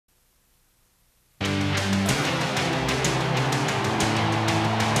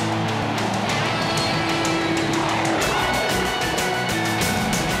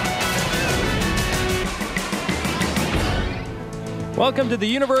Welcome to the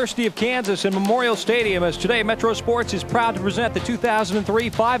University of Kansas in Memorial Stadium, as today Metro Sports is proud to present the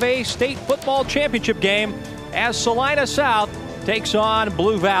 2003 5A State Football Championship game as Salina South takes on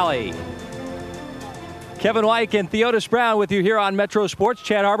Blue Valley. Kevin White and Theodis Brown with you here on Metro Sports.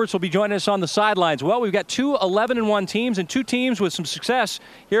 Chad Harberts will be joining us on the sidelines. Well, we've got two 11-1 teams and two teams with some success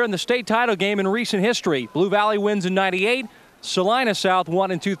here in the state title game in recent history. Blue Valley wins in '98. Salina South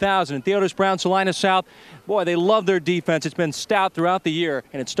won in 2000. And Theodis Brown, Salina South, boy, they love their defense. It's been stout throughout the year,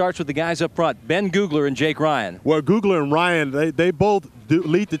 and it starts with the guys up front, Ben Googler and Jake Ryan. Well, Googler and Ryan, they both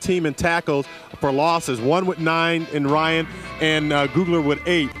lead the team in tackles for losses. One with 9 in Ryan and Googler with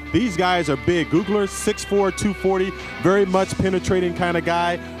 8. These guys are big. Googler, 6'4", 240, very much penetrating kind of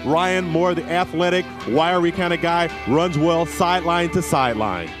guy. Ryan, more the athletic, wiry kind of guy, runs well sideline to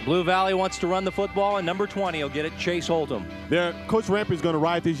sideline. Blue Valley wants to run the football, and number 20 will get it, Chase Holtum. Coach Rampy is going to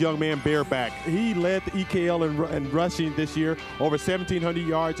ride this young man bareback. He led the EKL in rushing this year, over 1,700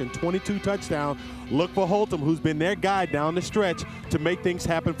 yards and 22 touchdowns. Look for Holtum, who's been their guy down the stretch, to make things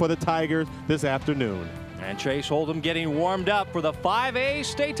happen for the Tigers this afternoon. And Chase Holtum getting warmed up for the 5A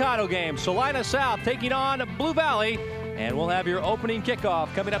state title game. Salina South taking on Blue Valley. And we'll have your opening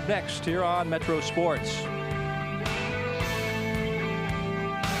kickoff coming up next here on Metro Sports.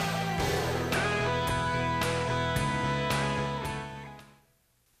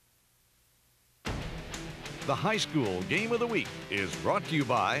 The high school game of the week is brought to you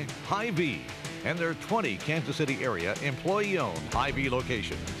by Hy-Vee and their 20 Kansas City area employee-owned Hy-Vee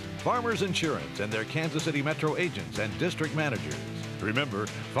locations. Farmers Insurance and their Kansas City Metro agents and district managers. Remember,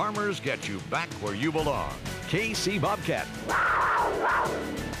 farmers get you back where you belong. KC Bobcat.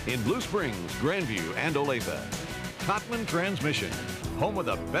 In Blue Springs, Grandview, and Olathe. Cotman Transmission, home of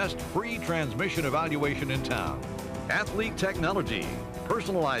the best free transmission evaluation in town. Athlete Technology,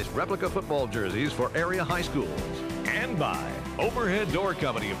 personalized replica football jerseys for area high schools. And by Overhead Door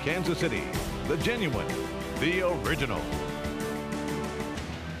Company of Kansas City, the genuine, the original.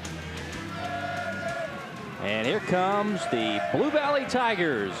 And here comes the Blue Valley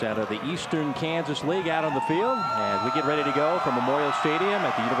Tigers out of the Eastern Kansas League out on the field as we get ready to go from Memorial Stadium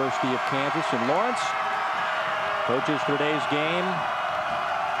at the University of Kansas in Lawrence. Coaches for today's game,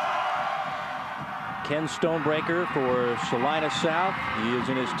 Ken Stonebreaker for Salina South. He is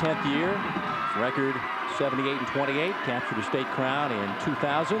in his 10th year. His record 78-28, captured a state crown in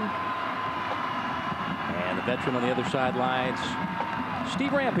 2000. And the veteran on the other sidelines,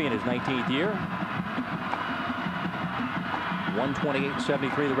 Steve Rampy, in his 19th year.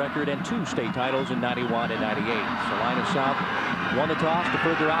 128-73 the record, and 2 state titles in '91 and '98. Salina South won the toss,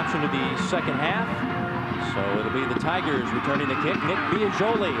 deferred their option to the second half. So it'll be the Tigers returning the kick. Nick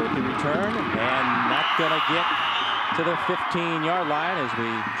Biagioli with the return, and not going to get to the 15-yard line as we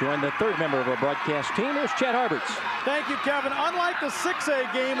join the third member of our broadcast team. Here's Chad Harberts. Thank you, Kevin. Unlike the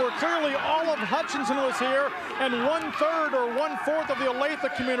 6A game, where clearly all of Hutchinson was here and 1/3 or 1/4 of the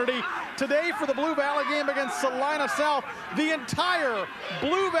Olathe community, today for the Blue Valley game against Salina South, the entire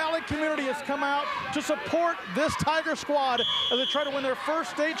Blue Valley community has come out to support this Tiger squad as they try to win their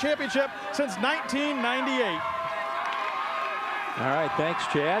first state championship since 1998. All right, thanks,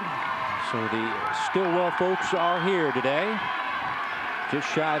 Chad. So the Stillwell folks are here today.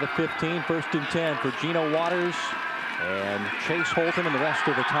 Just shy of the 15, 1st and 10 for Geno Waters and Chase Holtum and the rest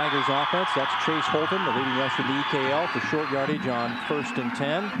of the Tigers offense. That's Chase Holtum, the leading rusher in the EKL for short yardage on 1st and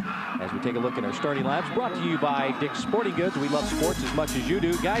 10. As we take a look at our starting lineups, brought to you by Dick's Sporting Goods. We love sports as much as you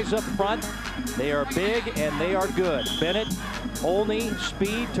do. Guys up front, they are big and they are good. Bennett, Olney,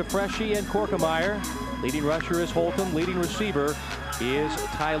 Speed, Tefreschi, and Korkemeyer. Leading rusher is Holtum. Leading receiver is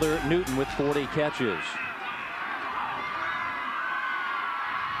Tyler Newton with 40 catches.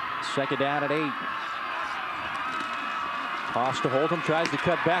 Second down at 8. Toss to Holtum, tries to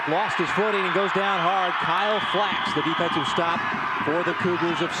cut back, lost his footing and goes down hard. Kyle Flax, the defensive stop for the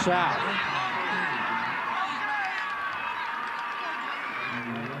Cougars of South.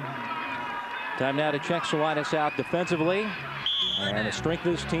 Time now to check Salina South defensively. And the strength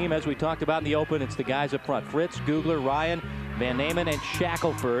of this team, as we talked about in the open, it's the guys up front. Fritz, Googler, Ryan, Van Namen, and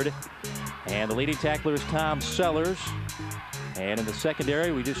Shackelford. And the leading tackler is Tom Sellers. And in the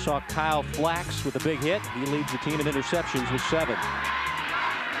secondary, we just saw Kyle Flax with a big hit. He leads the team in interceptions with 7.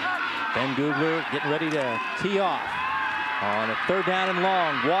 Ben Googler getting ready to tee off on a 3rd down and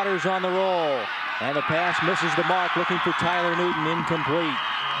long. Waters on the roll. And the pass misses the mark, looking for Tyler Newton, incomplete.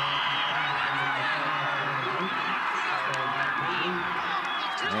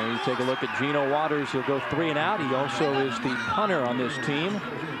 And you take a look at Geno Waters. He'll go 3 and out. He also is the punter on this team.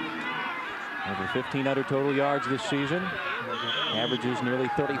 Over 1,500 total yards this season. Averages nearly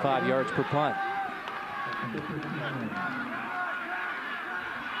 35 yards per punt.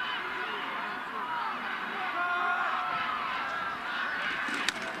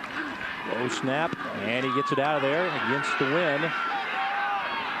 No snap, and he gets it out of there against the wind.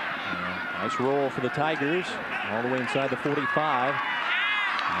 Nice roll for the Tigers, all the way inside the 45.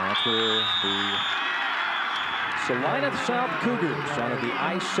 And that's where the Salina South Cougars out of the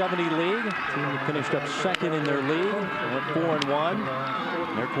I-70 League. Team that finished up second in their league. Went 4-1.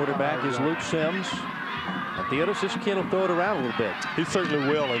 And their quarterback is Luke Sims. And Theodis, this kid will throw it around a little bit. He certainly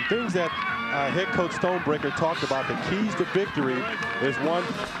will. And things that head coach Stonebreaker talked about, the keys to victory is one,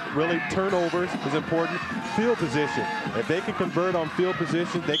 really turnovers is important. Field position. If they can convert on field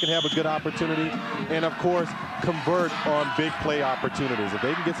position, they can have a good opportunity. And of course, convert on big play opportunities. If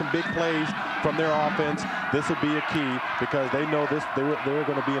they can get some big plays from their offense, this will be a key because they know this. They're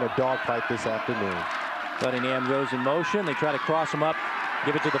going to be in a dogfight this afternoon. Cunningham goes in motion. They try to cross him up,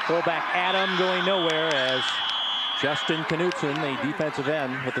 give it to the fullback Adam, going nowhere as Justin Knutson, the defensive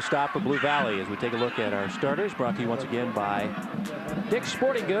end, with the stop for Blue Valley. As we take a look at our starters, brought to you once again by Dick's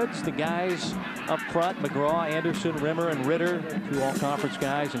Sporting Goods. The guys up front, McGraw, Anderson, Rimmer, and Ritter, two all-conference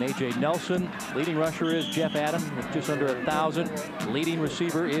guys, and A.J. Nelson. Leading rusher is Jeff Adam with just under 1,000. Leading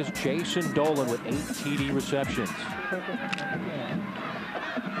receiver is Jason Dolan with 8 TD receptions.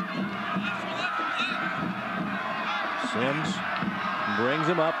 Sims brings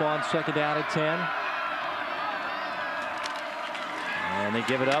him up on second down at 10. And they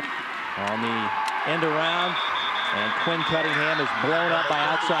give it up on the end around. And Quinn Cunningham is blown up by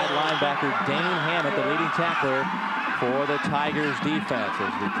outside linebacker Dane Hammett, the leading tackler for the Tigers defense.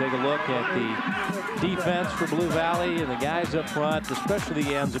 As we take a look at the defense for Blue Valley, and the guys up front, especially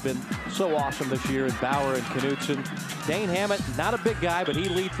the ends, have been so awesome this year in Bauer and Knutson. Dane Hammett, not a big guy, but he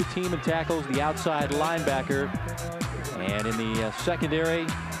leads the team and tackles the outside linebacker. And in the secondary,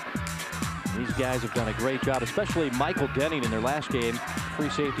 these guys have done a great job, especially Michael Denning in their last game. Free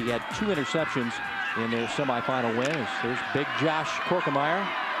safety had 2 interceptions in their semifinal win. There's big Josh Korkemeyer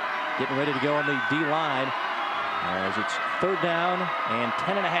getting ready to go on the D-line as it's third down and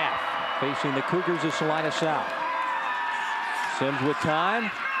 10.5 facing the Cougars of Salina South. Sims with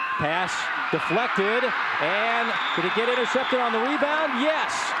time. Pass deflected. And did it get intercepted on the rebound?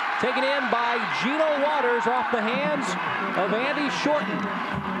 Yes. Taken in by Geno Waters off the hands of Andy Shorten.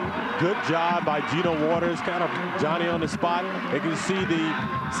 Good job by Geno Waters, kind of Johnny on the spot. You can see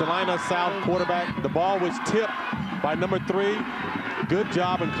the Salina South quarterback. The ball was tipped by number 3. Good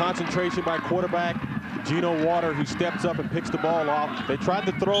job and concentration by quarterback Geno Waters, who steps up and picks the ball off. They tried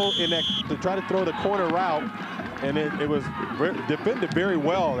to throw the corner route, and it was defended very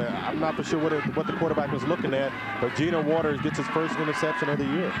well. I'm not for sure what the quarterback was looking at, but Geno Waters gets his first interception of the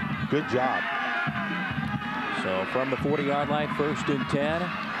year. Good job. So from the 40-yard line, 1st and 10.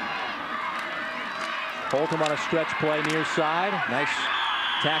 Holcomb on a stretch play near side. Nice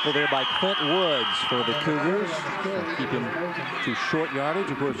tackle there by Clint Woods for the Cougars. Keep him to short yardage.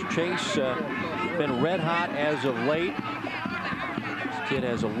 Of course, Chase been red hot as of late. This kid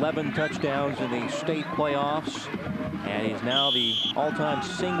has 11 touchdowns in the state playoffs, and he's now the all-time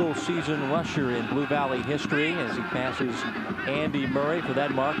single-season rusher in Blue Valley history as he passes Andy Murray for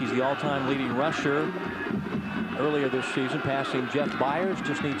that mark. He's the all-time leading rusher. Earlier this season, passing Jeff Byers,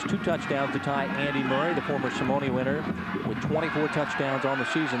 just needs 2 touchdowns to tie Andy Murray, the former Simone winner, with 24 touchdowns on the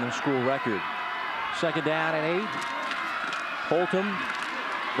season, a school record. Second down and 8. Holcomb,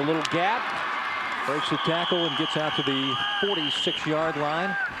 the little gap, breaks the tackle and gets out to the 46-yard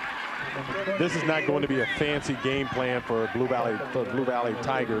line. This is not going to be a fancy game plan for Blue Valley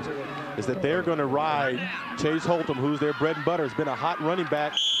Tigers. Is that they're going to ride Chase Holcomb, who's their bread and butter. Has been a hot running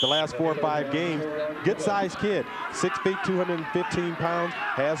back the last 4 or 5 games. Good sized kid, 6 feet, 215 pounds,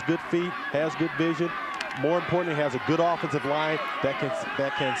 has good feet, has good vision. More importantly, has a good offensive line that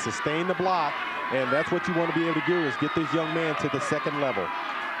can sustain the block. And that's what you want to be able to do, is get this young man to the second level.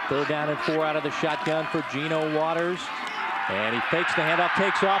 3rd down and 4 out of the shotgun for Geno Waters. And he fakes the handoff,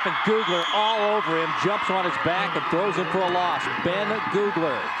 takes off, and Googler all over him, jumps on his back and throws him for a loss. Ben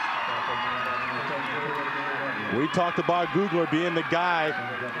Googler. We talked about Googler being the guy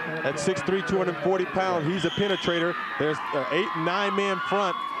at 6'3", 240 pounds. He's a penetrator. There's an 8- and 9-man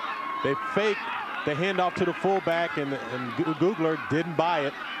front. They fake the handoff to the fullback, and Googler didn't buy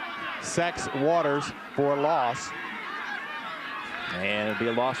it. Sacks Waters for a loss. And it'll be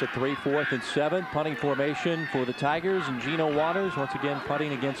a loss of 3, 4th and 7. Punting formation for the Tigers, and Geno Waters once again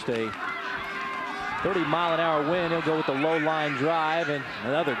punting against a 30-mile-an-hour wind. He'll go with the low line drive, and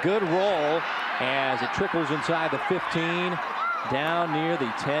another good roll as it trickles inside the 15 down near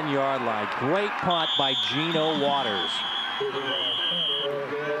the 10-yard line. Great punt by Geno Waters.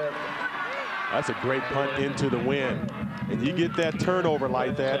 That's a great punt into the wind. And you get that turnover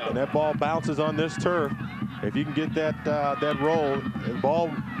like that, and that ball bounces on this turf. If you can get that roll, and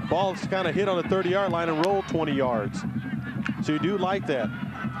ball's kind of hit on the 30-yard line and roll 20 yards. So you do like that.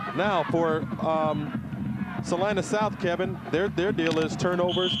 Now for Salina South, Kevin, their deal is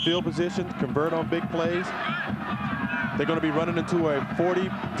turnovers, field position, convert on big plays. They're going to be running into a 40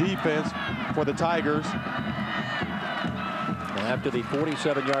 defense for the Tigers. And after the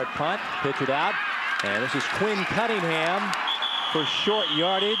 47-yard punt, pitch it out. And this is Quinn Cunningham for short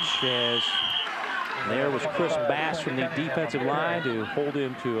yardage, as there was Chris Bass from the defensive line to hold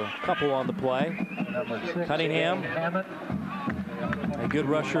him to a couple on the play. Cunningham, a good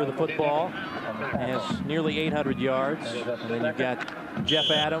rusher of the football, has nearly 800 yards. And then you've got Jeff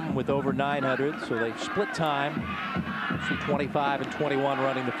Adam with over 900, so they split time. So 25 and 21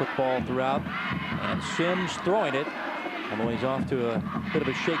 running the football throughout. And Sims throwing it, although he's off to a bit of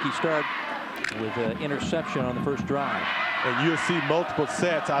a shaky start with an interception on the first drive. And you'll see multiple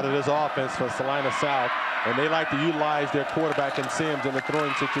sets out of this offense for Salina South, and they like to utilize their quarterback and Sims in the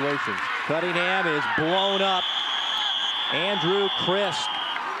throwing situations. Cunningham is blown up. Andrew Christ,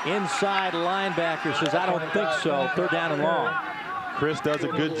 inside linebacker, says, I don't think so. Third down and long. Chris does a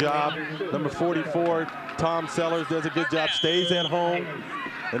good job. Number 44, Tom Sellers, does a good job, stays at home.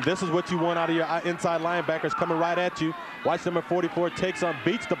 And this is what you want out of your inside linebackers coming right at you. Watch number 44 takes on,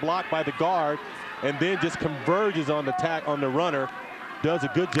 beats the block by the guard, and then just converges on the runner. Does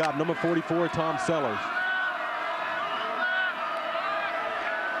a good job. Number 44, Tom Sellers.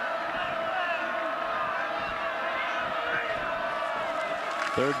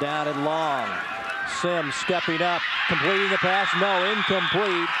 Third down and long. Sims stepping up, completing the pass. No,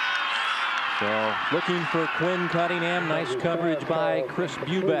 incomplete. So looking for Quinn Cunningham. Nice coverage by Chris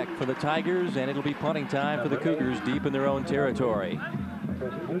Bubeck for the Tigers, and it'll be punting time for the Cougars deep in their own territory.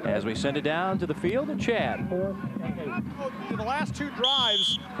 As we send it down to the field, and Chad. In the last two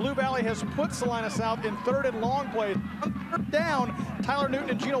drives, Blue Valley has put Salina South in third and long plays. Third down, Tyler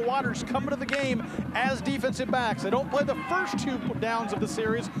Newton and Geno Waters come into the game as defensive backs. They don't play the first two downs of the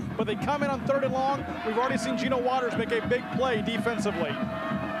series, but they come in on third and long. We've already seen Geno Waters make a big play defensively.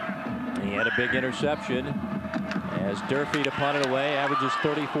 He had a big interception as Durfee to punt it away, averages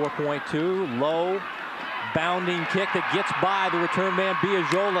 34.2. Low bounding kick that gets by the return man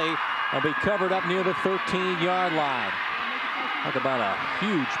Biagioli and be covered up near the 13-yard line. Talk about a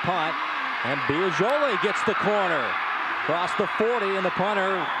huge punt, and Biagioli gets the corner across the 40, and the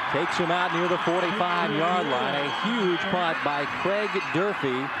punter takes him out near the 45-yard line. A huge punt by Craig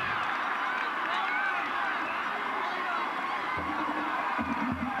Durfee.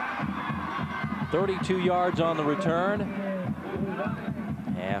 .32 yards on the return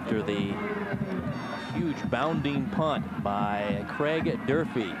after the huge bounding punt by Craig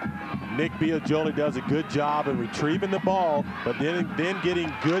Durfee. Nick Biagioli does a good job in retrieving the ball, but then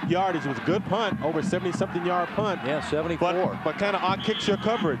getting good yardage. It was a good punt, over 70-something yard punt. Yeah, 74. But kind of kicks your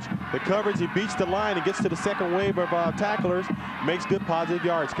coverage. The coverage, he beats the line and gets to the second wave of tacklers, makes good positive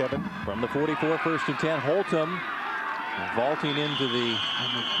yards, Kevin. From the 44, first and 10, Holtum vaulting into the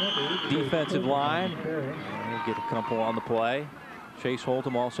defensive line. We'll get a couple on the play. Chase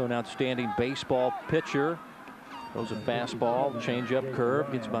Holtum, also an outstanding baseball pitcher. Throws a fastball, change-up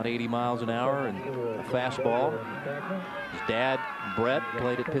curve, gets about 80 miles an hour, and a fastball. His dad, Brett,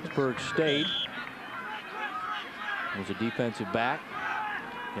 played at Pittsburgh State. Was a defensive back.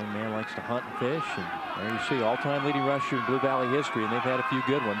 Young man likes to hunt and fish, and there you see all-time leading rusher in Blue Valley history, and they've had a few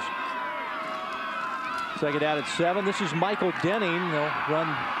good ones. Second down at 7. This is Michael Denning. They'll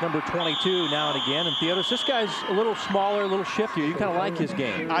run number 22 now and again. And Theodos, this guy's a little smaller, a little shiftier. You kind of like his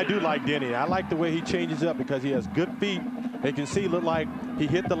game. I do like Denning. I like the way he changes up because he has good feet. You can see, look like he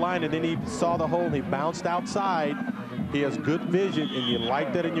hit the line and then he saw the hole and he bounced outside. He has good vision, and you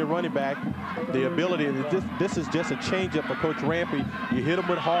like that in your running back. The ability, this is just a changeup for Coach Rampy. You hit him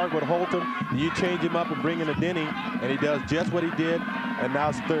with hard with Holtum, you change him up and bring in a Denning, and he does just what he did. And now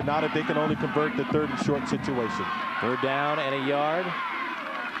it's third. Now that they can only convert the third and short situation. Third down and a yard.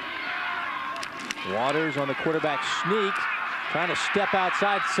 Waters on the quarterback sneak, trying to step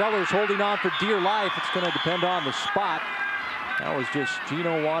outside. Sellers holding on for dear life. It's going to depend on the spot. That was just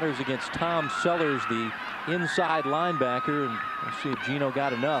Geno Waters against Tom Sellers, the inside linebacker, and we'll see if Geno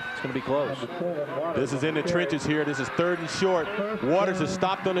got enough. It's going to be close. This is in the trenches here. This is third and short. Waters is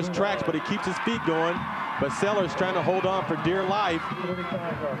stopped on his tracks, but he keeps his feet going. But Sellers trying to hold on for dear life.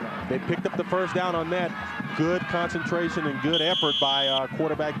 They picked up the first down on that. Good concentration and good effort by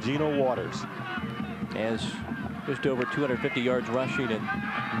quarterback Geno Waters. As just over 250 yards rushing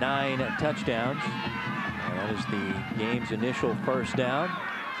and 9 touchdowns. And that is the game's initial first down,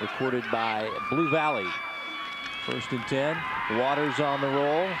 recorded by Blue Valley. First and 10. Waters on the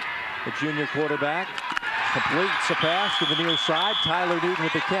roll. The junior quarterback Completes a pass to the near side. Tyler Newton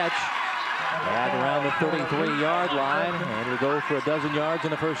with the catch. At around the 33-yard line, and it'll go for a dozen yards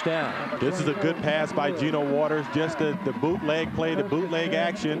and a first down. This is a good pass by Geno Waters. Just the bootleg play, the bootleg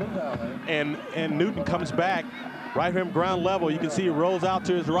action, and Newton comes back right from ground level. You can see he rolls out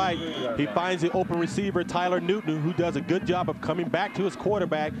to his right. He finds the open receiver, Tyler Newton, who does a good job of coming back to his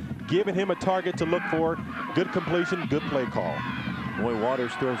quarterback, giving him a target to look for. Good completion, good play call. Boy,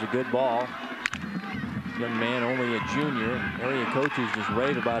 Waters throws a good ball. Young man, only a junior. Area coaches just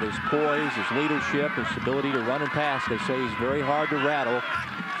rave about his poise, his leadership, his ability to run and pass. They say he's very hard to rattle.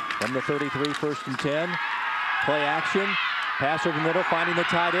 From the 33, 1st and 10. Play action. Pass over the middle, finding the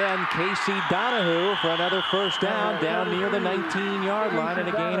tight end, Casey Donahue, for another first down near the 19-yard line and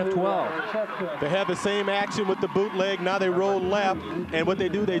a gain of 12. They have the same action with the bootleg. Now they roll left, and what they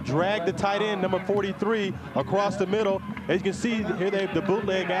do, they drag the tight end, number 43, across the middle. As you can see, here they have the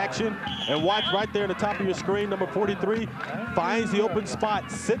bootleg action, and watch right there at the top of your screen, number 43 finds the open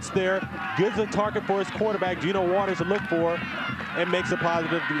spot, sits there, gives a target for his quarterback, Geno Waters, to look for, and makes a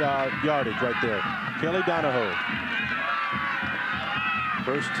positive yardage right there. Kelly Donahue.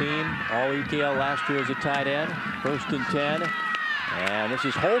 First team All-ETL last year as a tight end. 1st and 10. And this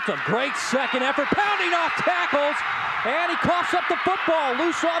is Holtum. Great second effort, pounding off tackles. And he coughs up the football.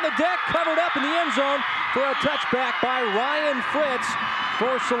 Loose on the deck, covered up in the end zone for a touchback by Ryan Fritz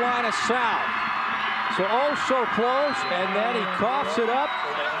for Salina South. So so close, and then he coughs it up.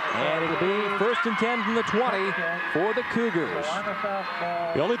 And it'll be 1st and 10 from the 20 for the Cougars.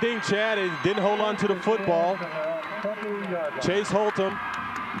 The only thing, Chad, is didn't hold on to the football. Chase Holtum,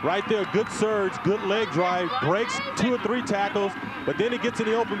 right there, good surge, good leg drive, breaks 2 or 3 tackles, but then he gets in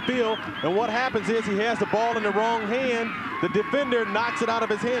the open field, and what happens is he has the ball in the wrong hand. The defender knocks it out of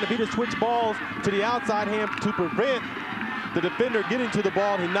his hand. If he just switched balls to the outside hand to prevent the defender getting to the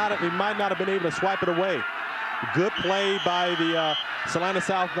ball, he might not have been able to swipe it away. Good play by the Salina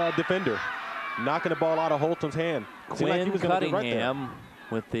South defender, knocking the ball out of Holtum's hand. Quinn Cunningham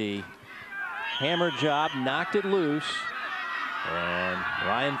with the hammer job, knocked it loose, and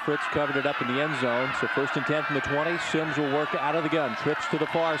Ryan Fritz covered it up in the end zone. So 1st and 10 from the 20. Sims will work out of the gun, trips to the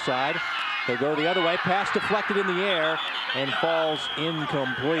far side. He'll go the other way, pass deflected in the air and falls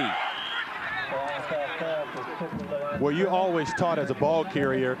incomplete. Well, you always taught as a ball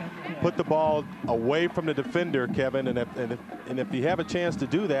carrier, put the ball away from the defender, Kevin, and if you have a chance to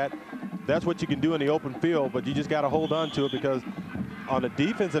do that, that's what you can do in the open field, but you just got to hold on to it, because on the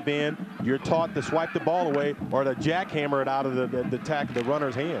defensive end, you're taught to swipe the ball away or to jackhammer it out of the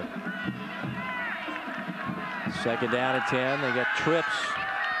runner's hand. 2nd down and 10. They got trips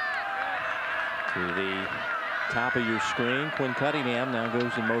to the top of your screen. Quinn Cunningham now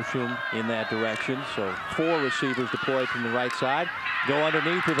goes in motion in that direction. So 4 receivers deployed from the right side. Go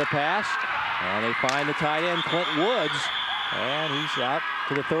underneath with a pass, and they find the tight end, Clint Woods, and he's out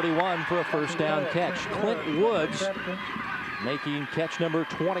to the 31 for a first down catch. Clint Woods making catch number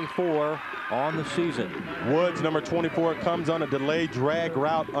 24 on the season. Woods, number 24, comes on a delayed drag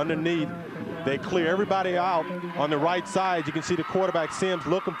route underneath. They clear everybody out on the right side. You can see the quarterback, Sims,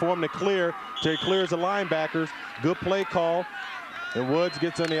 looking for him to clear. So he clears the linebackers. Good play call. And Woods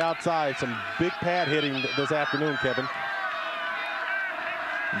gets on the outside. Some big pad hitting this afternoon, Kevin.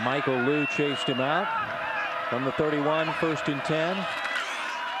 Michael Liu chased him out from the 31, 1st and 10.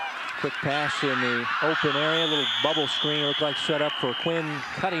 Quick pass in the open area, a little bubble screen looked like set up for Quinn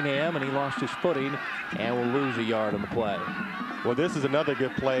Cunningham, and he lost his footing and will lose a yard on the play. Well, this is another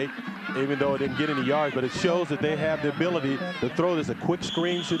good play, even though it didn't get any yards, but it shows that they have the ability to throw this a quick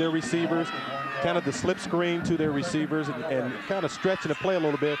screen to their receivers, kind of the slip screen to their receivers, and kind of stretching the play a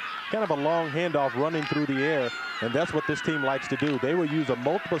little bit, kind of a long handoff running through the air, and that's what this team likes to do. They will use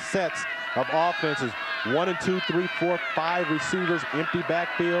multiple sets of offenses, 1 and 2, 3, 4, 5 receivers, empty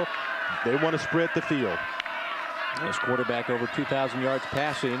backfield. They want to spread the field. This quarterback over 2,000 yards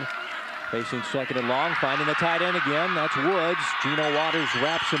passing, facing 2nd and long, finding the tight end again. That's Woods. Geno Waters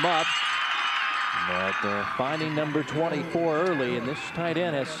wraps him up. But finding number 24 early, and this tight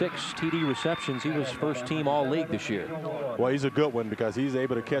end has 6 TD receptions. He was 1st team All-League this year. Well, he's a good one because he's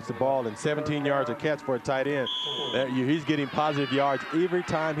able to catch the ball, and 17 yards a catch for a tight end. He's getting positive yards every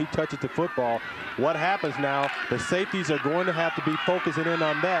time he touches the football. What happens now, the safeties are going to have to be focusing in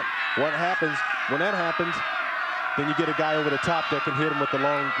on that. What happens when that happens, then you get a guy over the top that can hit him with the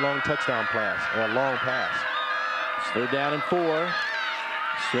long touchdown pass or a long pass. It's 3rd down and 4.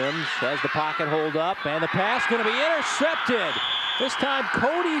 Sims has the pocket hold up, and the pass going to be intercepted. This time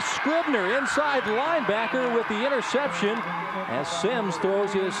Cody Scribner, inside linebacker, with the interception as Sims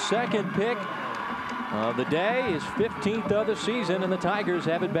throws his 2nd pick of the day, his 15th of the season, and the Tigers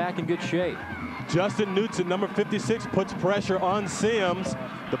have it back in good shape. Justin Knutson, number 56, puts pressure on Sims.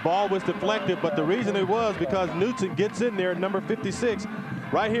 The ball was deflected, but the reason it was because Knutson gets in there, number 56.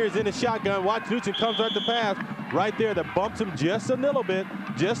 Right here is in the shotgun. Watch, Knutson comes right to pass. Right there that bumps him just a little bit,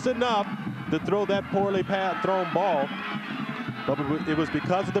 just enough to throw that poorly thrown ball. But it was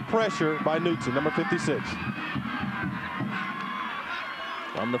because of the pressure by Knutson, number 56.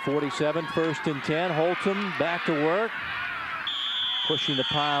 From the 47, 1st and 10, Holton back to work. Pushing the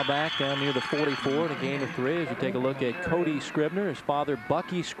pile back down near the 44 in a gain of 3. As you take a look at Cody Scribner, his father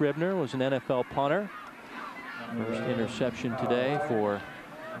Bucky Scribner was an NFL punter. First interception today for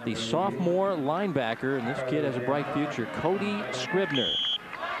the sophomore linebacker, and this kid has a bright future, Cody Scribner.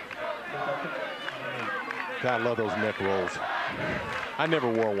 God, I love those neck rolls. I never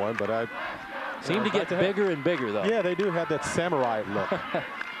wore one, but I seem to get bigger and bigger, though. Yeah, they do have that samurai look.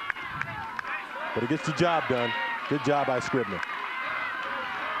 But it gets the job done. Good job by Scribner.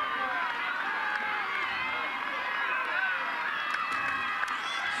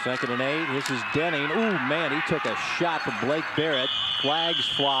 Second and 8. This is Denning. Ooh, man, he took a shot from Blake Barrett. Flags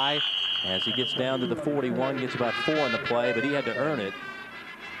fly as he gets down to the 41. Gets about 4 in the play, but he had to earn it.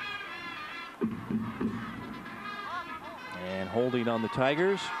 And holding on the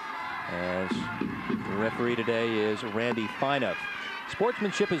Tigers as the referee today is Randy Fineff.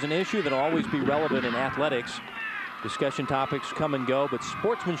 Sportsmanship is an issue that will always be relevant in athletics. Discussion topics come and go, but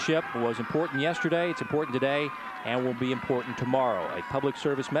sportsmanship was important yesterday, it's important today, and will be important tomorrow. A public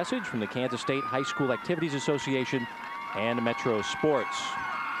service message from the Kansas State High School Activities Association and Metro Sports.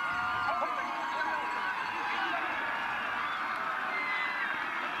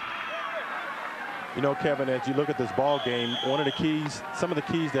 You know, Kevin, as you look at this ball game, one of the keys, some of the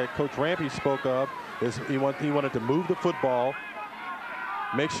keys that Coach Rampy spoke of is he wanted to move the football,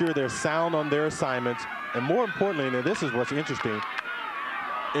 make sure they're sound on their assignments, and more importantly, and this is what's interesting,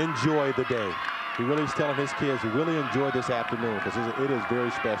 enjoy the day. He really is telling his kids to really enjoy this afternoon because it is very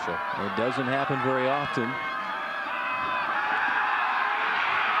special. It doesn't happen very often.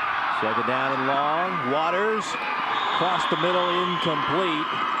 Second down and long. Waters across the middle, incomplete.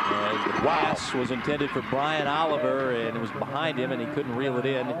 As the pass was intended for Brian Oliver, and it was behind him, and he couldn't reel it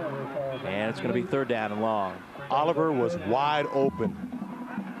in. And it's going to be 3rd down and long. Oliver was wide open.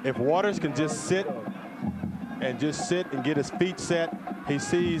 If Waters can just sit and get his feet set, he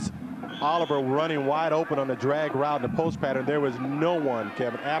sees Oliver running wide open on the drag route in the post pattern. There was no one,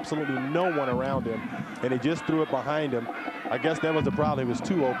 Kevin, absolutely no one around him, and he just threw it behind him. I guess that was the problem. He was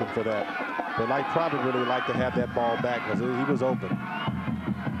too open for that. But I probably really like to have that ball back because he was open.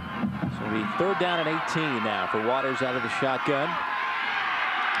 So it'll be 3rd down and 18 now for Waters out of the shotgun.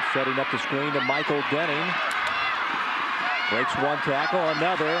 Setting up the screen to Michael Denning. Breaks one tackle,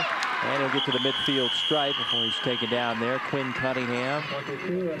 another. And he'll get to the midfield stripe before he's taken down there. Quinn Cunningham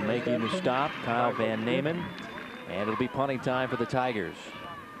making the stop. Kyle Van Namen. And it'll be punting time for the Tigers.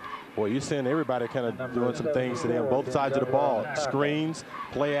 Boy, you're seeing everybody kind of doing some things today on both sides of the ball. Screens,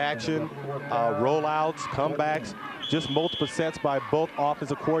 play action, rollouts, comebacks. Just multiple sets by both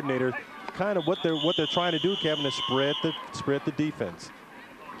offensive coordinators. Kind of what they're trying to do, Kevin, is spread the defense.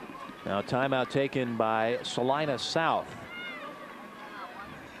 Now timeout taken by Salina South.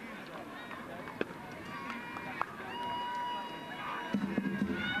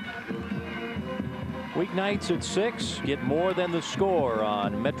 Weeknights at 6, get more than the score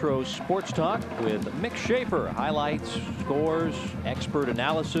on Metro Sports Talk with Mick Schaefer. Highlights, scores, expert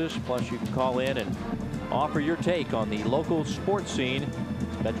analysis, plus you can call in and offer your take on the local sports scene.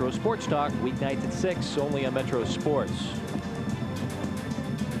 Metro Sports Talk, weeknights at 6, only on Metro Sports.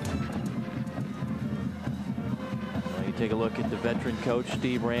 Well, you take a look at the veteran coach,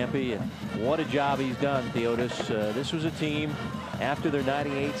 Steve Rampy, and what a job he's done, Theotis. This was a team after their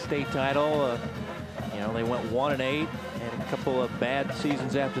 '98 state title. You know, they went 1-8, and a couple of bad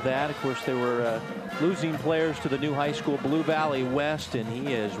seasons after that. Of course, they were losing players to the new high school Blue Valley West, and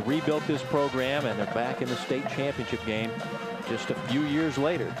he has rebuilt this program, and they're back in the state championship game just a few years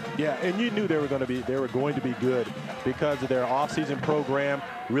later. Yeah, and you knew they were going to be good because of their offseason program.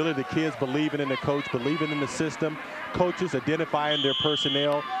 Really, the kids believing in the coach, believing in the system. Coaches identifying their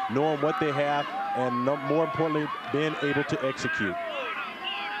personnel, knowing what they have, and more importantly, being able to execute.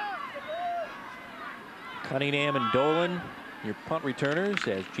 Cunningham and Dolan, your punt returners,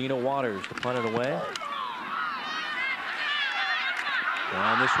 as Geno Waters to punt it away.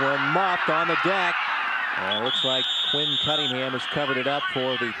 And this one muffed on the deck. And it looks like Quinn Cunningham has covered it up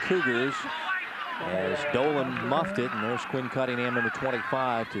for the Cougars as Dolan muffed it. And there's Quinn Cunningham, number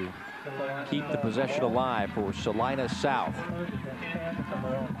 25, to keep the possession alive for Salina South.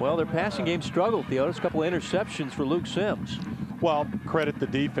 Well, their passing game struggled, Theotis. A couple of interceptions for Luke Sims. Well, credit the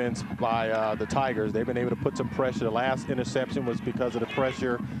defense by the Tigers. They've been able to put some pressure. The last interception was because of the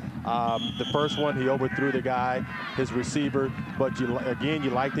pressure. The first one, he overthrew the guy, his receiver. But again, you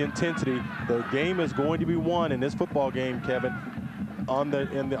like the intensity. The game is going to be won in this football game, Kevin, on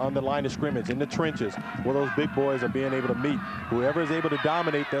the line of scrimmage, in the trenches, where those big boys are being able to meet. Whoever is able to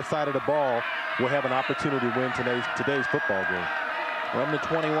dominate that side of the ball will have an opportunity to win today's football game. From the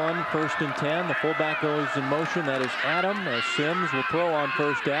 21, 1st and 10. The fullback goes in motion. That is Adam, as Sims will throw on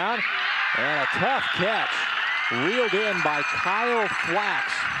 1st down. And a tough catch, reeled in by Kyle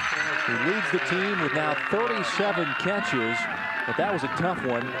Flax, who leads the team with now 37 catches. But that was a tough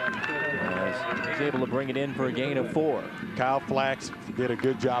one, as he's able to bring it in for a gain of 4. Kyle Flax did a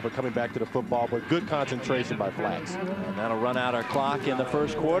good job of coming back to the football, but good concentration by Flax. And that'll run out our clock in the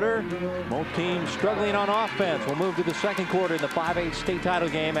 1st quarter. Both teams struggling on offense. We'll move to the 2nd quarter in the 5A state title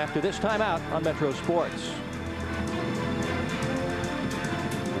game after this timeout on Metro Sports.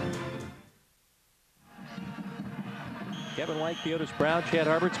 Kevin White, Theodis Brown, Chad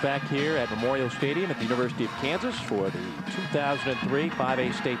Harbert's back here at Memorial Stadium at the University of Kansas for the 2003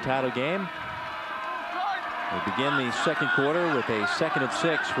 5A state title game. We begin the 2nd quarter with a 2nd and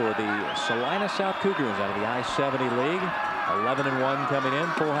 6 for the Salina South Cougars out of the I-70 League. 11-1 coming in,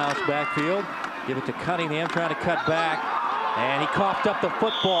 full house backfield. Give it to Cunningham, trying to cut back, and he coughed up the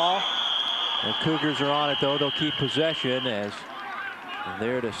football. The Cougars are on it, though. They'll keep possession, as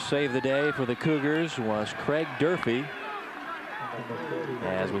there to save the day for the Cougars was Craig Durfee,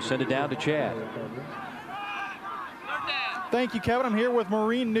 as we send it down to Chad. Thank you, Kevin. I'm here with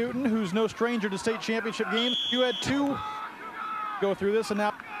Maureen Newton, who's no stranger to state championship games. You had 2 go through this, and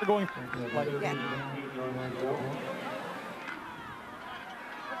now you're going. Yeah.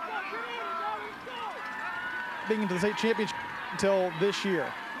 Being into the state championship until this year.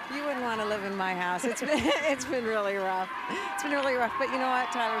 You wouldn't want to live in my house. It's been really rough. It's been really rough. But you know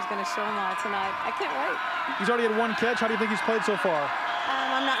what? Tyler's going to show them all tonight. I can't wait. He's already had 1 catch. How do you think he's played so far?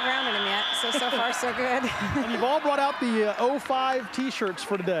 I'm not grounding him yet, so far so good. And you've all brought out the 05 T-shirts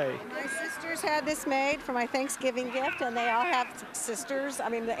for today. My sisters had this made for my Thanksgiving gift, and they all have sisters. I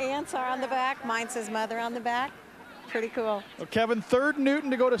mean, the aunts are on the back. Mine says mother on the back. Pretty cool. Well, Kevin, 3rd Newton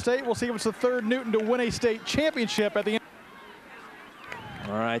to go to state. We'll see if it's the 3rd Newton to win a state championship at the end.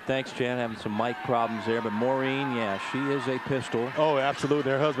 All right, thanks, Chad. Having some mic problems there, but Maureen, yeah, she is a pistol. Oh,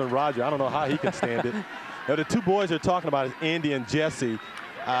 absolutely. Her husband, Roger, I don't know how he can stand it. Now, the 2 boys they're talking about is Andy and Jesse.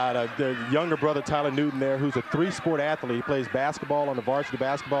 Their younger brother, Tyler Newton, there, who's a 3-sport athlete. He plays basketball on the varsity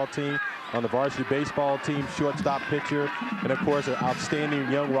basketball team, on the varsity baseball team, shortstop, pitcher, and, of course, an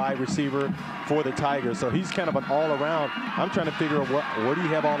outstanding young wide receiver for the Tigers. So he's kind of an all-around. I'm trying to figure out where do you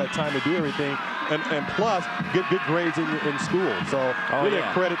have all that time to do everything, and plus get good grades in school. So really a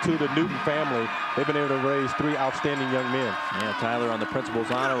credit to the Newton family. They've been able to raise 3 outstanding young men. Yeah, Tyler on the principal's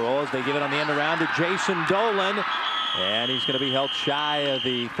honor roll as they give it on the end around to Jason Dolan. And he's going to be held shy of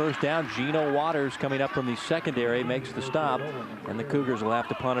the 1st down. Geno Waters coming up from the secondary makes the stop, and the Cougars will have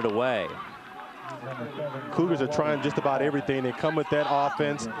to punt it away. Cougars are trying just about everything. They come with that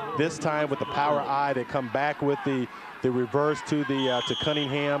offense. This time with the power eye, they come back with the reverse to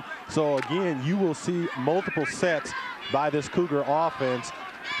Cunningham. So again, you will see multiple sets by this Cougar offense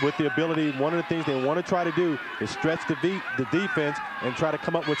with the ability. One of the things they want to try to do is stretch the defense and try to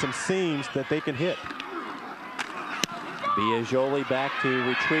come up with some seams that they can hit. Biagioli back to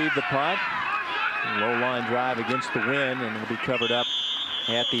retrieve the punt. Low line drive against the wind, and it'll be covered up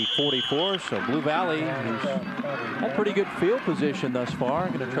at the 44. So Blue Valley, who's had pretty good field position thus far,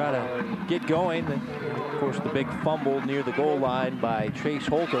 going to try to get going. Of course, the big fumble near the goal line by Chase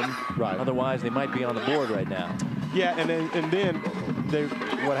Holcomb. Right. Otherwise, they might be on the board right now. Yeah, and then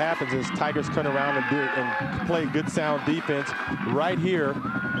what happens is Tigers turn around and play good sound defense. Right here,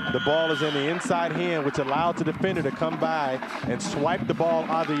 the ball is in the inside hand, which allows the defender to come by and swipe the ball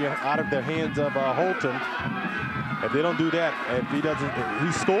out of the hands of Holton. If they don't do that,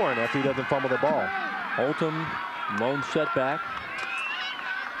 he's scoring if he doesn't fumble the ball. Holton, lone setback.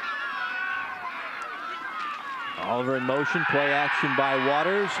 Oliver in motion, play action by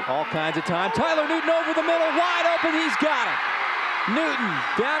Waters, all kinds of time. Tyler Newton over the middle, wide open, he's got it. Newton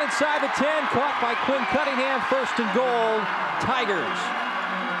down inside the 10, caught by Quinn Cunningham, 1st and goal, Tigers.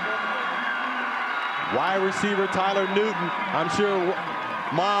 Wide receiver Tyler Newton, I'm sure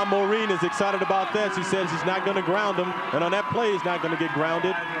Mom Maureen is excited about that. She says she's not going to ground him, and on that play he's not going to get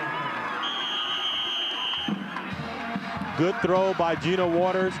grounded. Good throw by Geno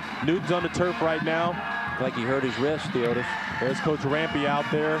Waters. Newton's on the turf right now. Like he hurt his wrist, Theodis. There's Coach Rampy out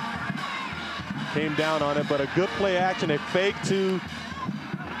there. Came down on it, but a good play action. A fake to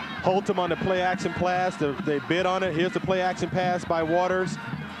Holtum on the play action pass. They bid on it. Here's the play action pass by Waters.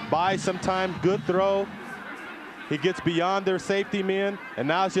 Buys some time, good throw. He gets beyond their safety men, and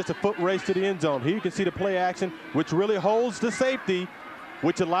now it's just a foot race to the end zone. Here you can see the play action, which really holds the safety,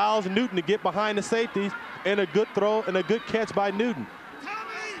 which allows Newton to get behind the safeties, and a good throw and a good catch by Newton.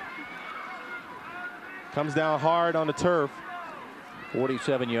 Comes down hard on the turf.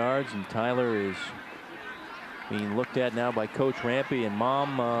 47 yards, and Tyler is being looked at now by Coach Rampy, and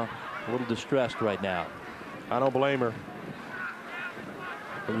Mom a little distressed right now. I don't blame her.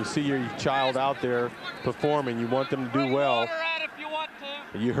 When you see your child out there performing, you want them to do well.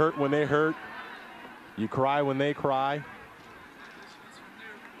 You hurt when they hurt. You cry when they cry.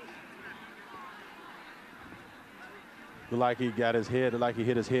 Looked like he got his head, like he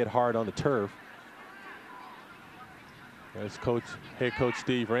hit his head hard on the turf. That's head coach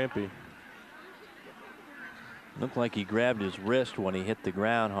Steve Rampy. Looked like he grabbed his wrist when he hit the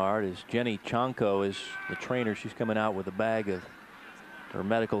ground hard. As Jenny Chanko is the trainer, she's coming out with a bag of her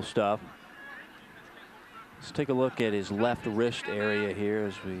medical stuff. Let's take a look at his left wrist area here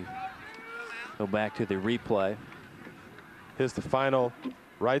as we go back to the replay. Here's the final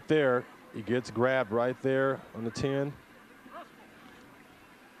right there. He gets grabbed right there on the 10.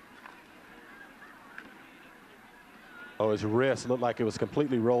 Oh, his wrist looked like it was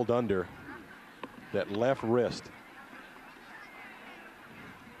completely rolled under. That left wrist.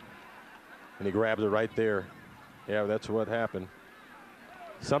 And he grabbed it right there. Yeah, that's what happened.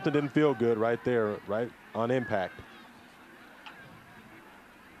 Something didn't feel good right there, right on impact.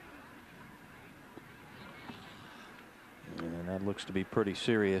 And that looks to be pretty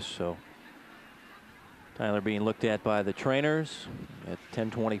serious. So Tyler being looked at by the trainers at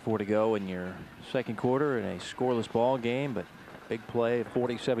 10:24 to go in your second quarter in a scoreless ball game, but big play,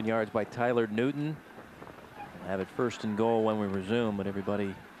 47 yards by Tyler Newton. We'll have it first and goal when we resume, but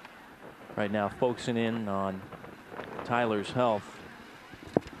everybody right now focusing in on Tyler's health.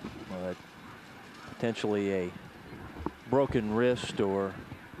 Potentially a broken wrist or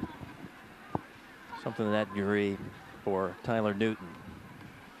something of that degree for Tyler Newton.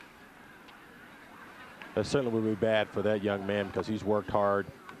 That certainly would be bad for that young man because he's worked hard,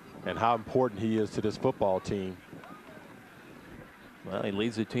 and how important he is to this football team. Well, he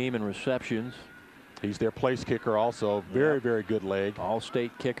leads the team in receptions. He's their place kicker also. Very, very good leg.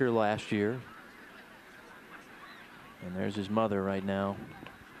 All-state kicker last year. And there's his mother right now.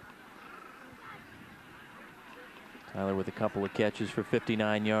 Tyler with a couple of catches for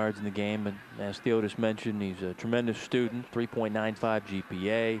 59 yards in the game. And as Theodis mentioned, he's a tremendous student, 3.95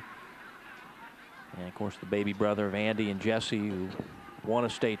 GPA. And of course, the baby brother of Andy and Jesse, who won a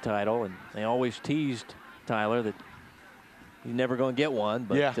state title. And they always teased Tyler that he's never going to get one.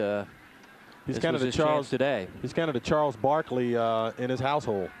 But yeah. He's kind of the Charles today. He's kind of the Charles Barkley in his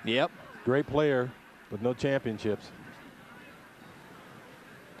household. Yep. Great player with no championships.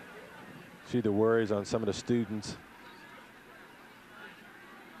 See the worries on some of the students.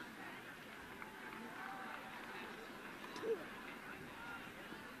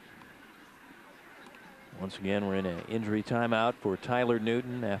 Once again, we're in an injury timeout for Tyler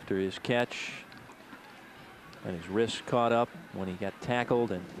Newton after his catch. And his wrist caught up when he got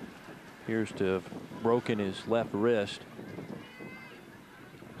tackled and appears to have broken his left wrist.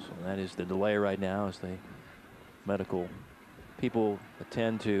 So that is the delay right now as the medical people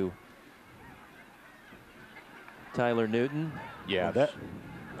attend to Tyler Newton. Yeah,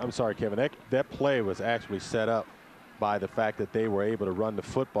 I'm sorry, Kevin. That play was actually set up by the fact that they were able to run the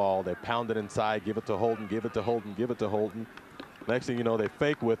football. They pounded inside, give it to Holton, give it to Holton, give it to Holton. Next thing you know, they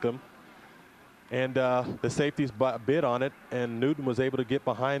fake with them. And the safeties bid on it, and Newton was able to get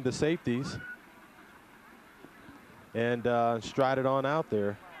behind the safeties and stride it on out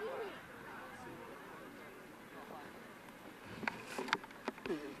there.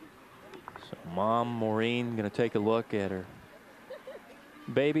 So Mom Maureen going to take a look at her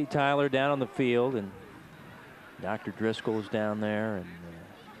baby Tyler down on the field, and Dr. Driscoll is down there, and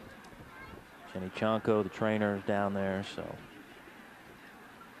Jenny Chanko, the trainer, is down there. So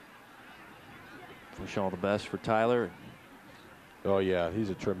wish all the best for Tyler. Oh yeah,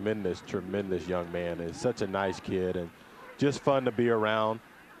 he's a tremendous, tremendous young man. He's such a nice kid and just fun to be around.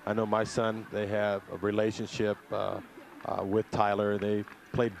 I know my son, they have a relationship with Tyler. They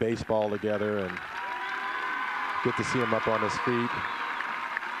played baseball together and get to see him up on his feet.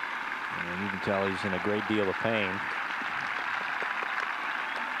 And you can tell he's in a great deal of pain.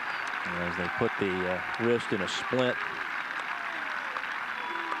 And as they put the wrist in a splint.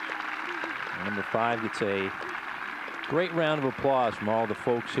 Number 5 gets a great round of applause from all the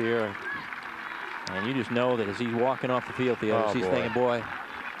folks here. And you just know that as he's walking off the field, he's thinking, boy,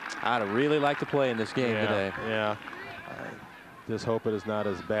 I'd really like to play in this game today. Yeah. Just hope it is not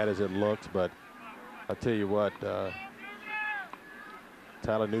as bad as it looks, but I'll tell you what,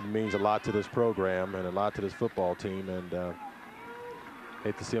 Tyler Newton means a lot to this program and a lot to this football team, and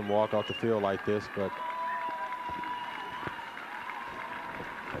hate to see him walk off the field like this, but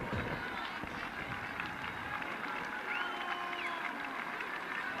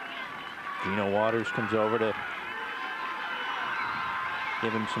Geno Waters comes over to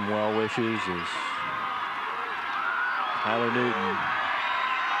give him some well wishes as Tyler Newton in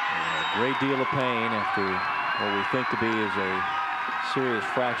a great deal of pain after what we think to be is a serious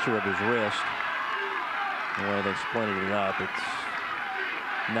fracture of his wrist. The way they splintered it up, it's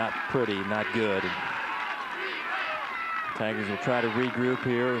not pretty, not good. And Tigers will try to regroup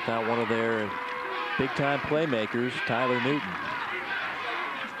here without one of their big-time playmakers, Tyler Newton.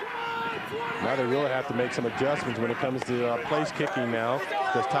 Now they really have to make some adjustments when it comes to place kicking now,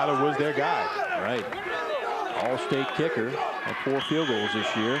 because Tyler was their guy. Right. All-state kicker at 4 field goals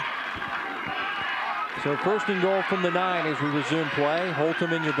this year. So first and goal from the 9 as we resume play.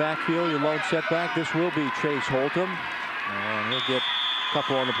 Holtum in your backfield, your lone setback. This will be Chase Holtum. And he'll get a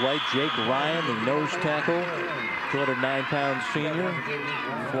couple on the play. Jake Ryan, the nose tackle, 209-pound senior,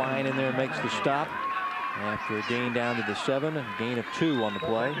 flying in there, makes the stop. After a gain down to the 7, a gain of 2 on the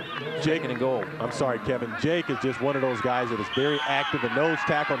play. Jake and goal. I'm sorry, Kevin. Jake is just one of those guys that is very active, a nose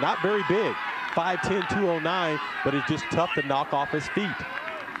tackle, not very big. 5'10", 209, but he's just tough to knock off his feet.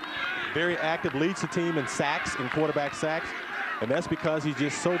 Very active, leads the team in sacks, in quarterback sacks, and that's because he's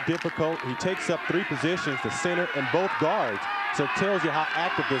just so difficult. He takes up 3 positions, the center and both guards, so it tells you how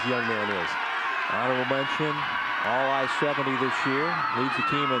active this young man is. Honorable mention, all I-70 this year. Leads the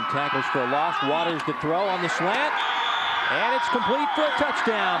team in tackles for a loss. Waters to throw on the slant. And it's complete for a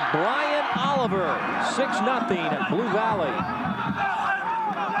touchdown. Brian Oliver, 6-0 Blue Valley.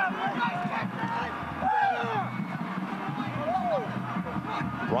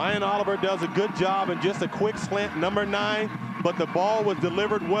 Brian Oliver does a good job in just a quick slant, number 9, but the ball was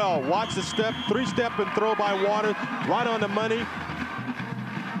delivered well. Watch the step, 3-step and throw by Waters, right on the money.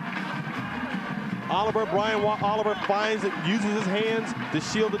 Brian Oliver finds it, uses his hands to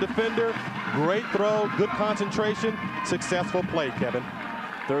shield the defender. Great throw, good concentration, successful play, Kevin.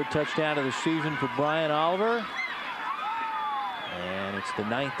 3rd touchdown of the season for Brian Oliver. And it's the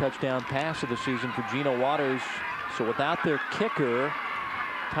 9th touchdown pass of the season for Geno Waters. So without their kicker,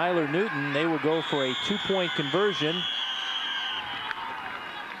 Tyler Newton, they will go for a 2-point conversion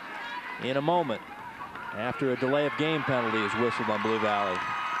in a moment after a delay of game penalty is whistled on Blue Valley.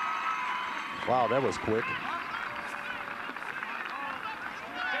 Wow, that was quick.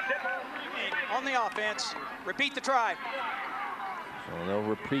 On the offense, repeat the try. So they'll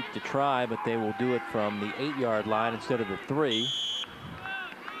repeat the try, but they will do it from the 8-yard line instead of the 3.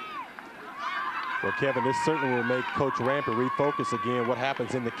 Well, Kevin, this certainly will make Coach Ramper refocus again what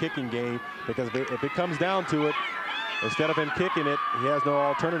happens in the kicking game, because if it comes down to it, instead of him kicking it, he has no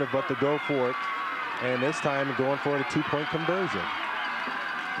alternative but to go for it. And this time going for a 2-point conversion.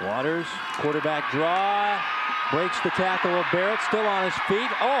 Waters, quarterback draw, breaks the tackle of Barrett, still on his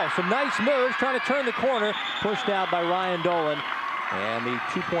feet. Oh, some nice moves, trying to turn the corner, pushed out by Ryan Dolan. And the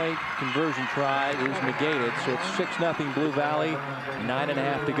 2-point conversion try is negated, so it's 6-0 Blue Valley,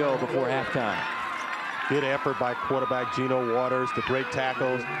 9.5 to go before halftime. Good effort by quarterback Geno Waters to break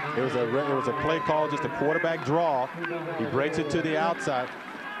tackles. It was a play call, just a quarterback draw. He breaks it to the outside.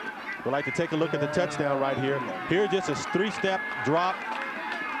 We'd like to take a look at the touchdown right here. Here, just a 3-step drop.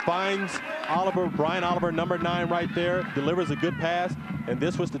 Finds Oliver, Brian Oliver, number 9 right there, delivers a good pass, and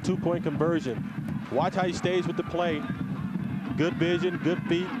this was the 2-point conversion. Watch how he stays with the play. Good vision, good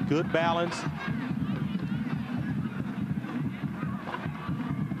feet, good balance.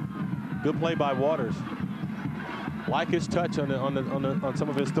 Good play by Waters. Like his touch on some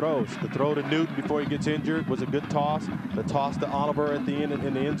of his throws. The throw to Newton before he gets injured was a good toss. The toss to Oliver at the end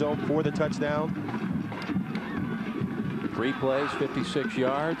in the end zone for the touchdown. 3 plays, 56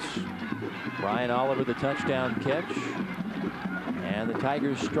 yards. Brian Oliver, the touchdown catch. And the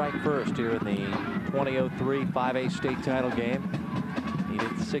Tigers strike first here in the 2003 5A state title game.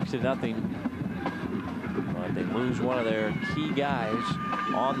 Needed 6-0. But they lose one of their key guys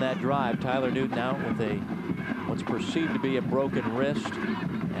on that drive. Tyler Newton out with what's perceived to be a broken wrist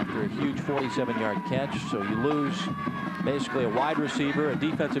after a huge 47-yard catch. So you lose basically a wide receiver, a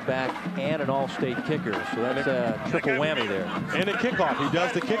defensive back, and an all-state kicker. So that's a triple whammy there. And a kickoff. He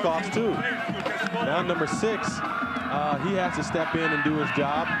does the kickoffs too. Now number 6, he has to step in and do his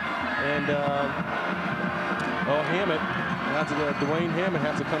job. And Dwayne Hammett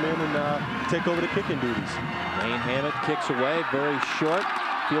has to come in and take over the kicking duties. Dwayne Hammett kicks away, very short.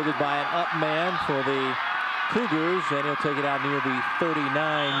 fielded by an up man for the Cougars, and he'll take it out near the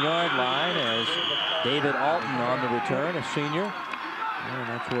 39-yard line as David Alton on the return, a senior. And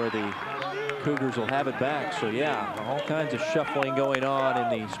that's where the Cougars will have it back. So yeah, all kinds of shuffling going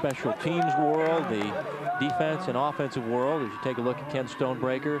on in the special teams world, the defense and offensive world. As you take a look at Ken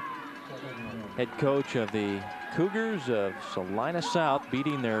Stonebreaker, head coach of the Cougars of Salina South,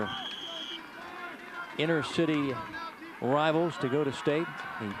 beating their inner city rivals to go to state.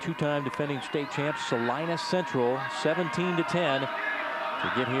 The two-time defending state champs Salina Central, 17-10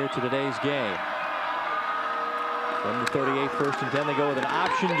 to get here to today's game. From the 38, 1st and 10, they go with an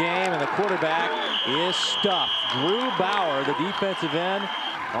option game, and the quarterback is stuffed. Drew Bauer, the defensive end,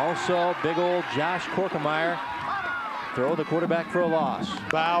 also big old Josh Korkemeyer, throw the quarterback for a loss.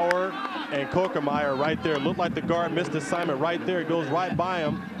 Bauer and Korkemeyer right there. Looked like the guard missed the assignment right there. It goes right by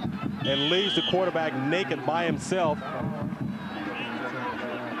him and leaves the quarterback naked by himself.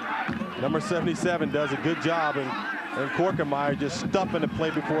 Number 77 does a good job, and Korkemeyer just stuffing the play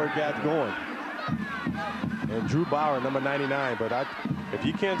before it got going. And Drew Bauer, number 99. But if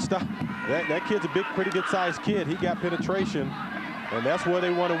you can't stop, that kid's a pretty good sized kid. He got penetration, and that's where they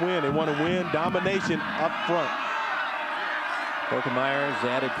want to win. They want to win domination up front. Korkemeyer has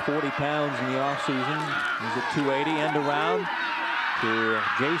added 40 pounds in the offseason. He's at 280, end around to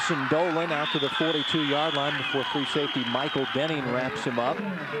Jason Dolan out to the 42-yard line before free safety Michael Denning wraps him up.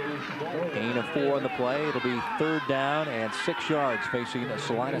 Gain of 4 on the play. It'll be 3rd down and 6 yards facing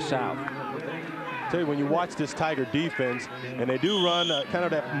Salina South. Tell you, when you watch this Tiger defense, and they do run kind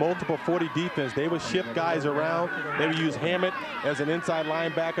of that multiple 40 defense, they would shift guys around. They would use Hammett as an inside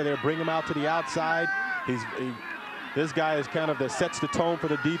linebacker. They would bring him out to the outside. This guy is kind of that sets the tone for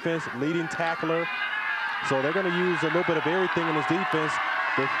the defense, leading tackler. So they're going to use a little bit of everything in this defense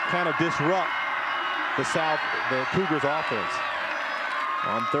to kind of disrupt the Cougars offense.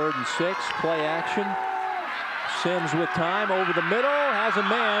 On 3rd and 6, play action. Sims with time over the middle, has a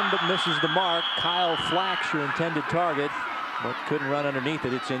man but misses the mark. Kyle Flax, your intended target, but couldn't run underneath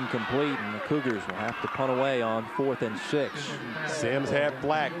it. It's incomplete, and the Cougars will have to punt away on 4th and 6. Sims had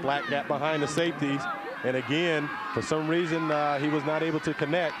Flack. Flack got behind the safeties, and again, for some reason, he was not able to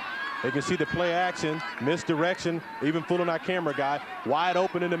connect. You can see the play action, misdirection, even fooling our camera guy. Wide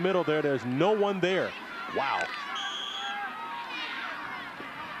open in the middle there. There's no one there. Wow.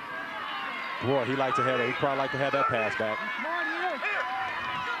 Boy, he'd probably like to have that pass back.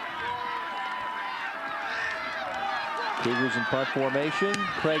 Cougars in punt formation.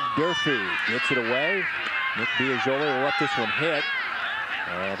 Craig Durfee gets it away. Nick Biagioli will let this one hit.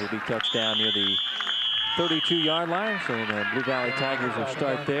 And it'll be touchdown near the 32-yard line. So the Blue Valley Tigers will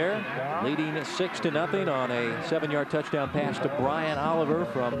start there, leading 6-0 on a 7-yard touchdown pass to Brian Oliver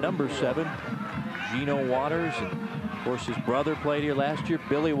from number 7, Geno Waters. And of course, his brother played here last year,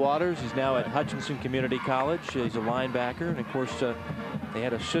 Billy Waters. He's now at Hutchinson Community College. He's a linebacker. And of course, they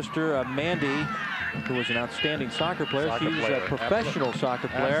had a sister, Mandy, who was an outstanding soccer player. She's a professional soccer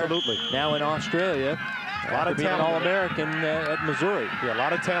player. Absolutely. Now in Australia. A lot of being an All-American at Missouri. Yeah, a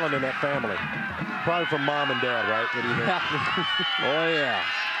lot of talent in that family. Probably from mom and dad, right? What do you think? Oh, yeah.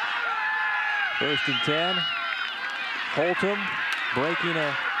 1st and 10. Holtum breaking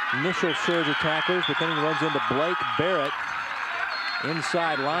a initial surge of tacklers, but then he runs into Blake Barrett,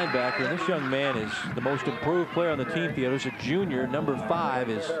 inside linebacker. And this young man is the most improved player on the team. There's a junior, number 5,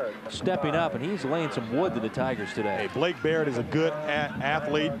 is stepping up, and he's laying some wood to the Tigers today. Hey, Blake Barrett is a good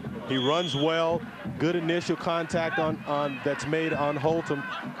athlete. He runs well. Good initial contact that's made on Holtum.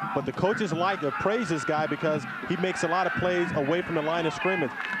 But the coaches praise this guy because he makes a lot of plays away from the line of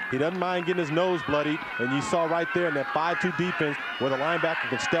scrimmage. He doesn't mind getting his nose bloodied, and you saw right there in that 5-2 defense where the linebacker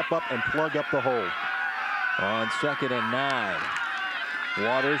can step up and plug up the hole. On 2nd and 9.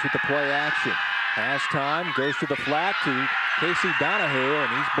 Waters with the play action. Has time, goes to the flat to Casey Donahue, and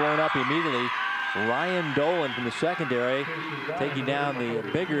he's blown up immediately. Ryan Dolan from the secondary taking down the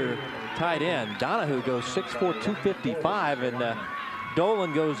bigger tight end. Donahue goes 6'4", 255, and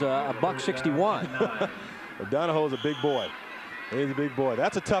Dolan goes a $161. Donahue's a big boy. He's a big boy.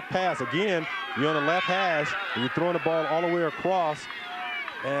 That's a tough pass. Again, you're on the left hash, and you're throwing the ball all the way across.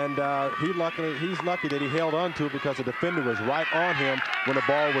 And he's lucky that he held on to it because the defender was right on him when the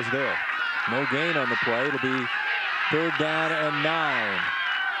ball was there. No gain on the play. It'll be 3rd down and 9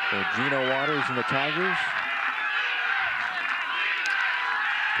 for Geno Waters and the Tigers.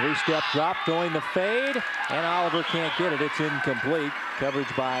 3-step drop, throwing the fade, and Oliver can't get it. It's incomplete.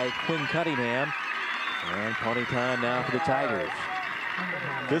 Coverage by Quinn Cunningham. And plenty time now for the Tigers.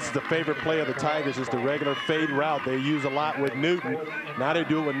 This is the favorite play of the Tigers, is the regular fade route they use a lot with Newton. Now they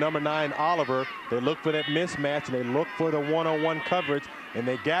do it with number 9 Oliver. They look for that mismatch, and they look for the one-on-one coverage. and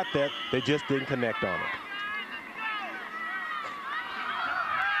they got that. They just didn't connect on it.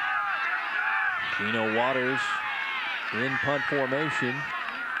 Geno Waters in punt formation.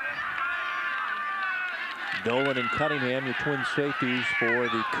 Dolan and Cunningham, your twin safeties for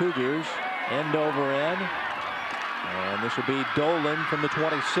the Cougars. End over end. And this will be Dolan from the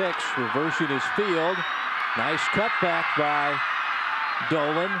 26, reversing his field. Nice cutback by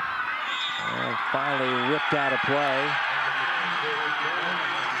Dolan. And finally ripped out of play.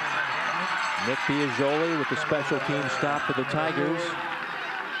 Nick Biagioli with the special team stop for the Tigers.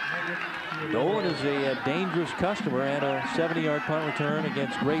 Dolan is a dangerous customer and a 70-yard punt return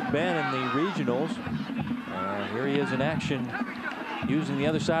against Great Bend in the regionals. Here he is in action using the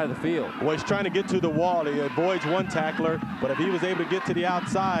other side of the field. Well, he's trying to get to the wall. He avoids one tackler, but if he was able to get to the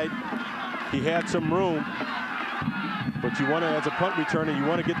outside, he had some room. But you want to, as a punt returner, you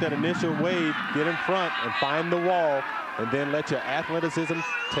want to get that initial wave, get in front and find the wall, and then let your athleticism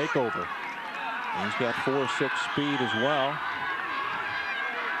take over. He's got 4.6 speed as well.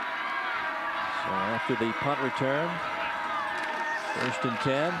 So after the punt return, 1st and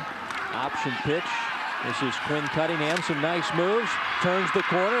 10, option pitch. This is Quinn Cunningham, some nice moves. Turns the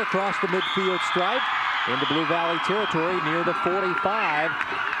corner across the midfield stripe into Blue Valley territory near the 45.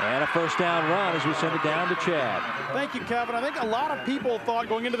 And a first down run as we send it down to Chad. Thank you, Kevin. I think a lot of people thought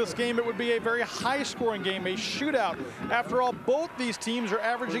going into this game it would be a very high-scoring game, a shootout. After all, both these teams are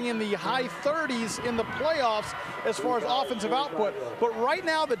averaging in the high 30s in the playoffs as far as offensive output. But right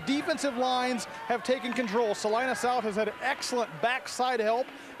now, the defensive lines have taken control. Salina South has had excellent backside help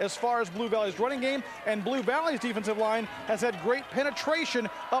as far as Blue Valley's running game, and Blue Valley's defensive line has had great penetration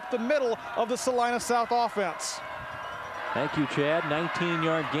up the middle of the Salina South offense. Thank you, Chad.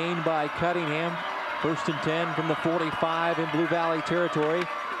 19-yard gain by Cunningham. 1st and 10 from the 45 in Blue Valley territory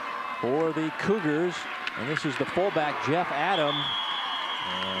for the Cougars. And this is the fullback, Jeff Adam.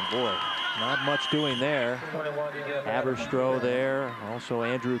 And boy, not much doing there. Aberstro there, also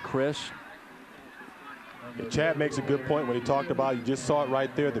Andrew Chris. Chad makes a good point when he talked about, you just saw it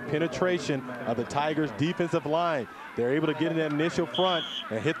right there, the penetration of the Tigers defensive line. They're able to get in that initial front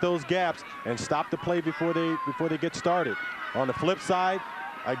and hit those gaps and stop the play before they get started. On the flip side,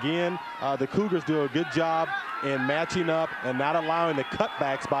 again, the Cougars do a good job in matching up and not allowing the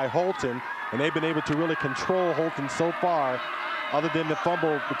cutbacks by Holton, and they've been able to really control Holton so far. Other than the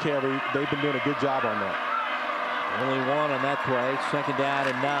fumble carry, they've been doing a good job on that. Only one on that play. 2nd down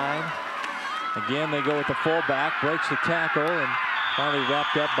and 9. Again, they go with the fullback, breaks the tackle, and finally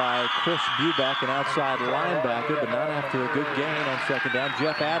wrapped up by Chris Buback, an outside linebacker, but not after a good gain on 2nd down.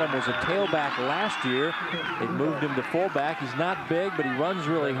 Jeff Adam was a tailback last year. They moved him to fullback. He's not big, but he runs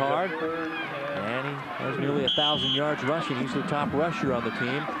really hard, and he has nearly 1,000 yards rushing. He's the top rusher on the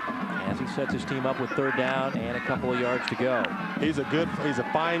team as he sets his team up with 3rd down and a couple of yards to go. He's a good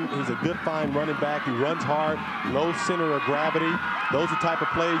fine running back. He runs hard, low center of gravity. Those are the type of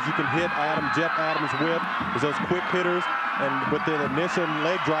plays you can hit Jeff Adams with, is those quick hitters. And with the initial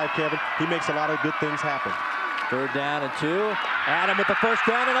leg drive, Kevin, he makes a lot of good things happen. 3rd down and 2. Adam with the first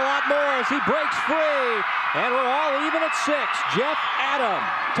down and a lot more as he breaks free. And we're all even at 6. Jeff Adam,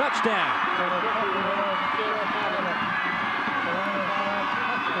 touchdown.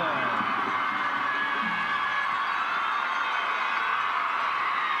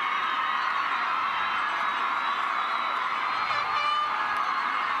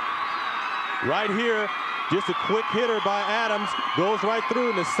 Right here, just a quick hitter by Adams, goes right through,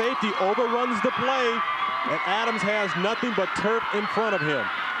 and the safety overruns the play, and Adams has nothing but turf in front of him.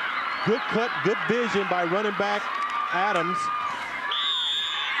 Good cut, good vision by running back Adams.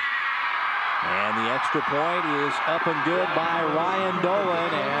 And the extra point is up and good by Ryan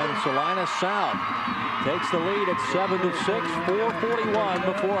Dolan, and Salina South takes the lead at 7-6, 4:41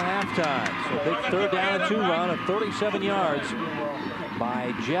 before halftime. So a big 3rd down and 2 run of 37 yards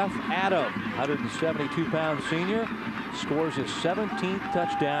by Jeff Adam, 172-pound senior, scores his 17th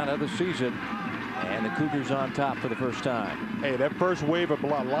touchdown of the season, and the Cougars on top for the first time. Hey, that first wave of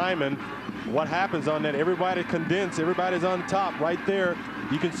linemen, what happens on that? Everybody condensed, everybody's on top right there.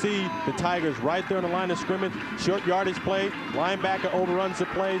 You can see the Tigers right there on the line of scrimmage, short yardage play, linebacker overruns the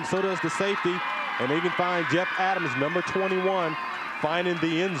play, and so does the safety, and they can find Jeff Adams, number 21, finding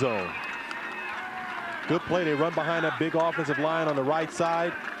the end zone. Good play. They run behind that big offensive line on the right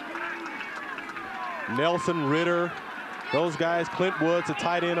side. Nelson, Ritter, those guys. Clint Woods, a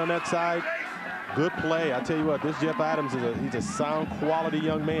tight end on that side. Good play. I tell you what, this Jeff Adams he's a sound, quality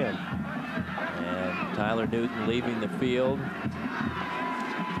young man. And Tyler Newton leaving the field. Being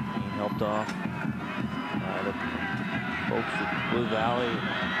helped off by the folks at Blue Valley.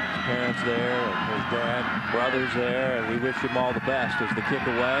 parents there, and his dad, brothers there, and we wish him all the best as the kick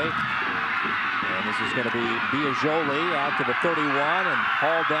away. And this is going to be Biagioli out to the 31 and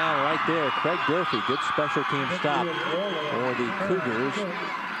hauled down right there. Craig Durfee, good special team stop for the Cougars. So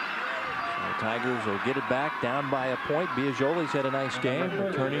the Tigers will get it back down by a point. Biagioli's had a nice game,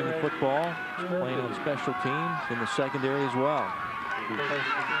 returning the football, playing on special teams in the secondary as well.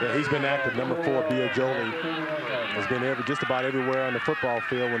 Yeah, he's been active. Number 4, Biagioli, has been just about everywhere on the football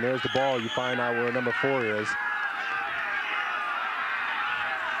field. When there's the ball, you find out where number 4 is.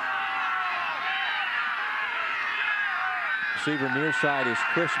 Receiver near side is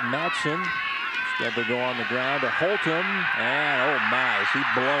Chris Madsen. Instead they go on the ground to Holtum, and oh my, is he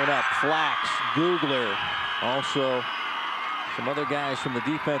blown up. Flax, Googler, also some other guys from the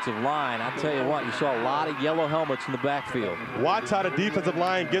defensive line. I'll tell you what, you saw a lot of yellow helmets in the backfield. Watch how the defensive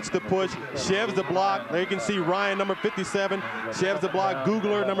line gets the push, sheds the block. There you can see Ryan, number 57, sheds the block.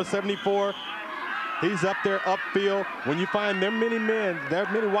 Googler, number 74. He's up there upfield. When you find there many men, there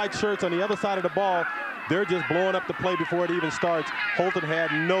are many white shirts on the other side of the ball, they're just blowing up the play before it even starts. Holton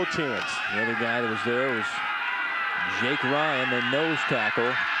had no chance. The other guy that was there was Jake Ryan, the nose tackle.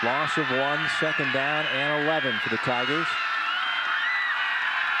 Loss of 1, second down and 11 for the Tigers.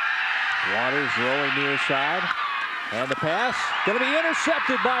 Waters rolling near side. And the pass going to be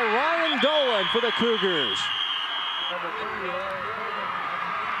intercepted by Ryan Dolan for the Cougars.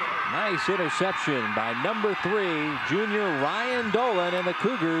 Nice interception by number 3, junior Ryan Dolan, and the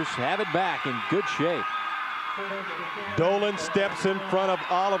Cougars have it back in good shape. Dolan steps in front of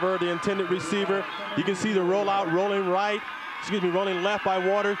Oliver, the intended receiver. You can see the rollout rolling rolling left by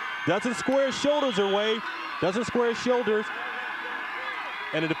Waters. Doesn't square his shoulders away. Doesn't square his shoulders.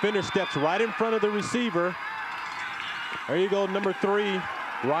 And the defender steps right in front of the receiver. There you go, number 3.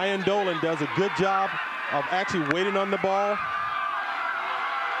 Ryan Dolan does a good job of actually waiting on the ball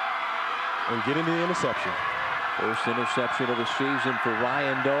and getting the interception. First interception of the season for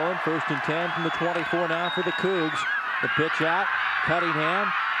Ryan Dolan. 1st and 10 from the 24 now for the Cougs. The pitch out,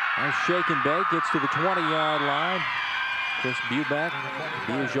 Cunningham. Nice shake and bake, gets to the 20-yard line. Chris Bubeck,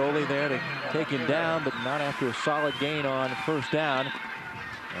 Biagioli there to take him down, but not after a solid gain on 1st down.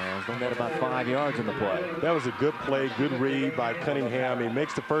 And he's got about 5 yards in the play. That was a good play, good read by Cunningham. He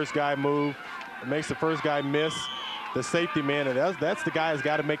makes the first guy move, makes the first guy miss. The safety man, and that's the guy who's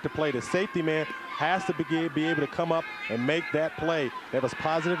got to make the play. The safety man has to be able to come up and make that play. That was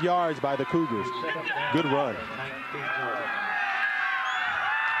positive yards by the Cougars. Good run.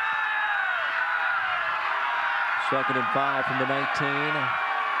 Second and 5 from the 19.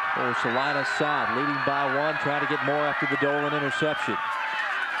 For Salina South, leading by 1, trying to get more after the Dolan interception.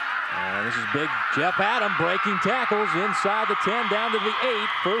 And this is big Jeff Adam breaking tackles inside the 10 down to the 8.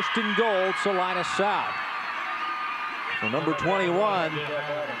 1st and goal, Salina South. So number 21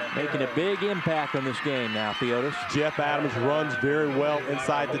 making a big impact on this game now, Theotis. Jeff Adams runs very well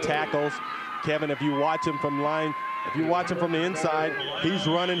inside the tackles. Kevin, if you watch him from line, if you watch him from the inside, he's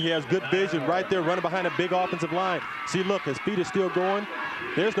running. He has good vision right there, running behind a big offensive line. See, look, his feet are still going.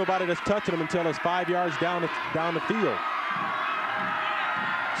 There's nobody that's touching him until it's 5 yards down the field.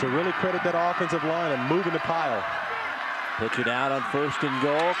 So really credit that offensive line and moving the pile. Pitch it out on 1st and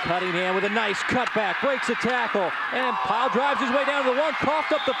goal. Cunningham with a nice cutback, breaks a tackle, and Pyle drives his way down to the 1,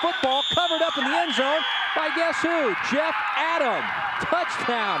 coughed up the football, covered up in the end zone by guess who? Jeff Adam.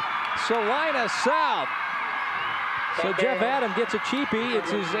 Touchdown, Salina South. So Jeff Adam gets a cheapie.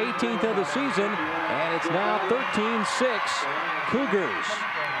 It's his 18th of the season, and it's now 13-6 Cougars.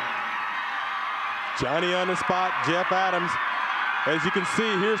 Johnny on the spot, Jeff Adams. As you can see,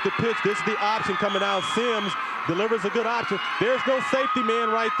 here's the pitch. This is the option coming out. Sims delivers a good option. There's no safety man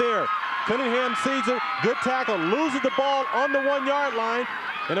right there. Cunningham sees it, good tackle, loses the ball on the 1-yard line.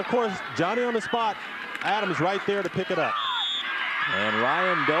 And of course, Johnny on the spot, Adams right there to pick it up. And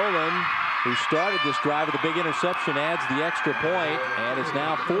Ryan Dolan, who started this drive with a big interception, adds the extra point, and it's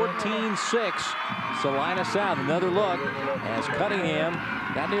now 14-6 Salina South. Another look as Cunningham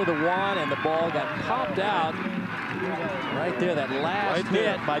got near the 1 and the ball got popped out right there. That last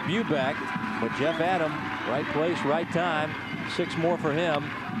hit by Bubeck, but Jeff Adam, right place, right time. 6 more for him,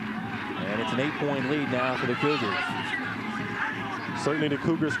 and it's an 8-point lead now for the Cougars. Certainly the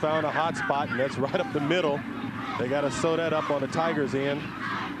Cougars found a hot spot, and that's right up the middle. They got to sew that up on the Tigers' end.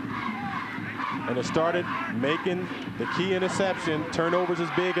 And it started making the key interception. Turnovers is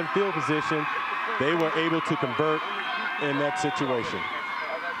big in field position. They were able to convert in that situation.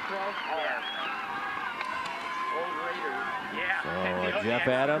 So Jeff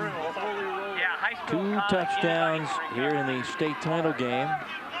Adam, 2 touchdowns here in the state title game.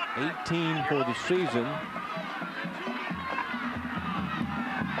 18 for the season.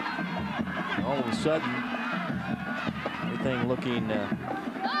 all of a sudden, everything looking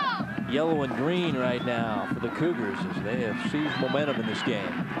yellow and green right now for the Cougars as they have seized momentum in this game.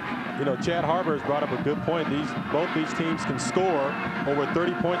 You know, Chad Harbour has brought up a good point. Both these teams can score over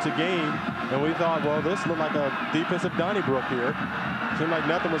 30 points a game, and we thought, well, this looked like a defensive Donnybrook here. Seemed like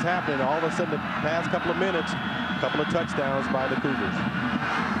nothing was happening. All of a sudden, the past couple of minutes, a couple of touchdowns by the Cougars.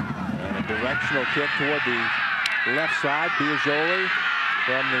 And a directional kick toward the left side. Biagioli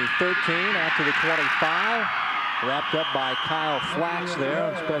from the 13 out to the 25. Wrapped up by Kyle Flax there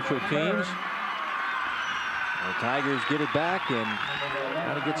on special teams. The Tigers get it back and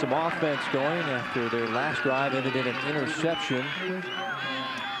try to get some offense going after their last drive ended in an interception. And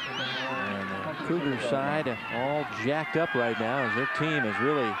the Cougars side all jacked up right now as their team has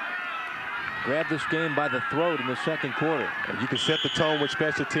really grabbed this game by the throat in the second quarter. And you can set the tone with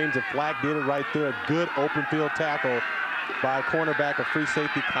special teams, and Flack did it right there. A good open field tackle by cornerback of free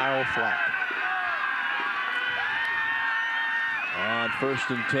safety Kyle Flack. On 1st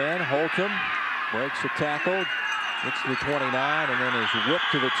and 10, Holtum breaks the tackle, gets to the 29, and then is whipped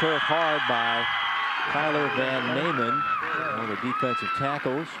to the turf hard by Tyler Van Naaman, one of the defensive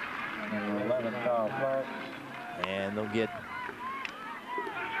tackles. And they'll get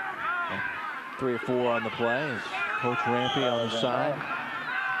 3 or 4 on the play as Coach Rampy on the side.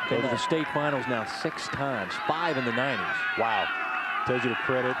 Been to the state finals now 6 times, 5 in the 90s. Wow. Tells you the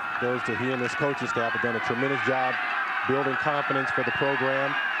credit goes to he and his coaching staff have done a tremendous job building confidence for the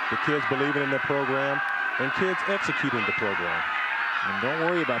program, the kids believing in the program, and kids executing the program. And don't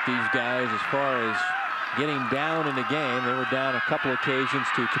worry about these guys as far as getting down in the game. They were down a couple occasions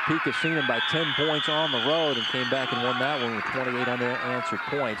to Topeka Seaman by 10 points on the road and came back and won that one with 28 unanswered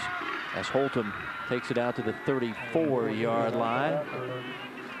points as Holtum takes it out to the 34-yard line.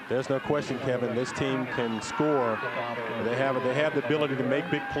 There's no question, Kevin, this team can score. They have the ability to make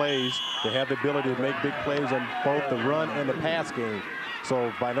big plays. They have the ability to make big plays on both the run and the pass game.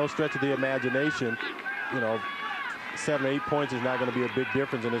 So by no stretch of the imagination, you know, 7 or 8 points is not going to be a big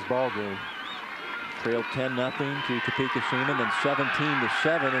difference in this ball game. Trailed 10-0 to Topeka Seaman, then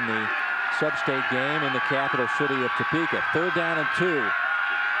 17-7 in the sub-state game in the capital city of Topeka. 3rd down and 2.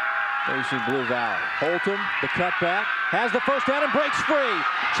 Facing Blue Valley. Holtum, the cutback, has the first down and breaks free.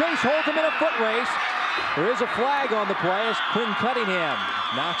 Chase Holtum in a foot race. There is a flag on the play as Quinn Cunningham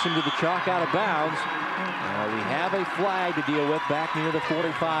knocks him to the chalk out of bounds. We have a flag to deal with back near the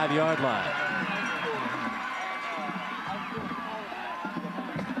 45-yard line.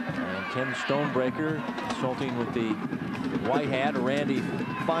 And Ken Stonebreaker consulting with the white hat, Randy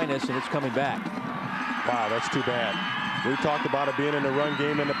Finus, and it's coming back. Wow, that's too bad. We talked about it being in the run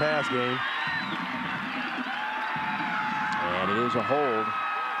game and the pass game. And it is a hold.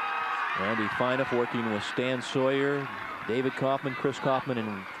 Randy Fineff working with Stan Sawyer, David Kaufman, Chris Kaufman,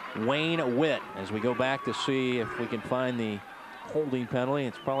 and Wayne Witt as we go back to see if we can find the holding penalty.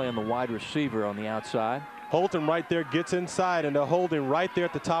 It's probably on the wide receiver on the outside. Holton right there gets inside, and the holding right there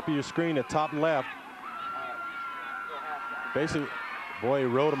at the top of your screen, the top left. Basically, boy, he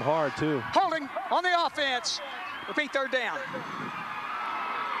rode him hard too. Holding on the offense. Repeat, 3rd down.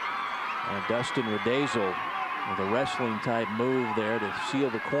 And Dustin Redazel with a wrestling type move there to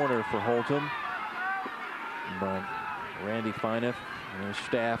seal the corner for Holtum. But Randy Fineff and his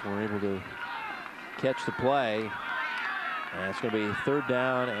staff were able to catch the play. And it's going to be 3rd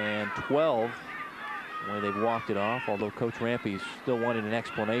down and 12 the way they've walked it off, although Coach Rampy's still wanting an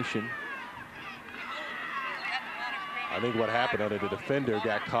explanation. I think what happened under the defender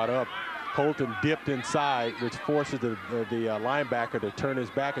got caught up. Holton dipped inside, which forces the linebacker to turn his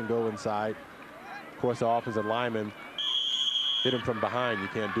back and go inside. Of course, the offensive lineman hit him from behind. You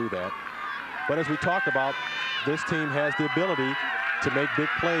can't do that. But as we talked about, this team has the ability to make big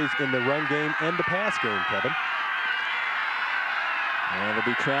plays in the run game and the pass game, Kevin. And they'll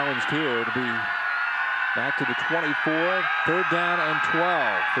be challenged here to be back to the 24, 3rd down and 12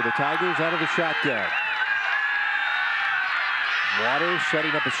 for the Tigers out of the shotgun. Waters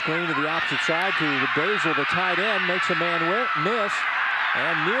setting up a screen to the opposite side to Redazel, the tight end, makes a man miss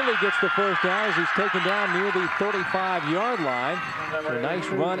and nearly gets the first down as he's taken down near the 35-yard line. So a nice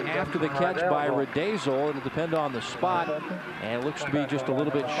run after the catch by Redazel. It'll depend on the spot, and it looks to be just a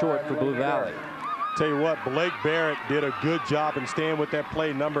little bit short for Blue Valley. Tell you what, Blake Barrett did a good job in staying with that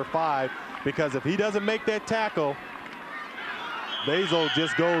play, number 5, because if he doesn't make that tackle, Redazel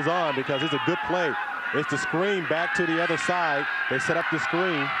just goes on because it's a good play. It's the screen back to the other side. They set up the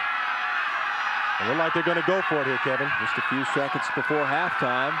screen. It looks like they're going to go for it here, Kevin. Just a few seconds before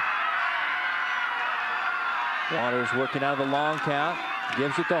halftime. Waters working out of the long count.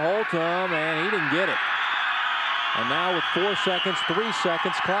 Gives it to Holtum, and he didn't get it. And now with 4 seconds, 3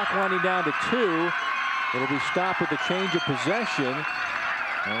 seconds, clock winding down to 2. It'll be stopped with a change of possession.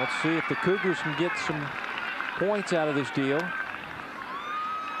 And let's see if the Cougars can get some points out of this deal.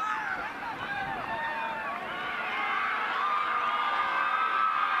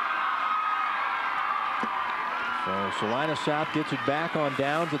 So Salina South gets it back on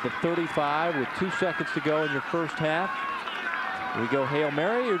downs at the 35 with 2 seconds to go in your first half. Do we go Hail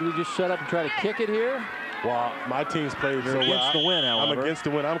Mary, or do we just set up and try to kick it here? Well, my team's played so well. Against the win, however. I'm against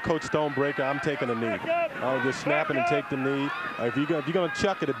the win. I'm Coach Stonebreaker. I'm taking a knee. I'll just snap it and take the knee. If you're going to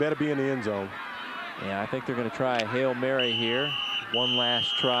chuck it, it better be in the end zone. Yeah, I think they're going to try a Hail Mary here. One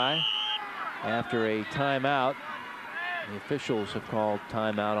last try after a timeout. The officials have called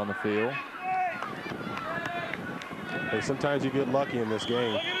timeout on the field. Hey, sometimes you get lucky in this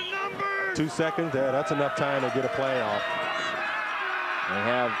game. 2 seconds, that's enough time to get a play off. They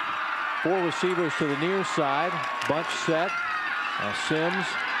have 4 receivers to the near side. Bunch set. Sims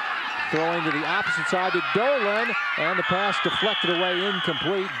throwing to the opposite side to Dolan, and the pass deflected away,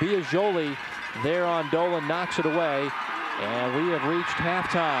 incomplete. Biagioli there on Dolan, knocks it away, and we have reached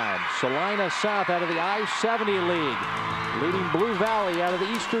halftime. Salina South out of the I-70 lead, leading Blue Valley out of the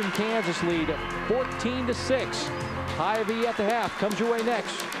Eastern Kansas lead 14-6. Hy-Vee at the half comes your way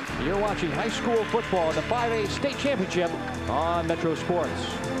next. You're watching high school football in the 5A state championship on Metro Sports.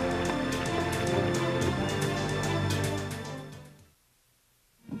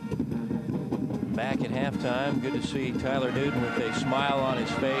 Back at halftime, good to see Tyler Newton with a smile on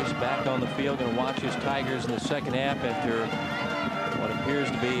his face, back on the field, going to watch his Tigers in the second half after what appears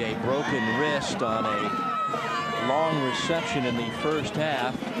to be a broken wrist on a long reception in the first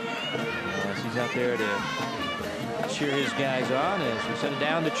half. He's out there to cheer his guys on as we send it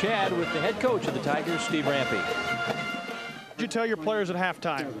down to Chad with the head coach of the Tigers, Steve Rampy. What did you tell your players at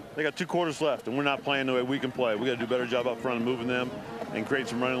halftime? They got 2 quarters left, and we're not playing the way we can play. We got to do a better job up front of moving them and create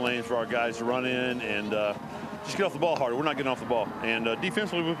some running lanes for our guys to run in and just get off the ball harder. We're not getting off the ball. And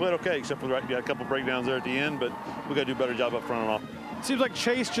defensively, we played okay, except for we had a couple breakdowns there at the end, but we got to do a better job up front and off. Seems like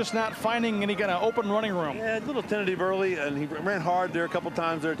Chase just not finding any kind of open running room. Yeah, a little tentative early, and he ran hard there a couple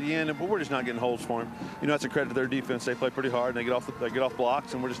times there at the end, but we're just not getting holes for him. You know, that's a credit to their defense. They play pretty hard, and they get off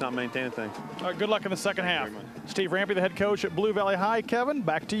blocks, and we're just not maintaining things. All right, good luck in the second half. Steve Rampy, the head coach at Blue Valley High. Kevin,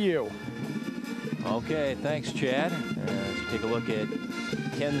 back to you. Okay, thanks, Chad. Let's take a look at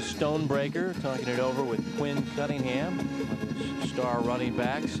Ken Stonebreaker talking it over with Quinn Cunningham, his star running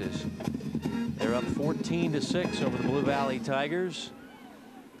backs, as they're up 14-6 over the Blue Valley Tigers.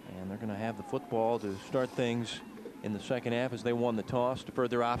 And they're going to have the football to start things in the second half as they won the toss. Deferred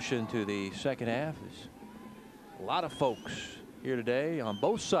their option to the second half. There's a lot of folks here today on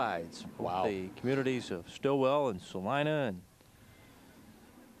both sides. Wow. The communities of Stillwell and Salina, and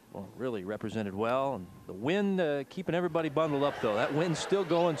well, really represented well. And the wind keeping everybody bundled up, though. That wind's still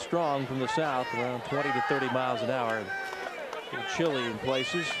going strong from the south, around 20 to 30 miles an hour. A little chilly in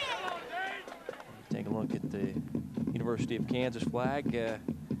places. Take a look at the University of Kansas flag.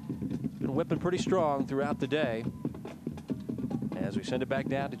 Been whipping pretty strong throughout the day. As we send it back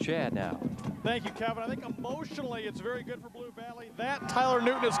down to Chad now. Thank you, Kevin. I think emotionally it's very good for Blue Valley that Tyler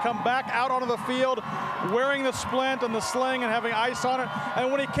Newton has come back out onto the field wearing the splint and the sling and having ice on it.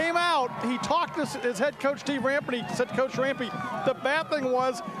 And when he came out, he talked to his head coach, Steve Rampy. He said to Coach Rampy, the bad thing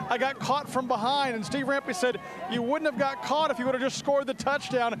was I got caught from behind. And Steve Rampy said, you wouldn't have got caught if you would have just scored the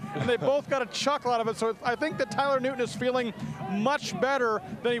touchdown. And they both got a chuckle out of it. So I think that Tyler Newton is feeling much better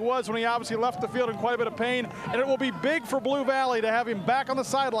than he was when he obviously left the field in quite a bit of pain. And it will be big for Blue Valley to have him back on the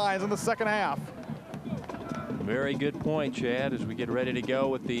sidelines in the second half. Very good point, Chad, as we get ready to go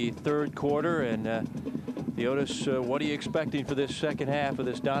with the third quarter. And Theodis, what are you expecting for this second half of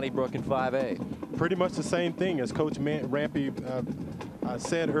this Donnybrook in 5A? Pretty much the same thing as Coach Rampy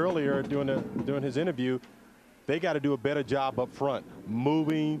said earlier during his interview. They got to do a better job up front,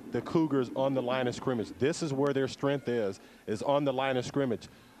 moving the Cougars on the line of scrimmage. This is where their strength is on the line of scrimmage.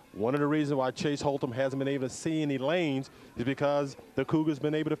 One of the reasons why Chase Holtum hasn't been able to see any lanes is because the Cougars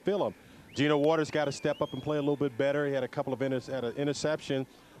been able to fill them. Geno Waters got to step up and play a little bit better. He had a couple of interception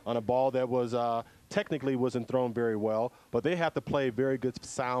on a ball that was technically wasn't thrown very well, but they have to play very good,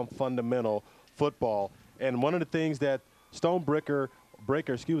 sound, fundamental football. And one of the things that Stonebreaker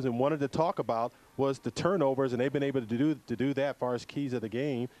wanted to talk about was the turnovers, and they've been able to do that as far as keys of the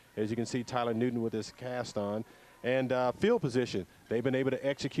game. As you can see, Tyler Newton with his cast on. And field position. They've been able to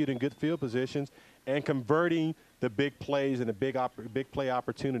execute in good field positions and converting the big plays and the big play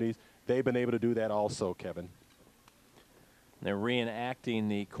opportunities. They've been able to do that also, Kevin. They're reenacting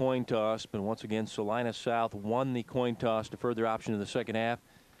the coin toss, but once again, Salina South won the coin toss to further option in the second half.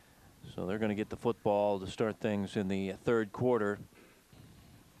 So they're going to get the football to start things in the third quarter.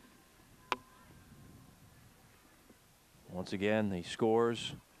 Once again, the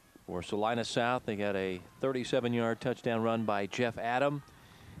scores for Salina South. They got a 37-yard touchdown run by Jeff Adam,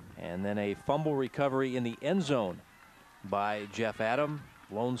 and then a fumble recovery in the end zone by Jeff Adam.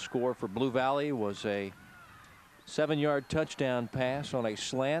 Lone score for Blue Valley was a 7-yard touchdown pass on a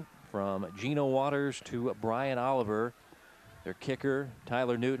slant from Geno Waters to Brian Oliver. Their kicker,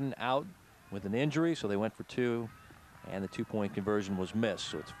 Tyler Newton, out with an injury, so they went for 2, and the 2-point conversion was missed.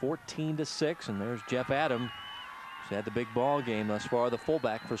 So it's 14-6, and there's Jeff Adam. He's had the big ball game thus far, the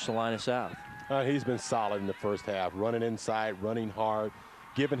fullback for Salina South. He's been solid in the first half, running inside, running hard,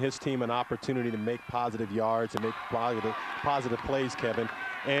 giving his team an opportunity to make positive yards and make positive plays, Kevin.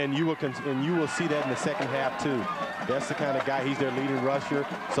 And you will see that in the second half too. That's the kind of guy, he's their leading rusher,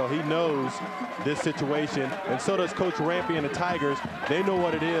 so he knows this situation, and so does Coach Rampy and the Tigers. They know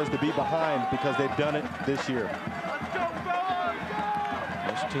what it is to be behind because they've done it this year.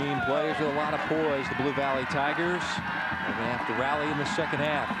 This team plays with a lot of poise. The Blue Valley Tigers are going to have to rally in the second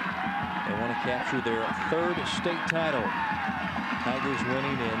half. They want to capture their 3rd state title. Tigers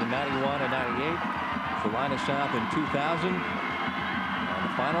winning in 91 and 98. Salina South in 2000. And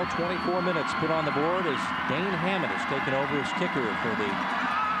the final 24 minutes put on the board as Dane Hammond has taken over as kicker for the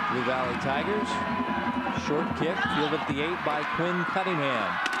Blue Valley Tigers. Short kick fielded at the 8 by Quinn Cunningham.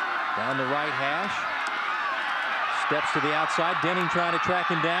 Down the right hash. Steps to the outside. Denning trying to track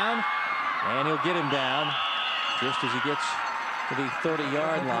him down, and he'll get him down just as he gets to the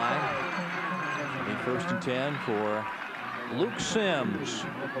 30-yard line. The 1st and 10 for Luke Sims.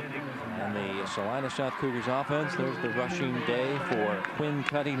 And the Salina South Cougars offense, there's the rushing day for Quinn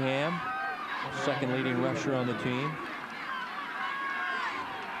Cunningham, 2nd leading rusher on the team.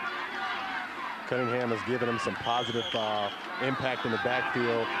 Cunningham has given him some positive impact in the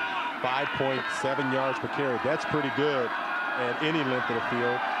backfield. 5.7 yards per carry. That's pretty good at any length of the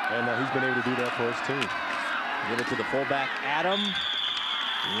field, and he's been able to do that for his team. Give it to the fullback, Adam,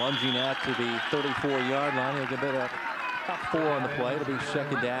 lunging out to the 34-yard line. He'll get about 4 on the play. It'll be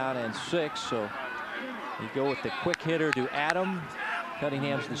 2nd down and 6. So you go with the quick hitter to Adam.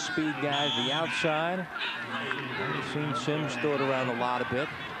 Cunningham's the speed guy to the outside. I've seen Sims throw it around a lot a bit.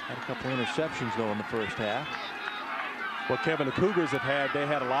 Had a couple interceptions though in the first half. Well, Kevin, the Cougars had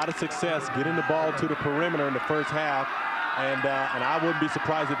a lot of success getting the ball to the perimeter in the first half, and I wouldn't be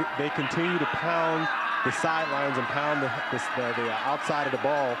surprised if they continue to pound the sidelines and pound the outside of the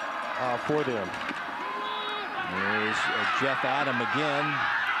ball for them. There's Jeff Adam again,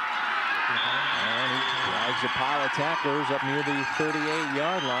 and he drags a pile of tacklers up near the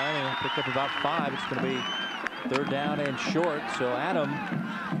 38-yard line, and he'll pick up about 5. It's going to be 3rd down and short. So Adam,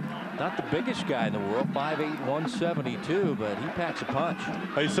 not the biggest guy in the world, 5'8", 172, but he packs a punch.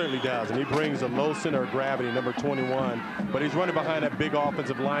 He certainly does, and he brings a low center of gravity, number 21. But he's running behind that big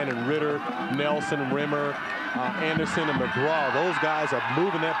offensive line, and Ritter, Nelson, Rimmer, Anderson, and McGraw. Those guys are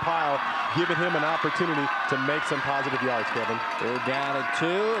moving that pile, giving him an opportunity to make some positive yards, Kevin. 3rd down and 2.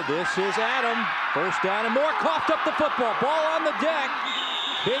 This is Adam. 1st down and more. Coughed up the football. Ball on the deck.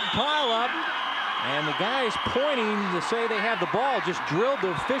 Big pile up. And the guys pointing to say they have the ball just drilled the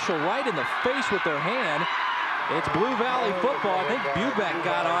official right in the face with their hand. It's Blue Valley football. I think Buback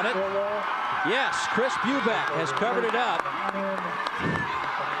got on it. Yes, Chris Buback has covered it up.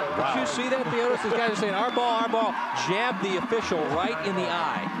 Wow. Did you see that, Theodos? These guys are saying, our ball, jabbed the official right in the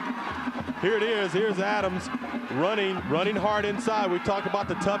eye. Here it is. Here's Adams running hard inside. We talked about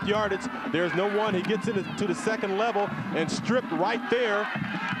the tough yardage. There's no one. He gets into the 2nd level and stripped right there.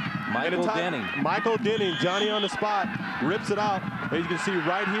 Michael Denning. Michael Denning, Johnny on the spot, rips it out. As you can see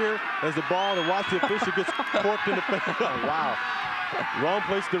right here, as the ball, and watch the official gets corked in the face. Wow. Wrong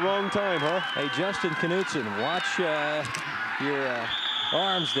place at the wrong time, huh? Hey, Justin Knutson, watch your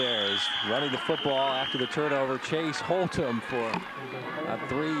arms there. Is running the football after the turnover. Chase Holtum for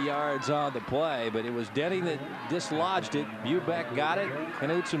 3 yards on the play, but it was Denning that dislodged it. Buback got it.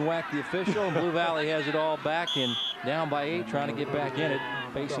 Knutson whacked the official, and Blue Valley has it all back and down by 8, trying to get back in it,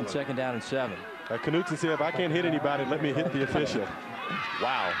 facing 2nd down and 7. Knutson said, if I can't hit anybody, let me hit the official.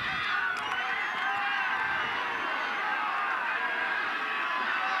 Wow.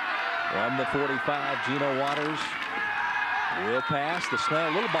 From the 45, Geno Waters will pass. The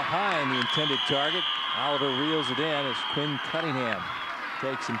slant a little behind the intended target. Oliver reels it in as Quinn Cunningham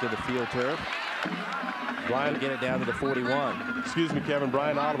takes him to the field turf. Brian get it down to the 41. Excuse me, Kevin.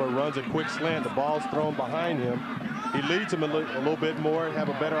 Brian Oliver runs a quick slant. The ball's thrown behind him. He leads him a little bit more and have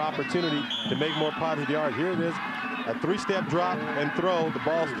a better opportunity to make more positive yards. Here it is, a 3-step drop and throw. The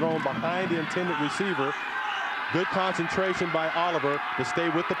ball's thrown behind the intended receiver. Good concentration by Oliver to stay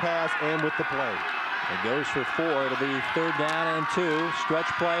with the pass and with the play. It goes for 4. It'll be 3rd down and 2. Stretch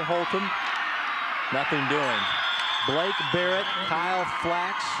play, Holton. Nothing doing. Blake Barrett, Kyle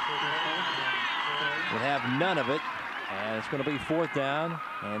Flax would have none of it. And it's going to be 4th down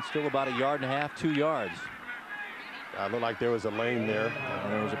and still about 1.5 yards, 2 yards. It looked like there was a lane there.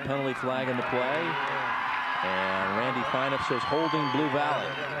 And there was a penalty flag in the play. And Randy Fineff says holding Blue Valley.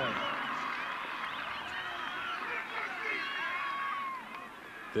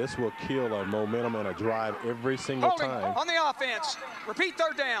 This will kill a momentum and a drive every single time. On the offense. Repeat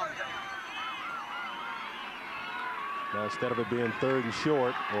 3rd down. Now instead of it being 3rd and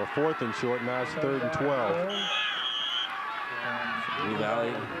short or 4th and short, now it's 3rd and 12. Blue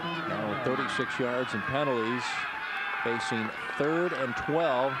Valley now with 36 yards and penalties, facing 3rd and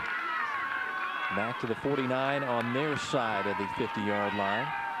 12. Back to the 49 on their side of the 50-yard line.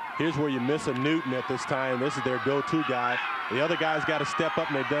 Here's where you miss a Newton at this time. This is their go-to guy. The other guys got to step up,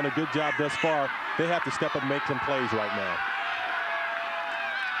 and they've done a good job thus far. They have to step up and make some plays right now.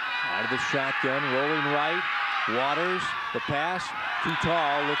 Out of the shotgun, rolling right. Waters, the pass, too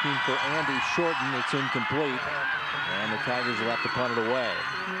tall, looking for Andy Shorten. It's incomplete, and the Tigers will have to punt it away.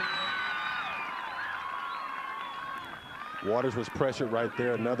 Waters was pressured right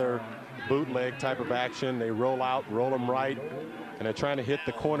there. Another bootleg type of action. They roll out, roll them right, and they're trying to hit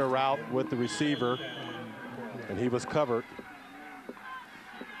the corner route with the receiver, and he was covered.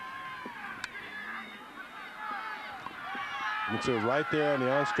 And so right there on the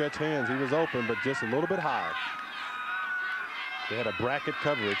on-stretch hands, he was open, but just a little bit high. They had a bracket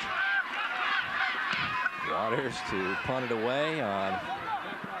coverage. Waters to punt it away on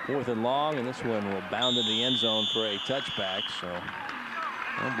 4th and long, and this one will bound into the end zone for a touchback. So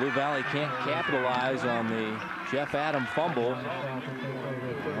well, Blue Valley can't capitalize on the Jeff Adam fumble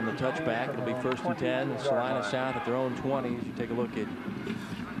on the touchback. It'll be 1st and 10. Salina South at their own 20. As you take a look at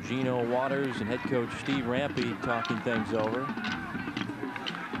Geno Waters and head coach Steve Rampy talking things over.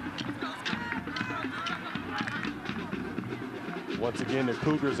 Once again, the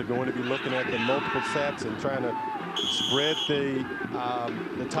Cougars are going to be looking at the multiple sets and trying to spread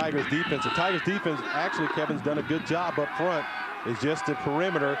the Tigers defense. The Tigers defense, actually, Kevin's done a good job up front. It's just the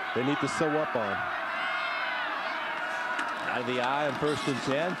perimeter they need to sew up on. Out of the eye on 1st and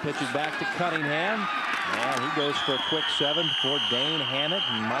 10. Pitches back to Cunningham. And he goes for a quick 7 before Dane Hammett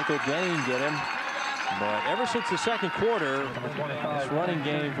and Michael Dane get him. But ever since the 2nd quarter, this running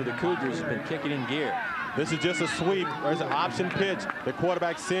game for the Cougars has been kicking in gear. This is just a sweep. There's an option pitch. The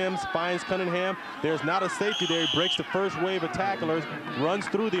quarterback Sims finds Cunningham. There's not a safety there. He breaks the first wave of tacklers, runs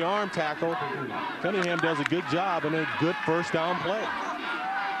through the arm tackle. Cunningham does a good job and a good 1st down play.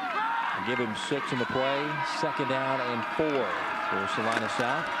 Give him 6 in the play. 2nd down and 4 for Salina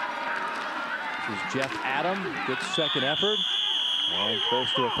South. This is Jeff Adam. Good 2nd effort. And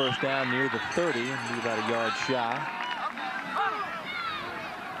close to a 1st down near the 30. Be about 1 yard shy.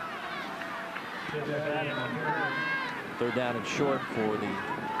 3rd down and short for the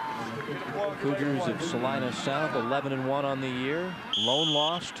Cougars of Salina South. 11-1 on the year. Lone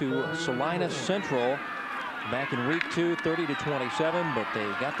loss to Salina Central back in week 2, 30-27, but they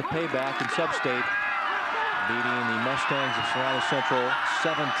got the payback in Sub-State, beating the Mustangs of Salina Central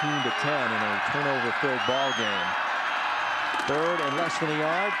 17-10 in a turnover-filled ball game. 3rd and less than 1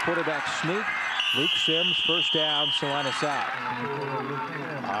 yard. Quarterback sneak. Luke Sims, 1st down, Salina South.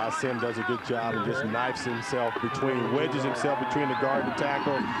 Sim does a good job and just knifes himself wedges himself between the guard and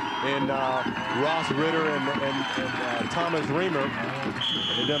tackle, and Ross Ritter and Thomas Reamer.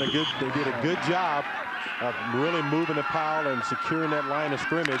 They did a good job of really moving the pile and securing that line of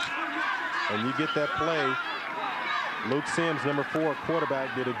scrimmage. And you get that play. Luke Sims, number 4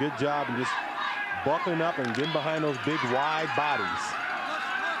 quarterback, did a good job and just buckling up and getting behind those big wide bodies.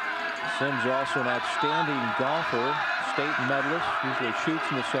 Sims also an outstanding golfer, state medalist, usually shoots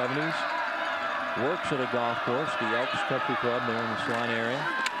in the 70s, works at a golf course, the Elks Country Club there in the Salina area.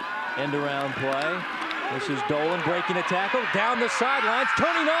 End around play. This is Dolan breaking a tackle down the sidelines,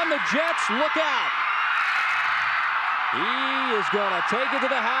 turning on the Jets. Look out! He is going to take it to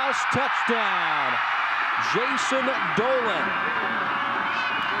the house. Touchdown, Jason Dolan.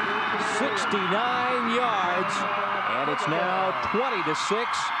 69 yards, and it's now 20-6.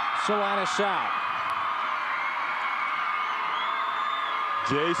 Salina South.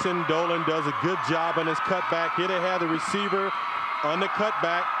 Jason Dolan does a good job on his cutback. Here they have the receiver on the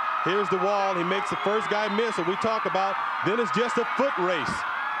cutback. Here's the wall. He makes the first guy miss, that we talk about. Then it's just a foot race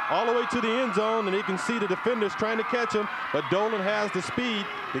all the way to the end zone, and you can see the defenders trying to catch him, but Dolan has the speed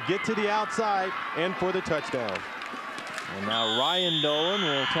to get to the outside and for the touchdown. And now Ryan Dolan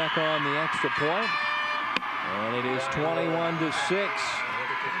will tack on the extra point. And it is 21-6.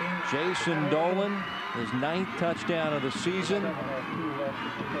 Jason Dolan, his 9th touchdown of the season.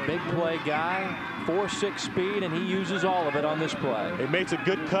 Big play guy, 4.6 speed, and he uses all of it on this play. He makes a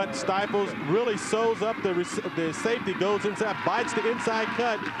good cut, stifles, really sews up the safety, goes inside, bites the inside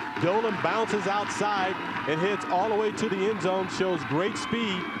cut. Dolan bounces outside and hits all the way to the end zone, shows great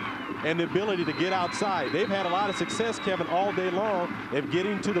speed and the ability to get outside. They've had a lot of success, Kevin, all day long of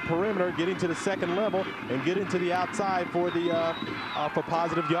getting to the perimeter, getting to the second level, and getting to the outside for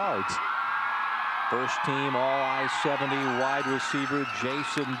positive yards. First team all I-70 wide receiver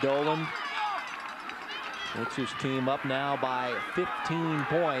Jason Dolan. It's his team up now by 15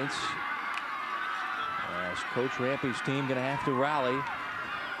 points. As Coach Rampy's team going to have to rally.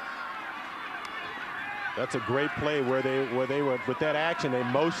 That's a great play where they were with that action. They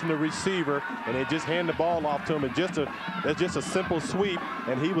motion the receiver and they just hand the ball off to him. And that's just a simple sweep,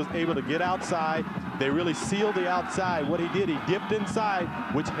 and he was able to get outside. They really sealed the outside. What he did, he dipped inside,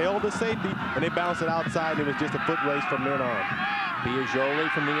 which held the safety, and they bounced it outside. And it was just a foot race from then on. Biagioli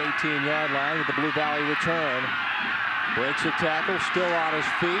from the 18-yard line with the Blue Valley return. Breaks a tackle, still on his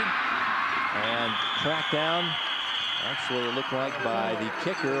feet, and tracked down. Actually, it looked like by the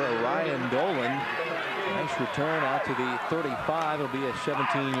kicker, Orion Dolan. Nice return out to the 35. It'll be a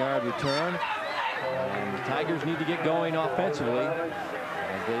 17-yard return. And the Tigers need to get going offensively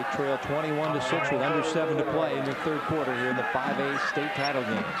as they trail 21-6 with under 7 to play in the third quarter here in the 5A state title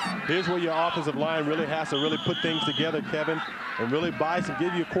game. Here's where your offensive line really has to really put things together, Kevin, and really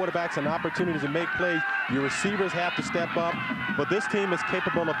give your quarterbacks an opportunity to make plays. Your receivers have to step up, but this team is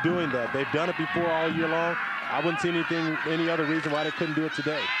capable of doing that. They've done it before all year long. I wouldn't see any other reason why they couldn't do it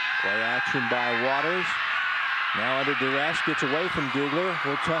today. Play action by Waters. Now under duress, gets away from Googler.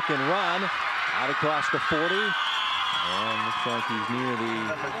 Will tuck and run out across the 40. And looks like he's near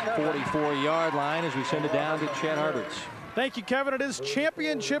the 44-yard line as we send it down to Chad Harberts. Thank you, Kevin. It is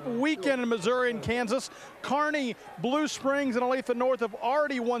championship weekend in Missouri and Kansas. Kearney, Blue Springs, and Olathe North have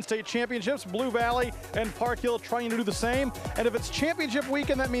already won state championships. Blue Valley and Park Hill trying to do the same. And if it's championship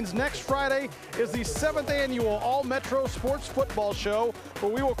weekend, that means next Friday is the 7th annual All-Metro Sports Football Show,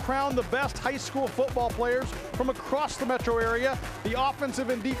 where we will crown the best high school football players from across the metro area, the offensive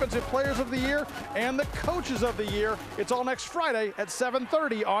and defensive players of the year, and the coaches of the year. It's all next Friday at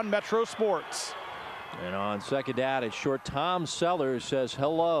 7:30 on Metro Sports. And on second down, it's short. Tom Sellers says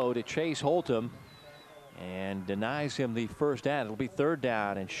hello to Chase Holtum and denies him the first down. It'll be third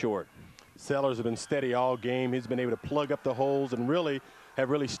down and short. Sellers have been steady all game. He's been able to plug up the holes and really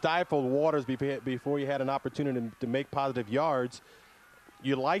stifled Waters before he had an opportunity to make positive yards.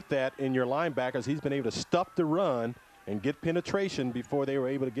 You like that in your linebackers. He's been able to stuff the run and get penetration before they were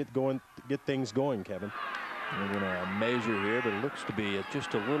able to get things going, Kevin. We're going to measure here, but it looks to be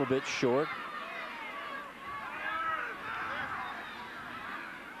just a little bit short.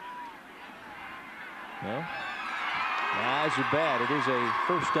 No, eyes are bad. It is a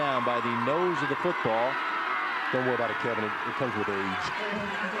first down by the nose of the football. Don't worry about it, Kevin. It comes with age.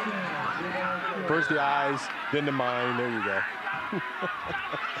 First the eyes, then the mind. There you go.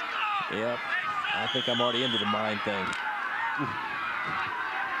 Yep. I think I'm already into the mind thing.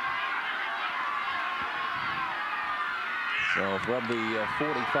 So from the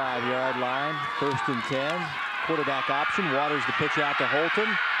 45-yard line, 1st and 10. Quarterback option. Waters the pitch out to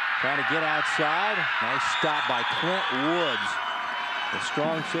Holton. Trying to get outside. Nice stop by Clint Woods. The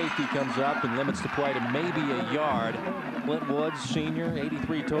strong safety comes up and limits the play to maybe a yard. Clint Woods, senior,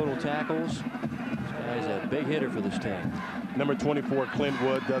 83 total tackles. This guy's a big hitter for this team. Number 24, Clint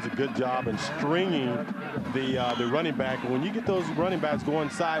Wood, does a good job in stringing the running back. When you get those running backs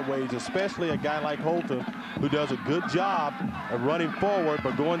going sideways, especially a guy like Holton, who does a good job of running forward,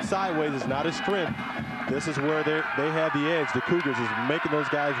 but going sideways is not his strength. This is where they have the edge. The Cougars is making those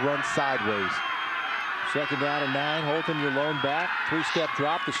guys run sideways. Second down and 9. Holton, your lone back. 3-step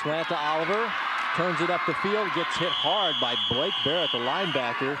drop, the slant to Oliver. Turns it up the field, gets hit hard by Blake Barrett, the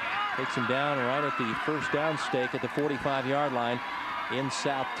linebacker. Takes him down right at the first down stake at the 45-yard line in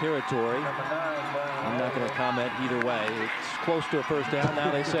South Territory. I'm not going to comment either way. It's close to a first down.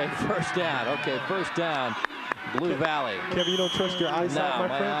 Now they say first down. Okay, first down. Blue Valley. Kevin, you don't trust your eyesight, my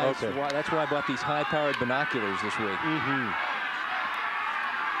friend? Eyes, okay. That's why I bought these high-powered binoculars this week.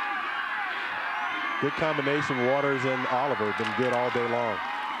 Good combination. Waters and Oliver have been good all day long.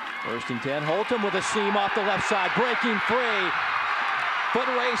 1st and 10. Holton with a seam off the left side, breaking free. Foot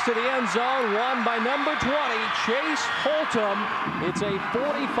race to the end zone, won by number 20, Chase Holtum. It's a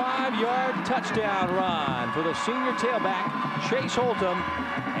 45-yard touchdown run for the senior tailback, Chase Holtum,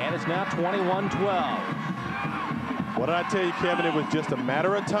 and it's now 21-12. What did I tell you, Kevin? It was just a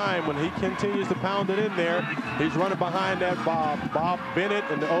matter of time when he continues to pound it in there. He's running behind that Bob Bennett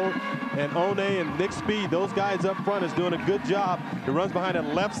and One and Nick Speed. Those guys up front is doing a good job. He runs behind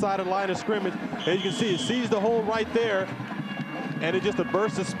that left side of the line of scrimmage. And you can see, he sees the hole right there. And it's just a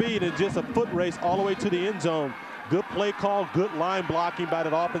burst of speed and just a foot race all the way to the end zone. Good play call, good line blocking by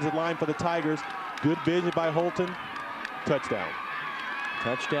that offensive line for the Tigers. Good vision by Holton. Touchdown.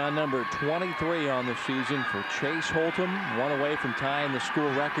 Touchdown number 23 on the season for Chase Holton. One away from tying the school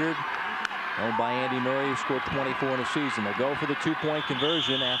record, owned by Andy Murray, who scored 24 in a season. They'll go for the two-point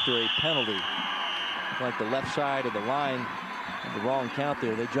conversion after a penalty. Like the left side of the line had the wrong count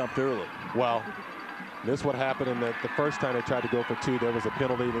there. They jumped early. Well, this is what happened in the first time they tried to go for two. There was a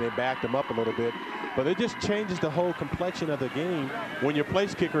penalty, and they backed them up a little bit. But it just changes the whole complexion of the game when your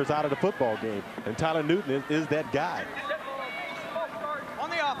place kicker is out of the football game. And Tyler Newton is that guy. On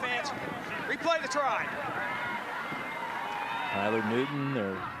the offense, replay the try. Tyler Newton,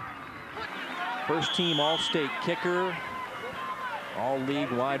 their first-team All-State kicker,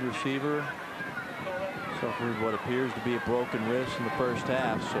 all-league wide receiver. Suffered what appears to be a broken wrist in the first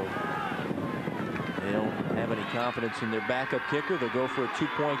half, so they don't have any confidence in their backup kicker. They'll go for a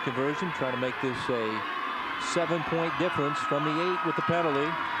two-point conversion, try to make this a 7-point difference from the 8 with the penalty.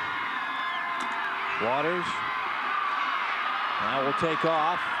 Waters now will take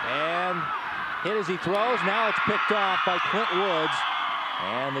off and hit as he throws. Now it's picked off by Clint Woods,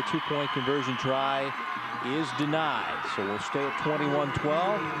 and the two-point conversion try is denied. So we'll stay at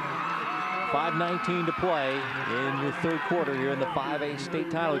 21-12. 5:19 to play in the third quarter here in the 5A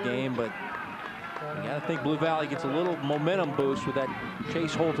state title game, but you got to think Blue Valley gets a little momentum boost with that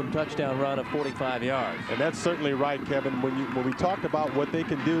Chase Holton touchdown run of 45 yards. And that's certainly right, Kevin. When we talked about what they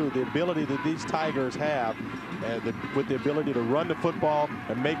can do, the ability that these Tigers have, with the ability to run the football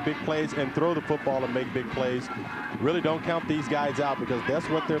and make big plays and throw the football and make big plays, really don't count these guys out, because that's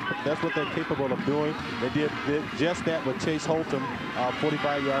what they're capable of doing. They did just that with Chase Holton,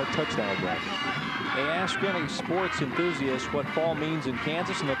 45-yard touchdown run. They ask any sports enthusiasts what fall means in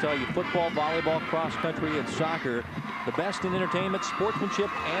Kansas, and they'll tell you football, volleyball, cross country, and soccer. The best in entertainment, sportsmanship,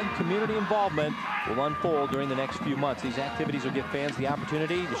 and community involvement will unfold during the next few months. These activities will give fans the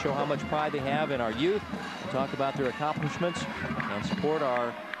opportunity to show how much pride they have in our youth, talk about their accomplishments, and support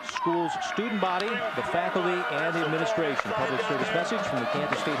our school's student body, the faculty, and the administration. A public service message from the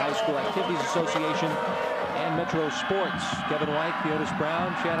Kansas State High School Activities Association and Metro Sports. Kevin White, Theodis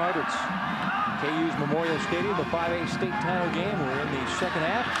Brown, Chad Harberts. KU's Memorial Stadium, the 5A state title game. We're in the second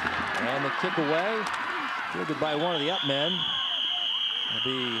half, and the kick away, fielded by one of the up men.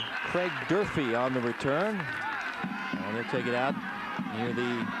 It'll be Craig Durfee on the return, and he'll take it out near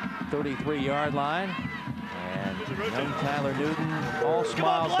the 33-yard line. And young Tyler Newton, all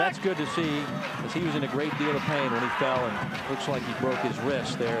smiles. That's good to see, because he was in a great deal of pain when he fell, and looks like he broke his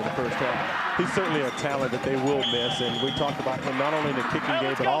wrist there in the first half. He's certainly a talent that they will miss, and we talked about him not only in the kicking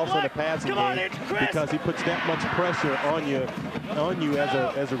game but also in the passing game, because he puts that much pressure on you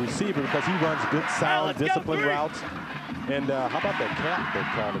as a receiver, because he runs good, sound, disciplined routes. And how about that cap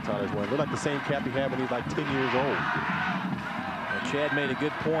that Tyler's wearing? Looked like the same cap he had when he was like 10 years old. Chad made a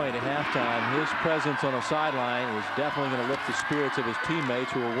good point at halftime. His presence on the sideline is definitely going to lift the spirits of his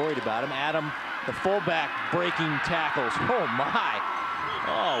teammates who are worried about him. Adam, the fullback, breaking tackles. Oh, my.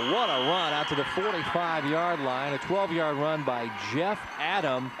 Oh, what a run out to the 45-yard line. A 12-yard run by Jeff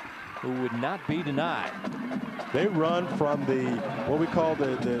Adam, who would not be denied. They run from what we call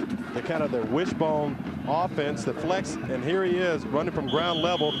the kind of the wishbone offense, the flex, and here he is running from ground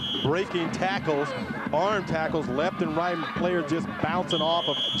level, breaking tackles, arm tackles left and right, and players just bouncing off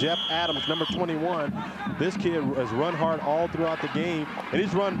of Jeff Adams, number 21. This kid has run hard all throughout the game, and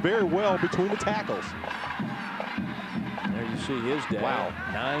he's run very well between the tackles. There you see his day. Wow.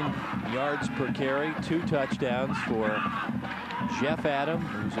 9 yards per carry, 2 touchdowns for Jeff Adam,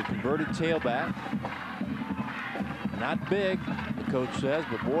 who's a converted tailback. Not big, the coach says,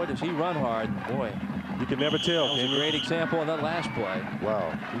 but boy, does he run hard. Boy, you can never tell. That was a great example on that last play.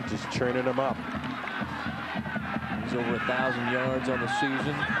 Wow, he's just churning them up. He's over 1,000 yards on the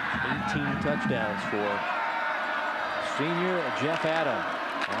season, 18 touchdowns for senior Jeff Adam.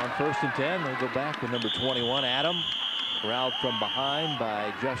 On 1st and 10, they'll go back with number 21, Adam. Corralled from behind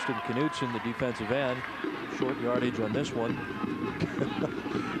by Justin Knutson, the defensive end. Short yardage on this one.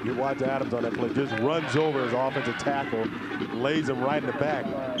 You watch Adams on that play, just runs over his offensive tackle, lays him right in the back.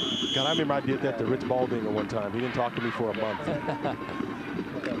 God, I remember I did that to Rich Baldinger one time. He didn't talk to me for a month.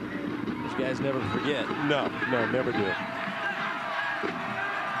 These guys never forget. No, never do.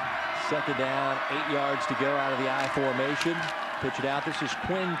 Second down, 8 yards to go out of the I formation. Pitch it out. This is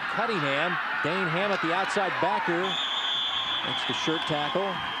Quinn Cunningham. Dane Hammett, the outside backer, Makes the shirt tackle.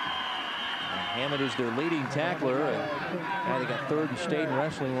 And Hammond is their leading tackler. Guy that got third in state in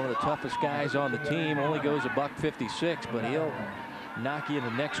wrestling, one of the toughest guys on the team. Only goes $156, but he'll knock you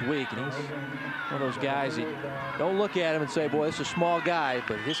into next week. And he's one of those guys that don't look at him and say, boy, this is a small guy,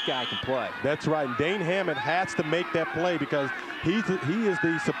 but this guy can play. That's right. And Dane Hammond has to make that play because he is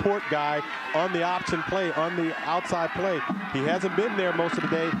the support guy on the option play, on the outside play. He hasn't been there most of the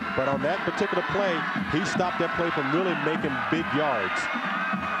day, but on that particular play, he stopped that play from really making big yards.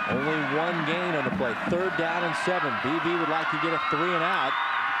 Only one gain on the play. 3rd down and 7. BV would like to get a 3 and out.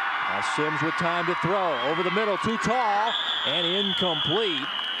 Now Sims with time to throw. Over the middle, too tall, and incomplete.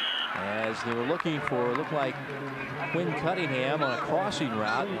 As they were looking for, looked like Quinn Cunningham on a crossing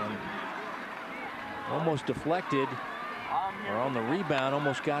route. And almost deflected, or on the rebound,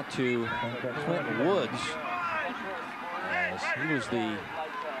 almost got to Clinton Woods. As he was the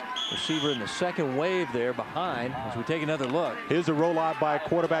receiver in the second wave there behind. As we take another look. Here's a rollout by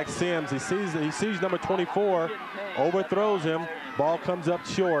quarterback Sims. He sees number 24, overthrows him. Ball comes up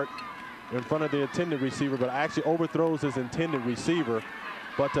short in front of the intended receiver, but actually overthrows his intended receiver.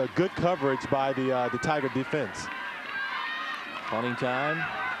 But good coverage by the Tiger defense. Punting time.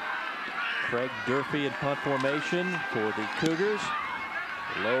 Craig Durfee in punt formation for the Cougars.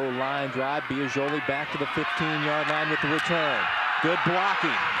 Low line drive. Biagioli back to the 15-yard line with the return. Good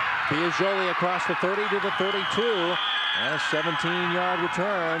blocking. Biagioli across the 30 to the 32. And a 17-yard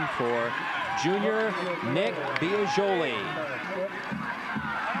return for junior Nick Biagioli.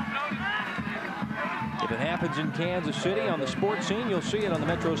 If it happens in Kansas City on the sports scene, you'll see it on the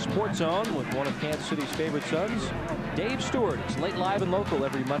Metro Sports Zone with one of Kansas City's favorite sons, Dave Stewart. It's late, live, and local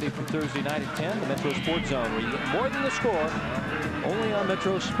every Monday through Thursday night at 10, the Metro Sports Zone, where you get more than the score, only on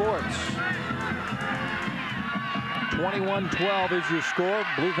Metro Sports. 21-12 is your score.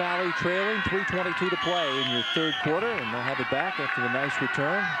 Blue Valley trailing, 3:22 to play in your 3rd quarter, and they'll have it back after the nice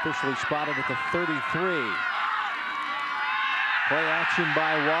return. Officially spotted at the 33. Play action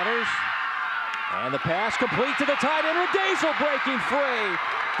by Waters. And the pass complete to the tight end. Redazel breaking free.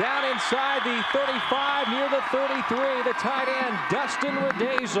 Down inside the 35, near the 33. The tight end, Dustin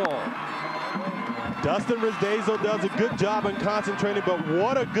Redazel. Dustin Redazel does a good job in concentrating, but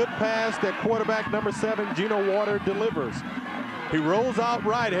what a good pass that quarterback number 7, Geno Waters, delivers. He rolls out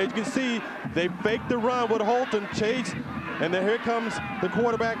right. As you can see, they faked the run with Holton, chase, and then here comes the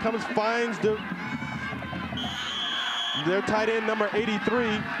quarterback, finds their tight end number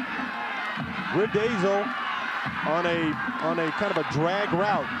 83. Redazel on a kind of a drag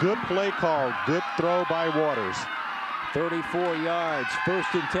route. Good play call. Good throw by Waters. 34 yards.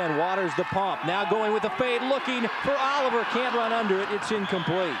 1st and 10. Waters the pump. Now going with the fade. Looking for Oliver. Can't run under it. It's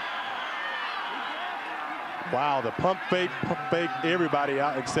incomplete. Wow, the pump fake everybody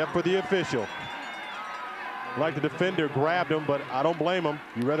out except for the official. Like the defender grabbed him, but I don't blame him.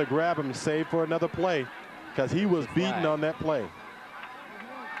 You'd rather grab him and save for another play because he was beaten on that play.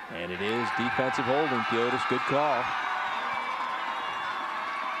 And it is defensive holding, Theodis. Good call.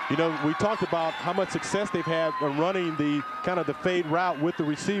 You know, we talked about how much success they've had in running the kind of the fade route with the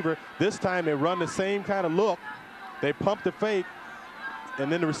receiver. This time they run the same kind of look. They pump the fake, and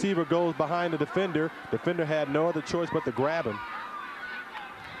then the receiver goes behind the defender. Defender had no other choice but to grab him.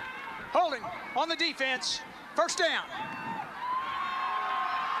 Holding on the defense. 1st down.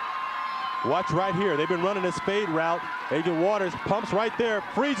 Watch right here. They've been running this fade route. Agent Waters pumps right there,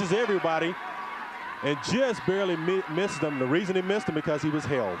 freezes everybody, and just barely missed them. The reason he missed him because he was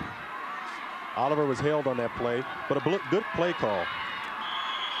held. Oliver was held on that play, but a good play call.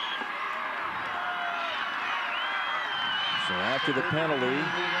 So after the penalty,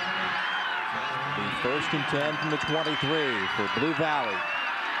 the 1st and 10 from the 23 for Blue Valley.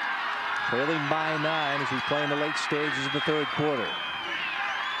 Trailing by 9 as we play in the late stages of the 3rd quarter.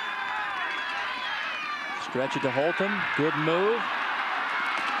 Stretch it to Holton. Good move.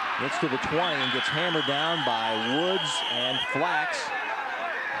 Gets to the 20 and gets hammered down by Woods and Flax.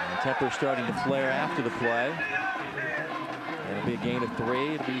 And temper starting to flare after the play. And it'll be a gain of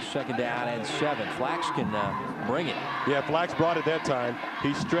 3. It'll be 2nd down and 7. Flax can bring it. Yeah, Flax brought it that time.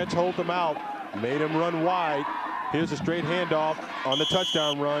 He stretched Holton out, made him run wide. Here's a straight handoff on the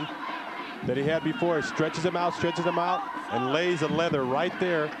touchdown run that he had before. He stretches him out, and lays a leather right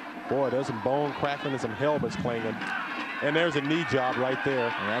there. Boy, there's some bone crackling and some helmets clanging. And there's a knee job right there.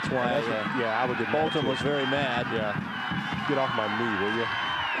 And that's why I would get Bolton was very mad. Yeah. Get off my knee, will you?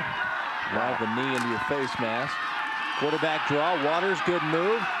 Drive the knee into your face mask. Quarterback draw. Waters, good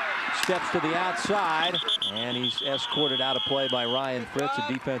move. Steps to the outside. And he's escorted out of play by Ryan Fritz, a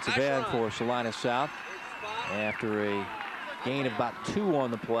defensive end for Salina South. After a gain of about 2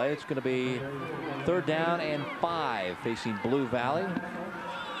 on the play. It's going to be 3rd down and 5 facing Blue Valley.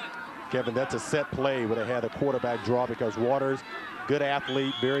 Kevin, that's a set play where they had a quarterback draw because Waters, good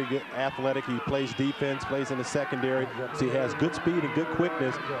athlete, very good athletic. He plays defense, plays in the secondary, so he has good speed and good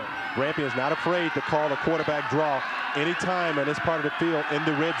quickness. Rampion is not afraid to call a quarterback draw anytime in this part of the field in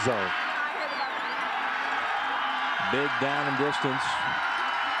the red zone. Big down and distance.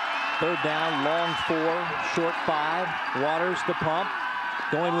 3rd down, long 4, short 5. Waters the pump.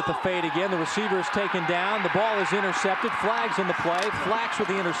 Going with the fade again. The receiver is taken down. The ball is intercepted. Flags in the play. Flax with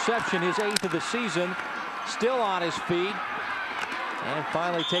the interception, his 8th of the season. Still on his feet. And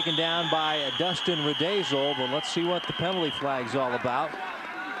finally taken down by Dustin Redazel. But let's see what the penalty flag's all about.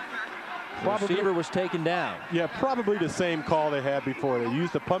 The receiver was taken down. Yeah, probably the same call they had before. They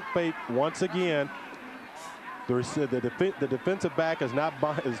used the pump fake once again. The defensive back is not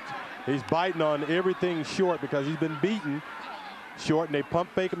he's biting on everything short because he's been beaten short, and they pump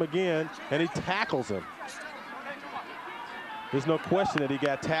fake him again, and he tackles him. There's no question that he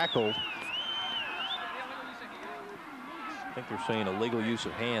got tackled. I think they're saying illegal use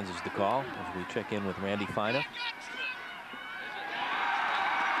of hands is the call as we check in with Randy Fina.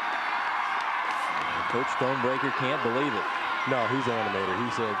 Coach Stonebreaker can't believe it. No, he's animated.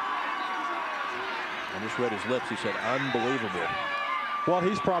 He said, I just read his lips. He said, unbelievable. well,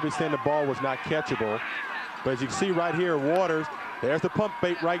 he's probably saying the ball was not catchable. But as you can see right here, Waters, there's the pump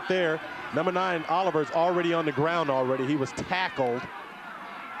fake right there. Number 9, Oliver's already on the ground already. He was tackled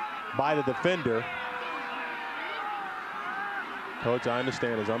by the defender. Coach, I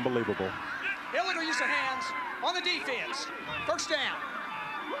understand, it's unbelievable. Illegal use of hands on the defense. 1st down.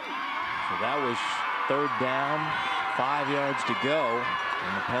 So that was 3rd down, 5 yards to go.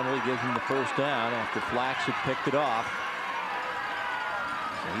 And the penalty gives him the 1st down after Flax had picked it off.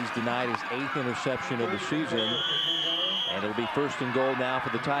 So he's denied his 8th interception of the season. And it'll be 1st and goal now for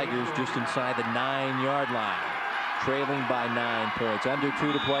the Tigers just inside the 9-yard line. Trailing by 9 points. Under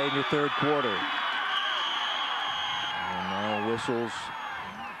 2 to play in your 3rd quarter. And now whistles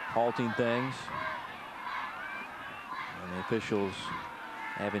halting things. And the officials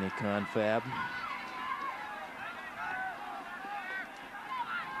having a confab.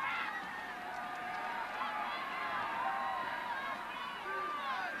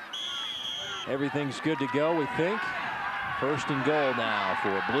 Everything's good to go, we think. 1st and goal now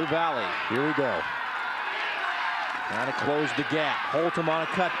for Blue Valley. Here we go. Trying to close the gap. Holtum on a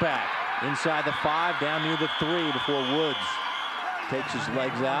cutback. Inside the 5, down near the 3 before Woods takes his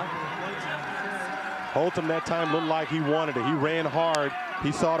legs out. Holtum that time looked like he wanted it. He ran hard.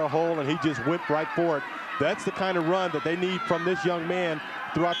 He saw the hole, and he just went right for it. That's the kind of run that they need from this young man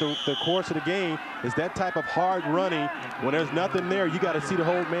throughout the course of the game, is that type of hard running. When there's nothing there, you got to see the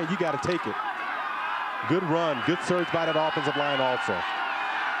hole, man. You got to take it. Good run. Good surge by that offensive line also.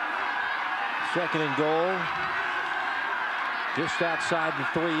 2nd and goal. Just outside the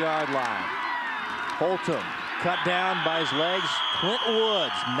 3-yard line. Holtum cut down by his legs. Clint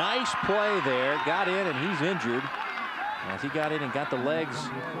Woods, nice play there. Got in, and he's injured. As he got in and got the legs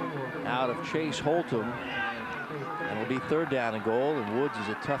out of Chase Holtum. And it'll be 3rd down and goal, and Woods is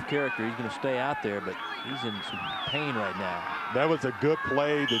a tough character. He's going to stay out there, but he's in some pain right now. That was a good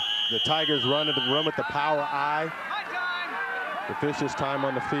play. The Tigers run with the power I. The officials time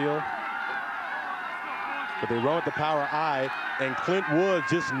on the field. But they run with the power I, and Clint Woods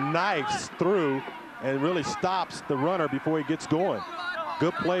just knifes through and really stops the runner before he gets going.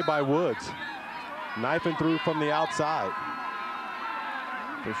 Good play by Woods. Knifing through from the outside.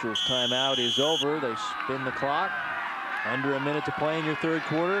 Officials' timeout is over. They spin the clock. Under a minute to play in your 3rd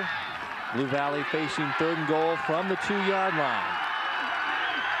quarter. Blue Valley facing 3rd and goal from the 2-yard line.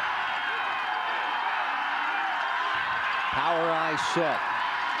 Power eye set.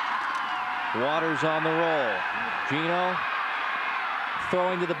 Waters on the roll. Geno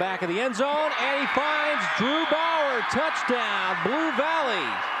throwing to the back of the end zone, and he finds Drew Bauer. Touchdown, Blue Valley.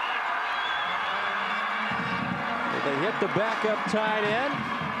 They hit the backup tight end.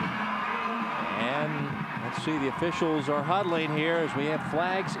 And let's see, the officials are huddling here as we have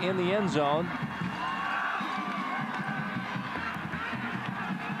flags in the end zone.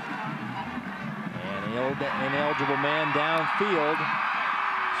 And an ineligible man downfield.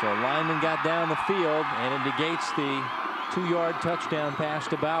 So a lineman got down the field, and it negates the 2-yard touchdown pass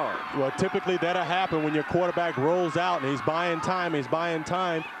to Bauer. Well, typically that'll happen when your quarterback rolls out and he's buying time. He's buying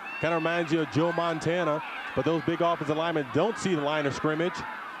time. Kind of reminds you of Joe Montana. But those big offensive linemen don't see the line of scrimmage.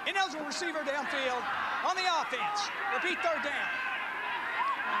 Ineligible receiver downfield on the offense. Repeat 3rd down.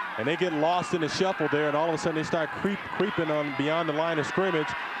 And they get lost in the shuffle there, and all of a sudden they start creeping on beyond the line of scrimmage.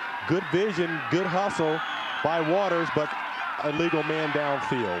 Good vision, good hustle by Waters, but illegal man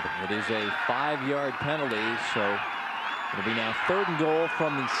downfield. It is a 5-yard penalty, so it'll be now 3rd and goal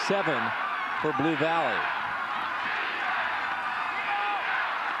from the 7 for Blue Valley.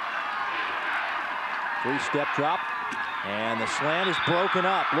 Three-step drop, and the slant is broken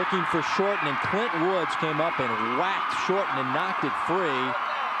up, looking for Shorten, and Clint Woods came up and whacked Shorten and knocked it free.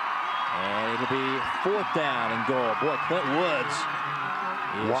 And it'll be 4th down and goal. Boy, Clint Woods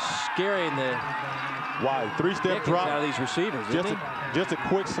is scaring the three-step drop out of these receivers, just a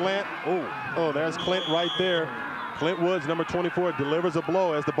quick slant. Oh, there's Clint right there. Clint Woods, number 24, delivers a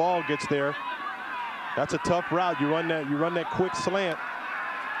blow as the ball gets there. That's a tough route. You run that quick slant.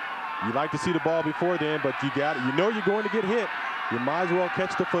 You like to see the ball before then, but you know you're going to get hit. You might as well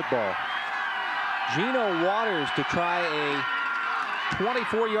catch the football. Geno Waters to try a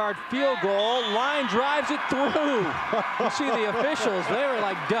 24-yard field goal. Line drives it through. You see the officials, they were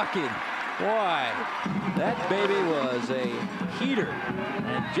like ducking. Boy, that baby was a heater,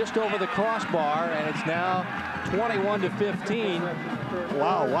 and just over the crossbar, and it's now 21-15.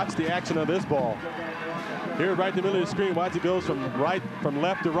 Wow, watch the action of this ball. Here right in the middle of the screen, watch it goes from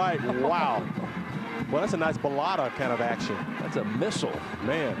left to right. Wow. Well, that's a nice balata kind of action. That's a missile.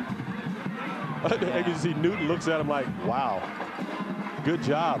 Man. Yeah. You can see Newton looks at him like, wow, good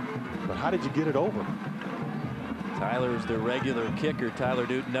job. But how did you get it over? Tyler's the regular kicker. Tyler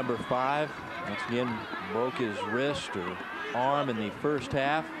Newton, number 5. Once again, broke his wrist or arm in the first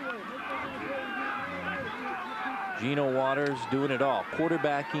half. Geno Waters doing it all.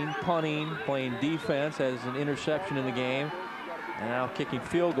 Quarterbacking, punting, playing defense, has an interception in the game. And now kicking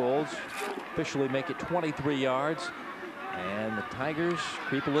field goals. Officially make it 23 yards. And the Tigers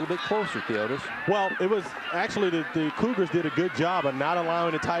creep a little bit closer, Theodis. Well, it was actually the Cougars did a good job of not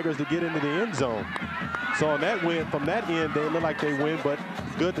allowing the Tigers to get into the end zone. So on that win, from that end, they look like they win, but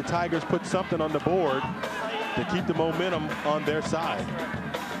good the Tigers put something on the board to keep the momentum on their side.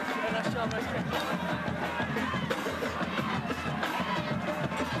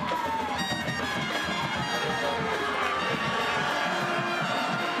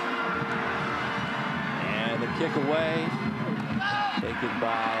 And the kick away, taken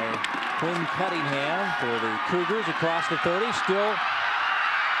by Quinn Cunningham for the Cougars across the 30, still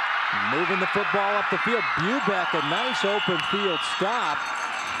moving the football up the field. Bubeck, a nice open field stop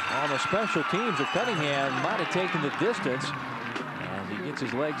on the special teams. Or Cunningham might have taken the distance as he gets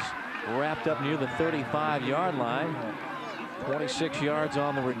his legs wrapped up near the 35-yard line. 26 yards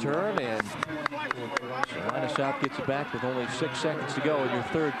on the return, and Salina South gets it back with only 6 seconds to go in your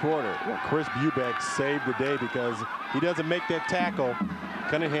 3rd quarter. Well, Chris Bubeck saved the day because he doesn't make that tackle.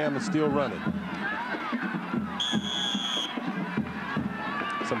 Cunningham is still running.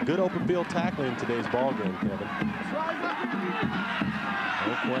 Some good open field tackling in today's ball game, Kevin.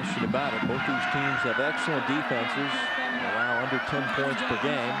 No question about it. Both these teams have excellent defenses, allow under 10 points per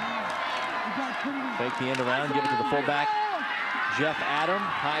game. Fake the end around, give it to the fullback, Jeff Adam,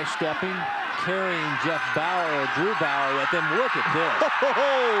 high stepping, carrying Jeff Bauer, or Drew Bauer with him. Look at this.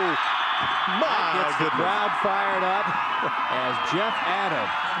 Oh, my Gets the crowd fired up as Jeff Adam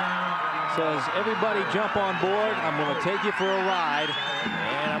says, everybody jump on board. I'm going to take you for a ride.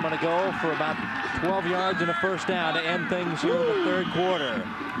 And I'm going to go for about 12 yards and a first down to end things here in the 3rd quarter.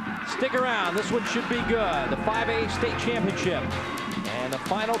 Stick around. This one should be good. The 5A state championship. And the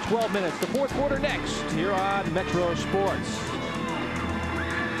final 12 minutes. The 4th quarter next here on Metro Sports.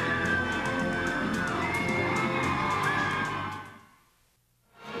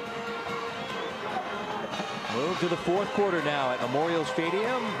 Move to the 4th quarter now at Memorial Stadium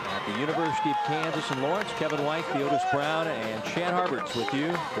at the University of Kansas in Lawrence. Kevin White, Theodis Brown, and Chad Harberts with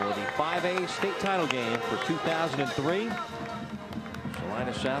you for the 5A state title game for 2003.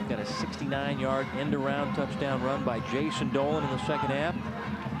 Salina South got a 69-yard end-around touchdown run by Jason Dolan in the 2nd half.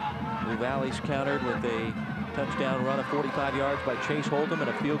 Blue Valley's countered with a touchdown run of 45 yards by Chase Holtham and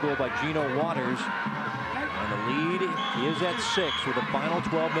a field goal by Geno Waters. And the lead is at 6 with the final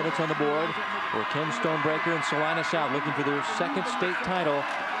 12 minutes on the board for Ken Stonebreaker and Salina South looking for their 2nd state title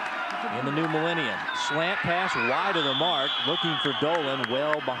in the new millennium. Slant pass wide of the mark, looking for Dolan,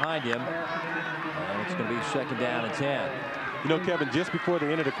 well behind him. And it's going to be 2nd down and 10. You know, Kevin, just before the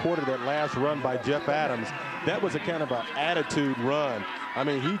end of the quarter, that last run by Jeff Adams, that was a kind of an attitude run. I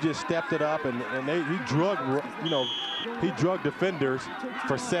mean, he just stepped it up, and he drug defenders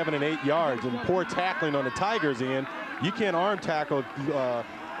for 7 and 8 yards, and poor tackling on the Tigers' end. You can't arm tackle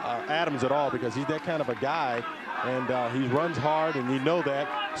Adams at all because he's that kind of a guy, and he runs hard, and you know that,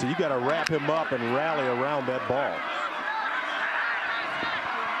 so you got to wrap him up and rally around that ball.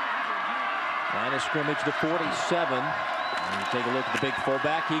 Line of scrimmage to 47. And you take a look at the big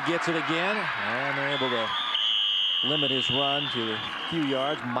fullback. He gets it again, and they're able to limit his run to a few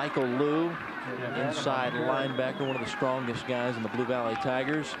yards. Michael Liu, inside linebacker, one of the strongest guys in the Blue Valley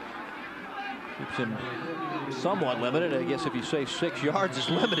Tigers. Keeps him somewhat limited. I guess if you say 6 yards is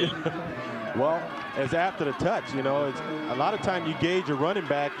limited. Well, as after the touch, you know, it's a lot of time you gauge a running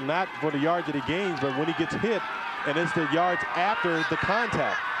back not for the yards that he gains, but when he gets hit, and it's the yards after the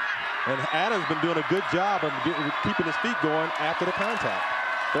contact. And Adams been doing a good job of keeping his feet going after the contact.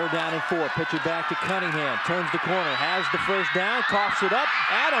 3rd down and 4. Pitch it back to Cunningham. Turns the corner. Has the first down. Coughs it up.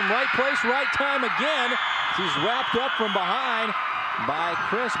 Adam, right place, right time again. He's wrapped up from behind by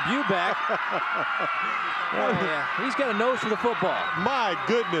Chris Buback. Oh, yeah. He's got a nose for the football. My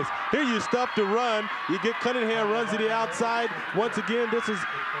goodness. Here you stuff to run. You get Cunningham runs to the outside. Once again, this is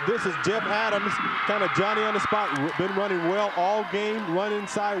Jeff Adams, kind of Johnny on the spot. Been running well all game. Run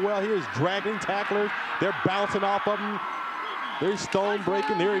inside well. Here's dragging tacklers. They're bouncing off of him. There's stone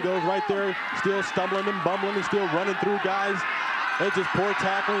breaking. There he goes right there. Still stumbling and bumbling and still running through guys. It's just poor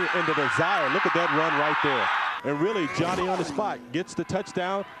tackling and the desire. Look at that run right there. And really, Johnny on the spot gets the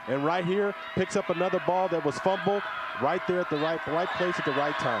touchdown, and right here picks up another ball that was fumbled right there at the right place at the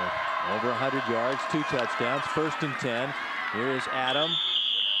right time. Over 100 yards, 2 touchdowns, 1st and 10. Here is Adam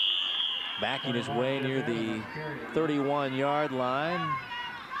backing his way near the 31-yard line.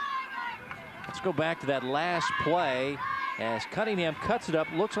 Let's go back to that last play as Cunningham cuts it up.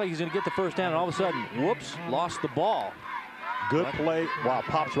 Looks like he's going to get the first down, and all of a sudden, whoops, lost the ball. Good play. Wow,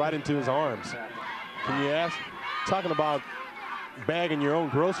 pops right into his arms. Can you ask? Talking about bagging your own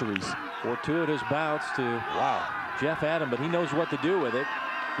groceries. Fortuitous bounce to Jeff Adam, but he knows what to do with it.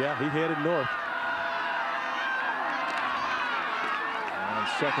 Yeah, he headed north. On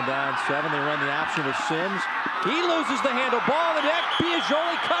 2nd down, 7, they run the option with Sims. He loses the handle. Ball in the deck.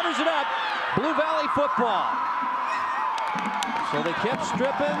 Biagioli covers it up. Blue Valley football. So they kept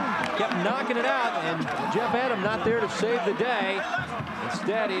stripping, kept knocking it out, and Jeff Adam not there to save the day.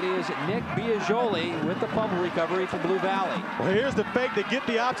 Instead, it is Nick Biagioli with the fumble recovery for Blue Valley. Well, here's the fake. They get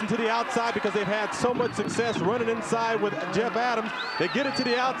the option to the outside because they've had so much success running inside with Jeff Adams. They get it to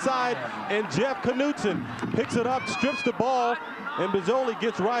the outside, and Jeff Knutson picks it up, strips the ball, and Biagioli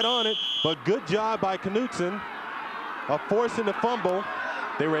gets right on it. But good job by Knutson of forcing the fumble.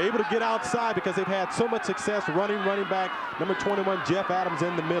 They were able to get outside because they've had so much success running back. Number 21, Jeff Adams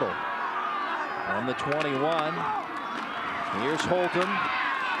in the middle. On the 21, here's Holton.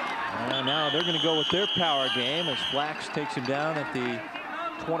 And now they're going to go with their power game as Flax takes him down at the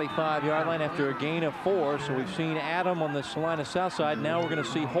 25-yard line after a gain of 4. So we've seen Adam on the Salina South side. Now we're going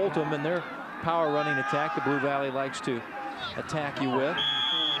to see Holton in their power running attack the Blue Valley likes to attack you with.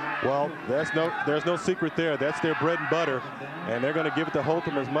 Well, there's no secret there. That's their bread and butter, and they're going to give it to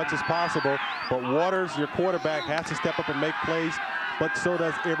Holcomb as much as possible. But Waters, your quarterback, has to step up and make plays, but so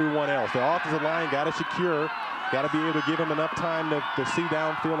does everyone else. The offensive line got to secure, got to be able to give him enough time to see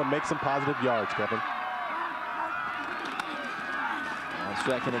downfield and make some positive yards, Kevin. On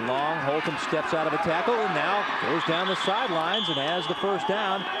 2nd and long, Holcomb steps out of a tackle and now goes down the sidelines and has the first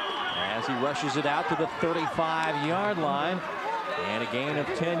down as he rushes it out to the 35-yard line. And a gain of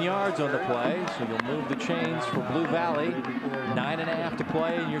 10 yards on the play, so you'll move the chains for Blue Valley. 9.5 to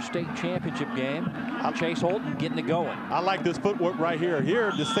play in your state championship game. Chase Holton getting it going. I like this footwork right here.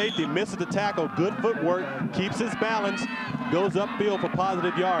 Here, the safety misses the tackle. Good footwork, keeps his balance, goes upfield for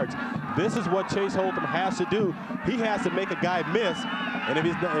positive yards. This is what Chase Holton has to do. He has to make a guy miss, and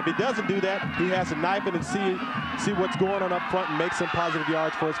if he doesn't do that, he has to knife it and see what's going on up front and make some positive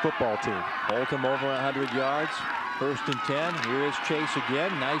yards for his football team. Holton over 100 yards. 1st and 10. Here is Chase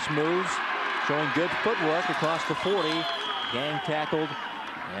again. Nice moves, showing good footwork across the 40. Gang tackled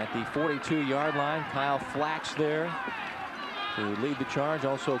at the 42-yard line. Kyle Flax there to lead the charge.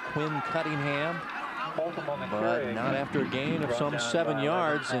 Also Quinn Cunningham, but not after a gain of some 7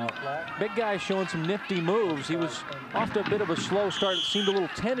 yards. And big guy showing some nifty moves. He was off to a bit of a slow start. It seemed a little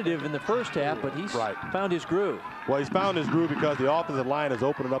tentative in the first half, but he's found his groove. Well, he's found his groove because the offensive line is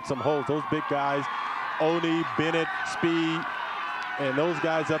opening up some holes. Those big guys, Oni, Bennett, Speed, and those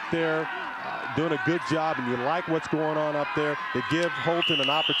guys up there doing a good job, and you like what's going on up there. They give Holton an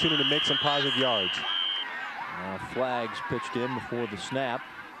opportunity to make some positive yards. Now flags pitched in before the snap.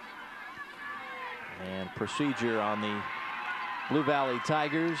 And procedure on the Blue Valley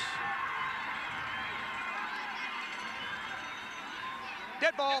Tigers.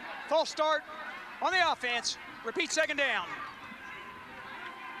 Dead ball, false start on the offense. Repeat 2nd down.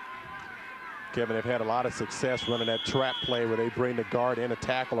 Kevin, they've had a lot of success running that trap play where they bring the guard and a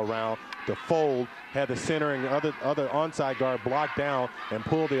tackle around to fold, had the center and other onside guard blocked down and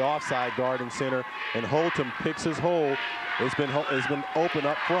pull the offside guard in center, and Holton picks his hole. It's been open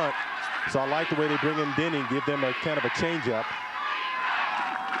up front, So I like the way they bring in Denning, give them a kind of a change-up.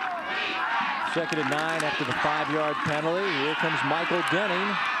 2nd and 9 after the 5-yard penalty. Here comes Michael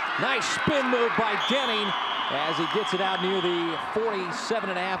Denning. Nice spin move by Denning as he gets it out near the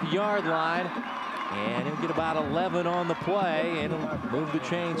 47.5-yard line. And he'll get about 11 on the play and he'll move the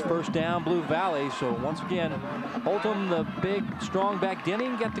chains. 1st down, Blue Valley. So once again, Holton, the big, strong back.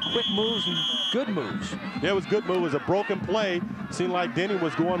 Denning got the quick moves and good moves. Yeah, it was good move. It was a broken play. Seemed like Denning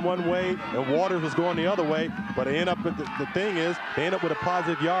was going one way and Waters was going the other way. But they end up with the thing is they end up with a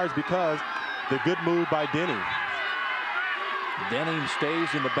positive yards because the good move by Denning. Denning stays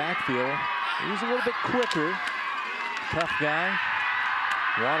in the backfield. He's a little bit quicker. Tough guy.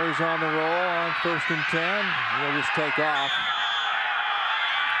 Waters on the roll on 1st and 10. He'll just take off.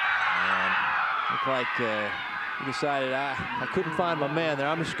 And looked like he decided I couldn't find my man there.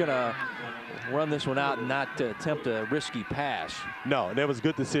 I'm just going to run this one out and not attempt a risky pass. No, that was a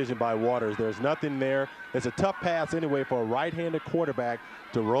good decision by Waters. There's nothing there. It's a tough pass anyway for a right-handed quarterback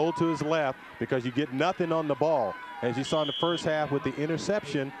to roll to his left because you get nothing on the ball. As you saw in the first half with the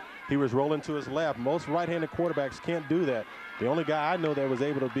interception, he was rolling to his left. Most right-handed quarterbacks can't do that. The only guy I know that was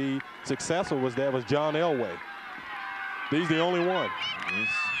able to be successful was John Elway. He's the only one. He's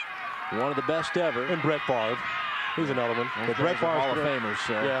one of the best ever. And Brett Favre. He's another one. But Brett Favre, Hall of Famers.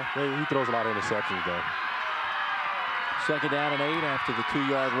 So. Yeah, he throws a lot of interceptions, though. 2nd down and 8 after the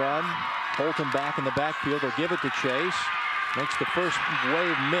 2-yard run. Holton back in the backfield. They'll give it to Chase. Makes the first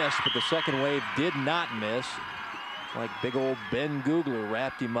wave miss, but the second wave did not miss. Like big old Ben Googler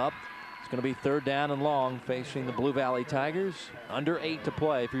wrapped him up. It's going to be 3rd down and long facing the Blue Valley Tigers. Under 8 to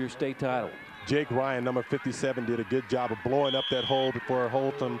play for your state title. Jake Ryan, number 57, did a good job of blowing up that hole before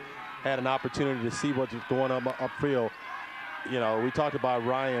Holton had an opportunity to see what was going on upfield. You know, we talked about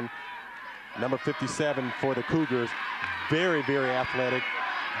Ryan, number 57 for the Cougars. Very, very athletic.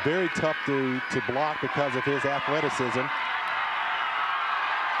 Very tough to block because of his athleticism.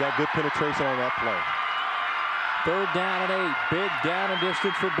 Got good penetration on that play. 3rd down and 8. Big down and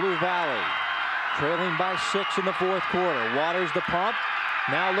distance for Blue Valley. Trailing by 6 in the 4th quarter. Waters the pump.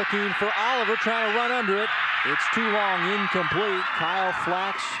 Now looking for Oliver, trying to run under it. It's too long, incomplete. Kyle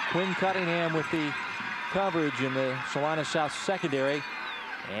Flax, Quinn Cunningham with the coverage in the Salina South secondary.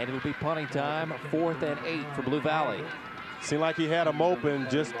 And it'll be punting time, 4th and 8 for Blue Valley. Seemed like he had him open,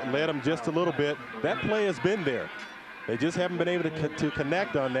 just led him just a little bit. That play has been there. They just haven't been able to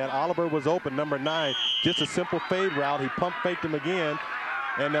connect on that. Oliver was open, number 9. Just a simple fade route. He pump faked him again.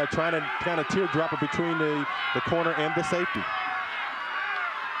 And trying to kind of teardrop it between the corner and the safety.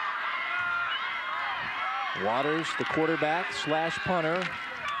 Waters, the quarterback slash punter.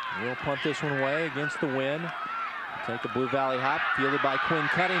 We'll punt this one away against the wind. Take the Blue Valley hop, fielded by Quinn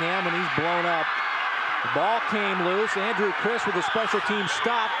Cunningham, and he's blown up. The ball came loose. Andrew Chris with a special team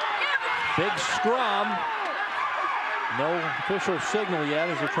stop. Big scrum. No official signal yet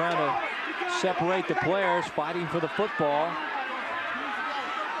as they're trying to separate the players fighting for the football.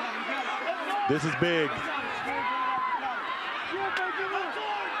 This is big.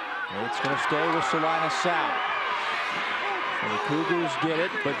 It's going to stay with Salina South. And the Cougars get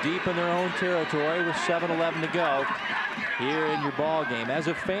it, but deep in their own territory with 7:11 to go here in your ball game. As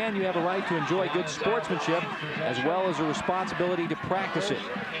a fan, you have a right to enjoy good sportsmanship as well as a responsibility to practice it.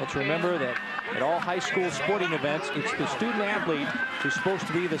 Let's remember that at all high school sporting events, it's the student athlete who's supposed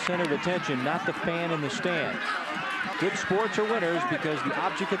to be the center of attention, not the fan in the stand. Good sports are winners because the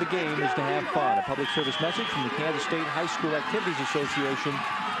object of the game is to have fun. A public service message from the Kansas State High School Activities Association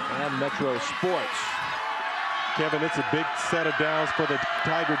and Metro Sports. Kevin, it's a big set of downs for the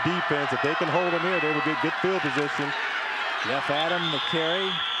Tiger defense. If they can hold them here, they will get good field position. Jeff Adam, the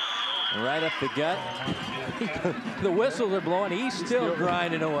carry, right up the gut. The whistles are blowing. He's still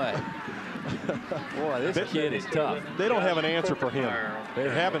grinding away. Boy, this kid is tough. They don't have an answer for him. They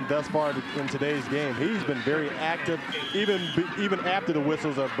haven't thus far in today's game. He's been very active, even after the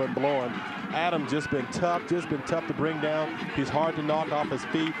whistles have been blowing. Adam just been tough to bring down. He's hard to knock off his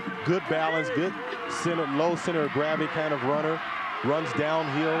feet. Good balance, good low center of gravity kind of runner. Runs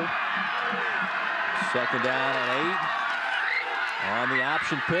downhill. 2nd down and 8. On the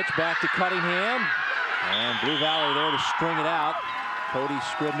option pitch, back to Cunningham. And Blue Valley there to string it out. Cody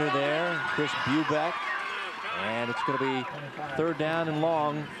Scribner there, Chris Bubeck. And it's going to be 3rd down and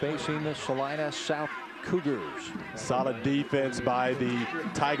long facing the Salina South Cougars. Solid defense by the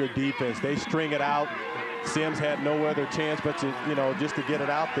Tiger defense. They string it out. Sims had no other chance but to, just to get it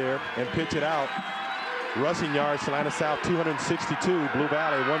out there and pitch it out. Rushing yards, Salina South 262, Blue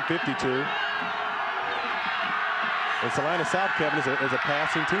Valley 152. And Salina South, Kevin, is a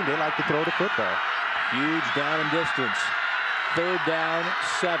passing team. They like to throw the football. Huge down and distance. 3rd down,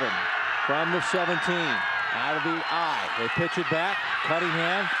 7. from the 17. Out of the eye. They pitch it back.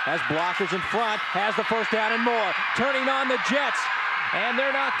 Cunningham has blockers in front. Has the first down and more. Turning on the Jets. And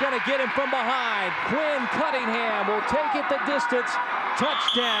they're not going to get him from behind. Quinn Cunningham will take it the distance.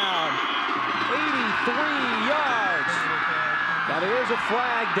 Touchdown. 83 yards. Now there is a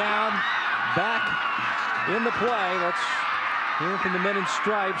flag down. Back in the play. Let's hear from the men in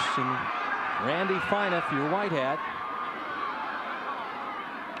stripes. And Randy Fineff, your white hat.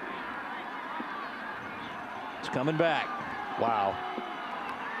 It's coming back. Wow.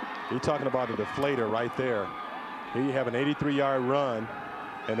 You're talking about a deflator right there. Here you have an 83-yard run,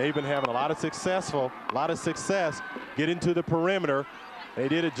 and they've been having a lot of success getting to the perimeter. They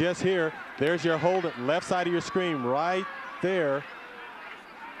did it just here. There's your hold, left side of your screen right there.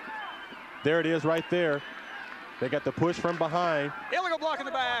 There it is right there. They got the push from behind. Illegal block in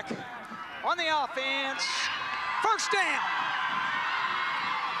the back. On the offense. First down.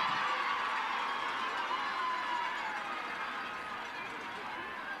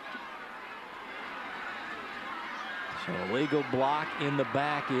 So illegal block in the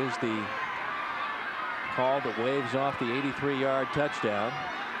back is the call that waves off the 83-yard touchdown.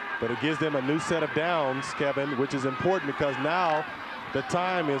 But it gives them a new set of downs, Kevin, which is important because now the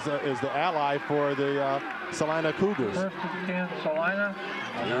time is the ally for the Salina Cougars. First and 10, Salina.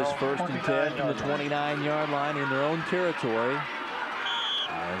 Here's first and 10 from the 29-yard line in their own territory.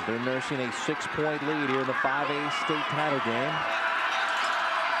 As they're nursing a 6-point lead here in the 5A state title game.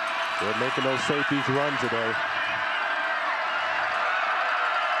 They're making those safeties run today.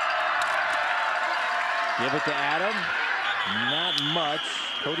 Give it to Adam. Not much.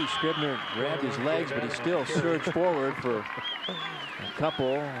 Cody Scribner grabbed his legs, but he still surged forward for a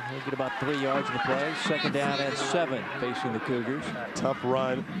couple. He'll get about 3 yards in the play. Second down and 7 facing the Cougars. Tough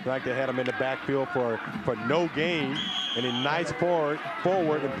run. Like they had him in the backfield for no gain. And a nice forward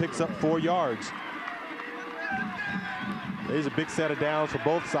and picks up 4 yards. There's a big set of downs for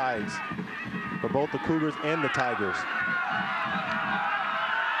both sides, for both the Cougars and the Tigers.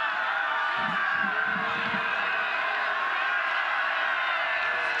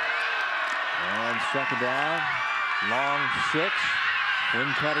 Second down, long 6.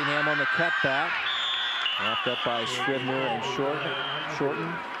 Quinn Cunningham on the cutback. Wrapped up by Scribner and Shorten.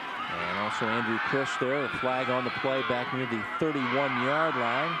 And also Andrew Chris there. A flag on the play back near the 31-yard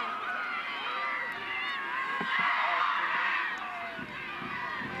line.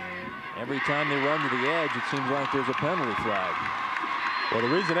 Every time they run to the edge, it seems like there's a penalty flag. Well,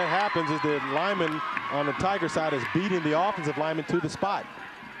 the reason that happens is the lineman on the Tiger side is beating the offensive lineman to the spot.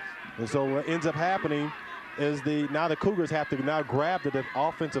 And so what ends up happening is now the Cougars have to now grab the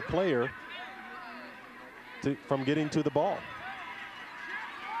offensive player from getting to the ball.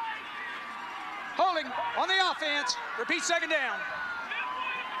 Holding on the offense. Repeat second down.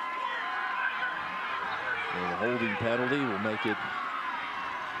 Well, the holding penalty will make it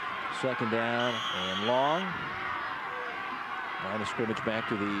second down and long. Line of scrimmage back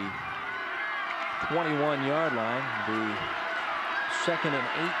to the 21-yard line. The second and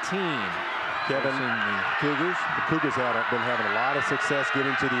 18. Kevin, the Cougars have been having a lot of success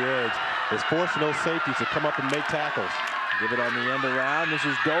getting to the edge. It's forcing those safeties to come up and make tackles. Give it on the end around. This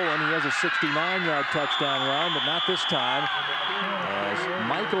is Dolan. He has a 69-yard touchdown run, but not this time. As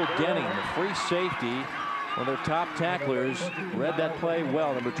Michael Denning, the free safety, one of their top tacklers, read that play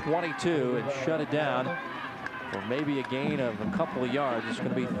well, number 22, and shut it down. Or maybe a gain of a couple of yards. It's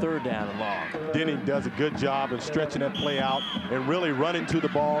going to be third down and long. Denning does a good job of stretching that play out and really running to the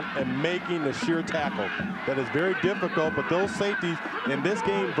ball and making the sheer tackle. That is very difficult, but those safeties in this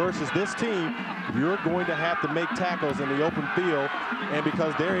game versus this team, you're going to have to make tackles in the open field. And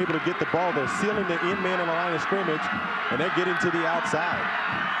because they're able to get the ball, they're sealing the in man on the line of scrimmage, and they're getting to the outside.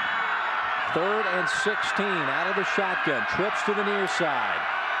 Third and 16 out of the shotgun. Trips to the near side.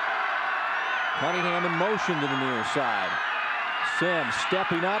 Cunningham in motion to the near side. Sims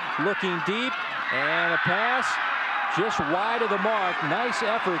stepping up, looking deep, and a pass just wide of the mark. Nice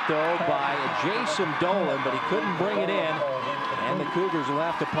effort, though, by Jason Dolan, but he couldn't bring it in, and the Cougars will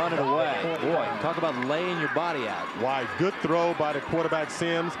have to punt it away. Boy, talk about laying your body out. Wide. Good throw by the quarterback,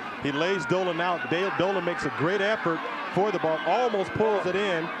 Sims. He lays Dolan out. Dolan makes a great effort for the ball, almost pulls it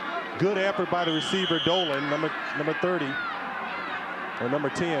in. Good effort by the receiver, Dolan, number 30, or number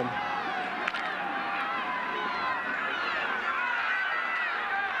 10.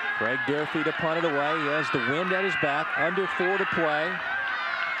 Craig Durfee to punt it away. He has the wind at his back. Under 4 to play.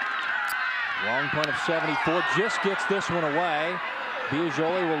 Long punt of 74. Just gets this one away.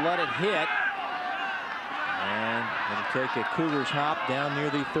 Biagioli will let it hit. And it'll take a Cougars hop down near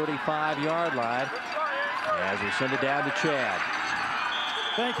the 35-yard line as we send it down to Chad.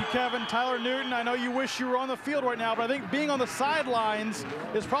 Thank you, Kevin. Tyler Newton, I know you wish you were on the field right now, but I think being on the sidelines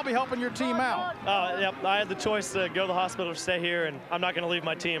is probably helping your team out. Yep, I had the choice to go to the hospital or stay here, and I'm not going to leave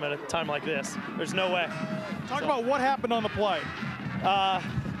my team at a time like this. There's no way. Talk about what happened on the play.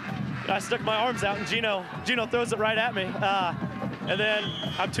 I stuck my arms out, and Geno throws it right at me. And then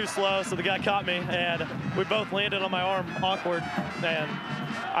I'm too slow, so the guy caught me, and we both landed on my arm awkward. And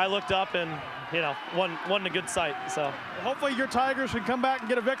I looked up, and wasn't a good sight. So hopefully your Tigers can come back and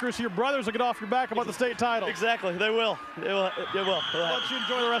get a victory so your brothers will get off your back about the state title. Exactly, they will. It will. I'll let you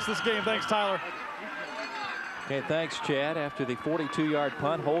enjoy the rest of this game. Thanks, Tyler. Okay, thanks, Chad. After the 42-yard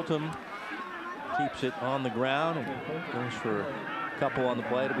punt, Holtum keeps it on the ground and goes for a couple on the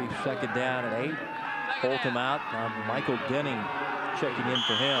play to be second down and 8. Holtum out. Michael Denning checking in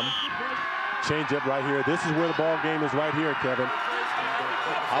for him. Change up right here. This is where the ball game is right here, Kevin.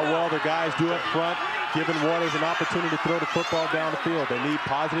 How well the guys do up front, giving Waters an opportunity to throw the football down the field. They need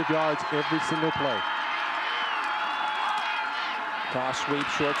positive yards every single play. Toss sweep,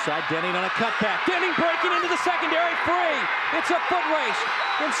 short side. Denning on a cutback. Denning breaking into the secondary, free. It's a foot race.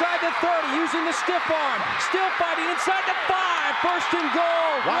 Inside the 30, using the stiff arm. Still fighting inside the 5. First and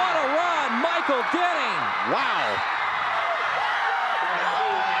goal. Wow. What a run, Michael Denning. Wow.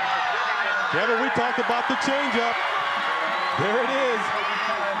 Kevin, we talked about the changeup. There it is.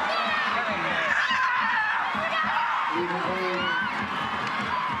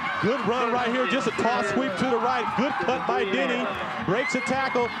 Good run right here, just a toss sweep to the right. Good cut by Denny. Breaks a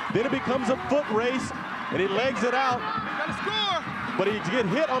tackle, then it becomes a foot race, and he legs it out. Gotta score! But he get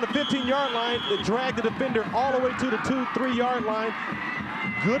hit on the 15-yard line. It dragged the defender all the way to the 2-3-yard line.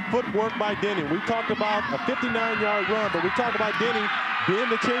 Good footwork by Denny. We talked about a 59-yard run, but we talked about Denny being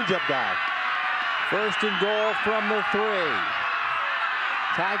the changeup guy. First and goal from the 3.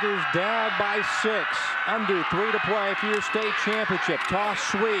 Tigers down by 6. Under 3 to play for your state championship. Toss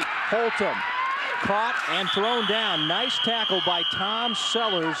sweep. Holtum caught and thrown down. Nice tackle by Tom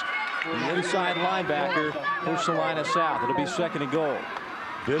Sellers, the inside linebacker for Salina South. It'll be second and goal.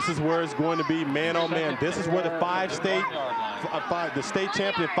 This is where it's going to be man on man. This is where the state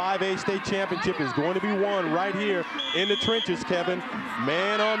champion, 5A state championship is going to be won right here in the trenches, Kevin.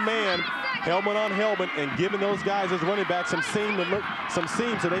 Man on man, helmet on helmet, and giving those guys as running back some seam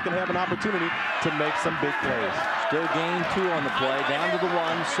so they can have an opportunity to make some big plays. Still gain 2 on the play, down to the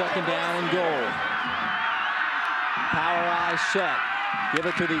 1, second down and goal. Power eye set. Give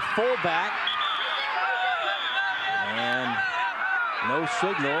it to the fullback. And no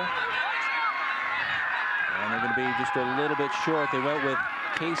signal. And they're going to be just a little bit short. They went with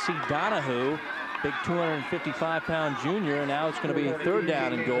Casey Donahue, big 255-pound junior, and now it's going to be third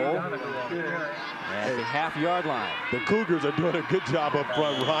down and goal at the half-yard line. The Cougars are doing a good job up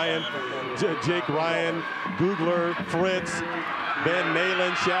front. Ryan, Jake Ryan, Googler, Fritz, Ben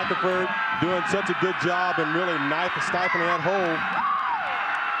Nalen, Shackelford doing such a good job and really stifling that hole.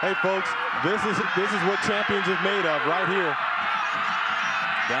 Hey, folks, this is what champions is made of right here.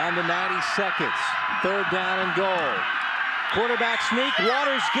 Down to 90 seconds. Third down and goal. Quarterback sneak.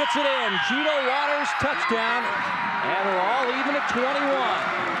 Waters gets it in. Geno Waters, touchdown. And we're all even at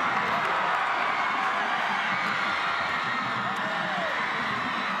 21.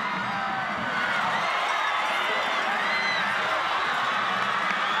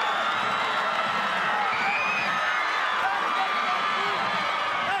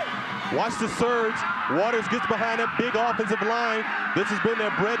 Watch the surge. Waters gets behind that big offensive line. This has been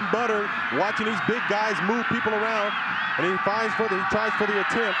their bread and butter, watching these big guys move people around. And he tries for the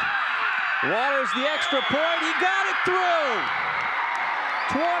attempt. Waters, the extra point. He got it through.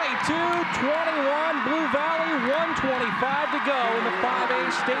 22-21, Blue Valley, 1:25 to go in the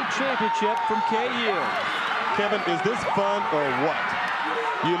 5A state championship from KU. Kevin, is this fun or what?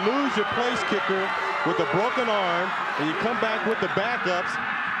 You lose your place kicker with a broken arm, and you come back with the backups.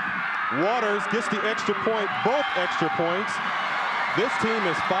 Waters gets the extra point, both extra points. This team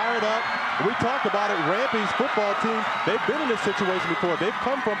is fired up. We talked about it, Rampy's football team, they've been in this situation before. They've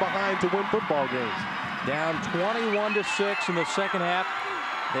come from behind to win football games. Down 21-6 in the second half.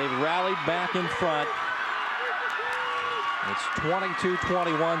 They've rallied back in front. It's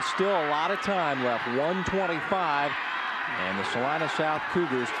 22-21, still a lot of time left, 1:25. And the Salina South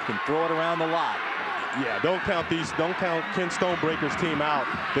Cougars can throw it around the lot. Yeah, don't count Ken Stonebreaker's team out.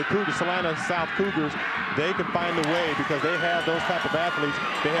 The Salina South Cougars, they can find a way because they have those type of athletes.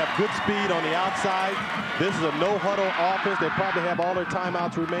 They have good speed on the outside. This is a no-huddle offense. They probably have all their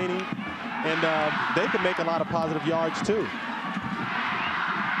timeouts remaining. And they can make a lot of positive yards, too.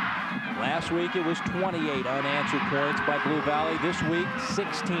 Last week it was 28 unanswered points by Blue Valley. This week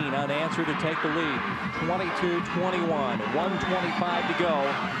 16 unanswered to take the lead. 22-21, 125 to go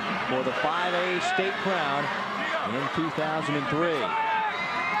for the 5A state crown in 2003.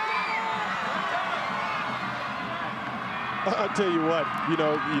 I'll tell you what, you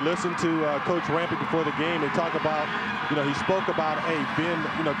know, you listen to Coach Rampy before the game. They talk about, you know, he spoke about, hey, Ben,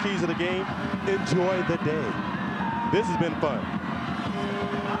 you know, keys of the game, enjoy the day. This has been fun.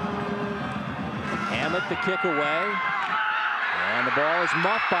 Hammett the kick away. And the ball is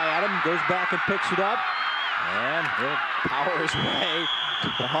muffed by Adam. Goes back and picks it up. And he'll power his way,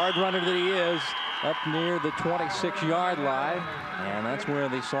 the hard runner that he is, up near the 26-yard line. And that's where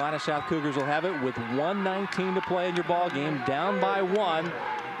the Salina South Cougars will have it with 1:19 to play in your ball game, down by 1.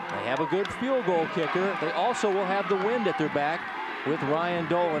 They have a good field goal kicker. They also will have the wind at their back with Ryan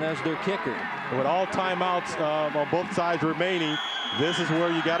Dolan as their kicker. With all timeouts on both sides remaining, this is where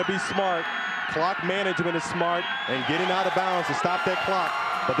you got to be smart. Clock management is smart, and getting out of bounds to stop that clock.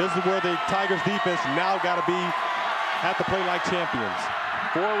 But this is where the Tigers defense now got to have to play like champions.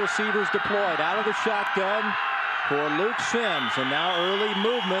 4 receivers deployed out of the shotgun for Luke Sims, and now early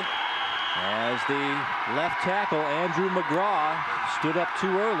movement as the left tackle Andrew McGraw stood up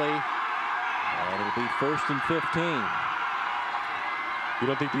too early, and it'll be 1st and 15. You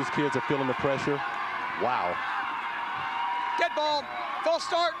don't think these kids are feeling the pressure? Wow. Dead ball, false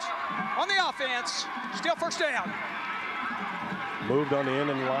start on the offense, still first down. Moved on the end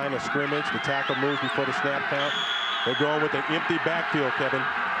of the line of scrimmage. The tackle moves before the snap count. They're going with an empty backfield, Kevin.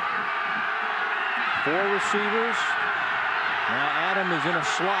 4 receivers. Now Adam is in a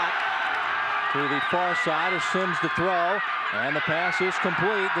slot to the far side as Sims to throw, and the pass is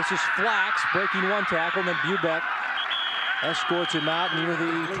complete. This is Flax breaking 1 tackle, and then Bubeck escorts him out near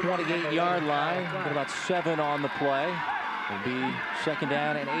the 28-yard line. Got about 7 on the play. It'll be 2nd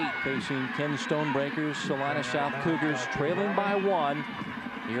down and 8 facing Ken Stonebreaker's Salina South Cougars, trailing by 1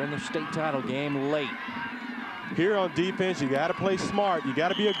 here in the state title game late. Here on defense, you got to play smart. You got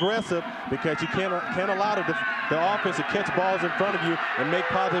to be aggressive because you can't allow the offense to catch balls in front of you and make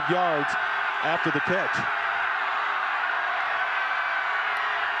positive yards after the catch.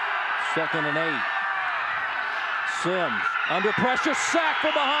 2nd and 8. Sims under pressure, sack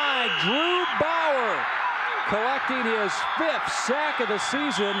from behind. Drew Bauer collecting his 5th sack of the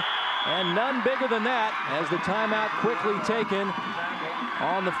season, and none bigger than that as the timeout quickly taken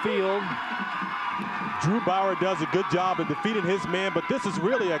on the field. Drew Bauer does a good job of defeating his man, but this is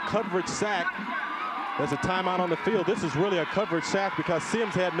really a coverage sack. There's a timeout on the field. This is really a coverage sack because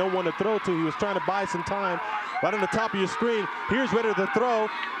Sims had no one to throw to. He was trying to buy some time. Right on the top of your screen, here's ready to throw.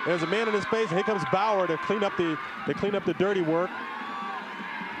 There's a man in his face, and here comes Bauer to clean up the dirty work.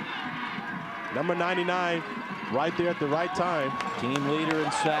 Number 99, right there at the right time. Team leader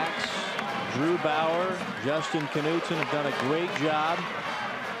in sacks. Drew Bauer, Justin Knutson have done a great job.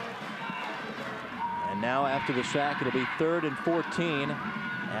 And now after the sack, it'll be 3rd and 14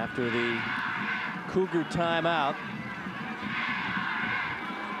 after the Cougar timeout.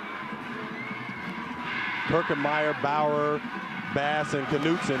 Perkemeyer, Bauer, Bass, and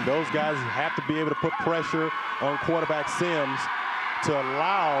Knutson, those guys have to be able to put pressure on quarterback Sims to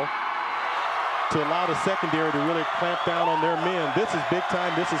allow the secondary to really clamp down on their men. This is big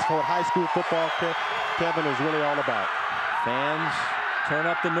time. This is what high school football, Kevin, is really all about. Fans turn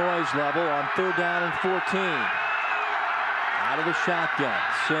up the noise level on 3rd down and 14. Out of the shotgun.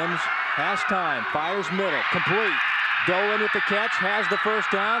 Sims has time, fires middle, complete. Dolan with the catch, has the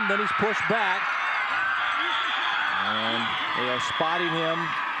 1st down, then he's pushed back. And they are spotting him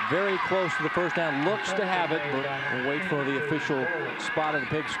very close to the 1st down. Looks to have it, but we'll wait for the official spot of the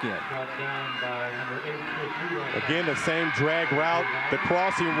pigskin. Again, the same drag route, the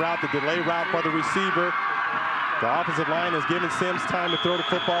crossing route, the delay route for the receiver. The offensive line is giving Sims time to throw the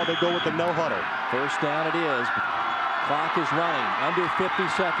football. They go with the no huddle. 1st down it is. Clock is running, under 50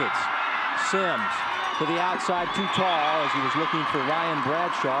 seconds. Sims to the outside, too tall as he was looking for Ryan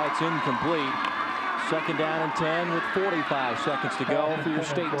Bradshaw. It's incomplete. 2nd down and 10 with 45 seconds to go for your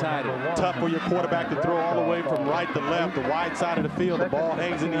state title. Tough for your quarterback to throw all the way from right to left, the wide side of the field. The ball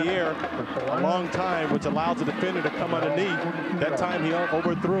hangs in the air a long time, which allows the defender to come underneath. That time he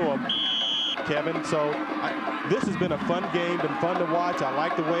overthrew him, Kevin. So this has been a fun game, been fun to watch. I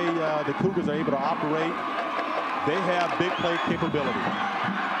like the way the Cougars are able to operate. They have big play capability.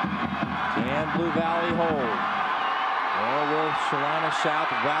 Can Blue Valley hold? Or will Salina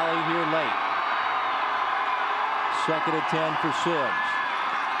South rally here late? 2nd and 10 for Sims.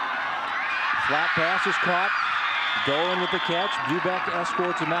 Flat pass is caught Dolan with the catch. Bubeck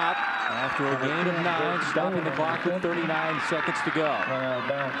escorts him out after a gain of 9, stopping the clock with 39 seconds to go.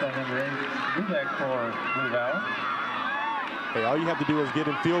 Bounce on number 8, Bubeck for Blue Valley. Hey, all you have to do is get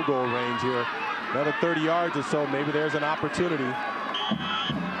in field goal range here. Another 30 yards or so, maybe there's an opportunity.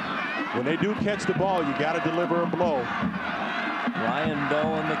 When they do catch the ball, you got to deliver a blow. Ryan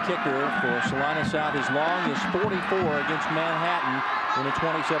Dolan, the kicker for Salina South. His long is 44 against Manhattan in a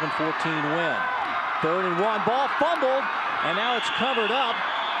 27-14 win. 3rd and 1, ball fumbled, and now it's covered up.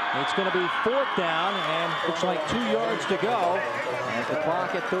 It's going to be 4th down, and looks like 2 yards to go. At the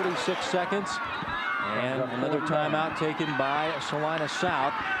clock at 36 seconds, and another timeout taken by Salina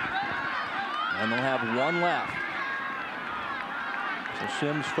South, and they'll have 1 left. So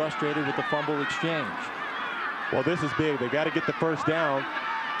Sims frustrated with the fumble exchange. Well, this is big. They got to get the first down.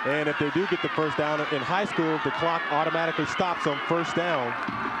 And if they do get the first down in high school, the clock automatically stops on first down.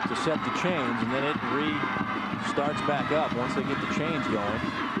 To set the chains, and then it restarts back up once they get the chains going.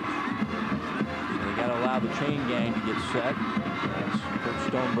 So they got to allow the chain gang to get set. That's Coach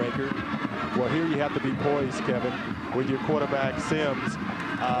Stonebreaker. Well, here you have to be poised, Kevin, with your quarterback, Sims.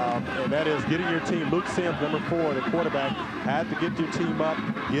 And that is getting your team. Luke Sims, number 4, the quarterback, had to get your team up,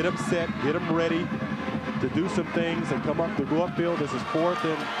 get them set, get them ready to do some things and come up to go upfield. This is 4th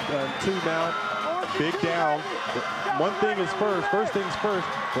and 2 now. Big down. One thing is first things first,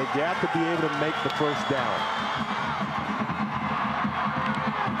 they got to be able to make the first down.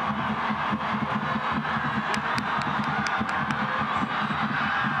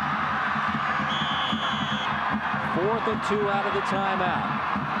 Fourth and 2 out of the timeout.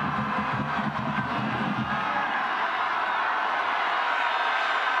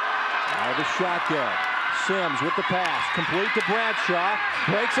 Out of the shotgun. Sims with the pass, complete to Bradshaw,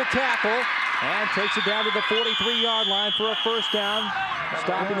 breaks a tackle, and takes it down to the 43-yard line for a first down,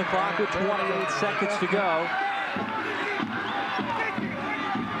 stopping the clock with 28 seconds to go.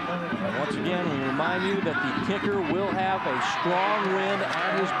 And once again, we remind you that the kicker will have a strong wind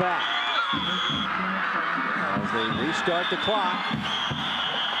at his back as they restart the clock.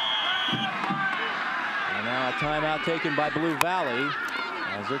 And now a timeout taken by Blue Valley,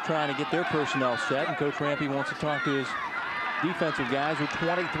 as they're trying to get their personnel set, and Coach Rampy wants to talk to his defensive guys with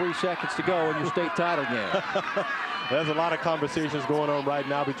 23 seconds to go in your state title game. There's a lot of conversations going on right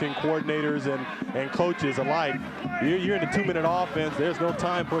now between coordinators and coaches alike. You're in a 2-minute offense. There's no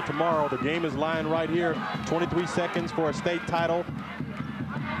time for tomorrow. The game is lying right here. 23 seconds for a state title.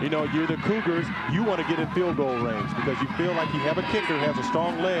 You know, you're the Cougars. You want to get in field goal range because you feel like you have a kicker who has a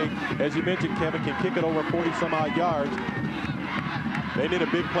strong leg. As you mentioned, Kevin, can kick it over 40-some-odd yards. They need a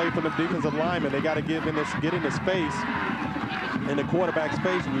big play from the defensive lineman. They got to get in the space, in the quarterback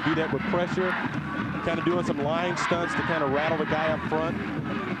space, and you do that with pressure, kind of doing some line stunts to kind of rattle the guy up front.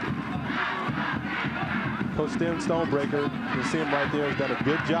 Coach Stonebreaker, you see him right there, has done a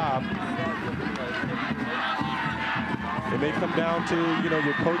good job. It may come down to, you know,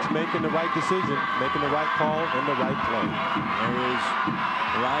 your coach making the right decision, making the right call and the right play. There is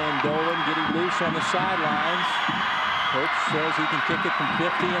Ryan Dolan getting loose on the sidelines. Coach says he can kick it from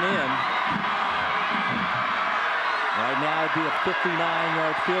 50 and in. Right now it'd be a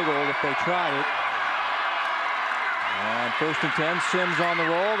 59-yard field goal if they tried it. And 1st and 10, Sims on the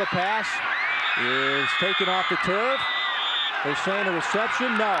roll. The pass is taken off the turf. They're saying a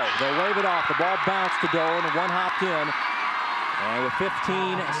reception. No, they'll wave it off. The ball bounced to Dolan and 1 hopped in. And with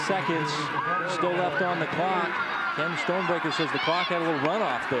 15 seconds still left on the clock, Ken Stonebreaker says the clock had a little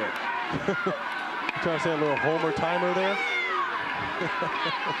runoff there. Trying to say a little homer timer there.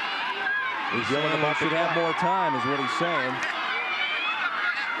 He's yelling about should have more time is what he's saying.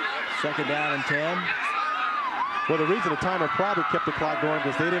 2nd down and 10. Well, the reason the timer probably kept the clock going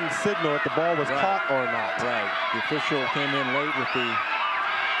because they didn't signal if the ball was caught or not. Right. The official came in late with the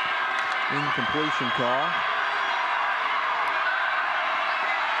incompletion call.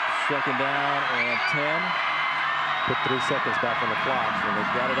 2nd down and 10. Put 3 seconds back on the clock. So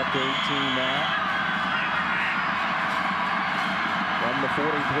they've got it up to 18 now. From the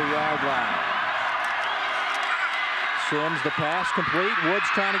 43-yard line. Sims, the pass complete. Woods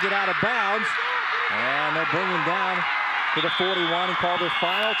trying to get out of bounds. And they'll bring him down to the 41 and call their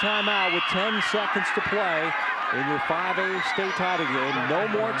final timeout with 10 seconds to play in your 5A state title game. No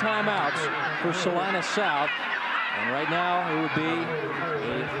more timeouts for Salina South. And right now it would be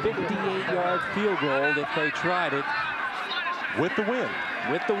a 58-yard field goal if they tried it. With the win.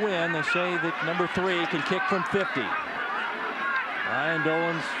 With the win, they say that number 3 can kick from 50. Ryan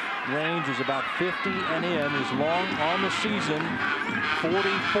Dolan's range is about 50 and in. His long on the season,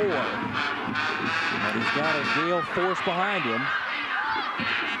 44. And he's got a gale force behind him.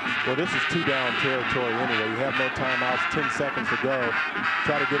 Well, this is 2-down territory anyway. You have no timeouts, 10 seconds to go.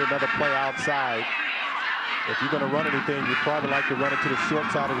 Try to get another play outside. If you're going to run anything, you probably like to run it to the short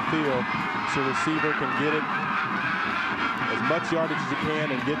side of the field so the receiver can get it as much yardage as you can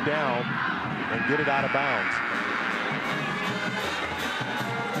and get down and get it out of bounds.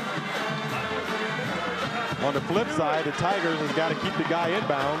 On the flip side, the Tigers has got to keep the guy in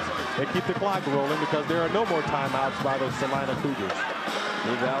bounds and keep the clock rolling because there are no more timeouts by the Salina Cougars.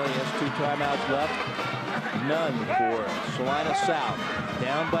 Blue Valley has 2 timeouts left. None for Salina South.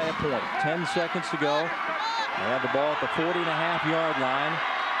 Down by a point. 10 seconds to go. They have the ball at the 40.5-yard line.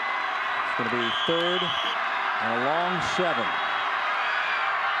 It's going to be 3rd and a long 7.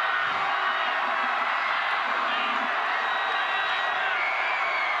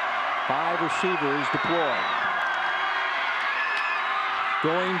 Five receivers deployed.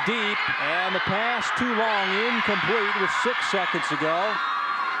 Going deep, and the pass too long, incomplete with 6 seconds to go.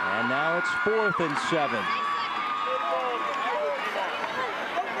 And now it's 4th and 7.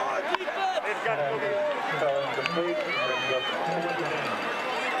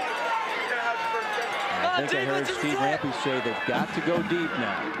 I think I heard Steve Rampy say they've got to go deep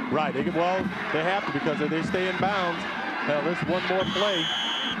now. Right. Well, they have to because if they stay in bounds, hell, there's one more play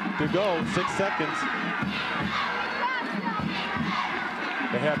to go, 6 seconds.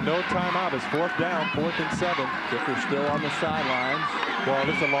 They have no timeout. It's 4th down, 4th and 7. Kicker still on the sidelines. Well,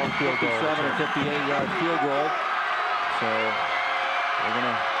 this is a long field goal. 57 or 58-yard field goal. So they're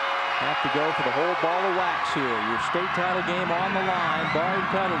going to have to go for the whole ball of wax here. Your state title game on the line, barring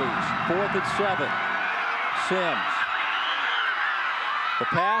penalties. 4th and 7. Sims.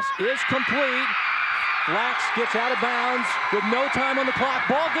 The pass is complete. Flax gets out of bounds with no time on the clock.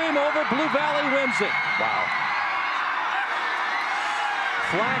 Ball game over. Blue Valley wins it. Wow.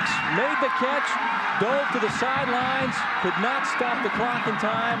 Flax made the catch, dove to the sidelines, could not stop the clock in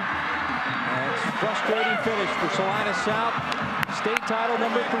time. And it's a frustrating finish for Salina South. State title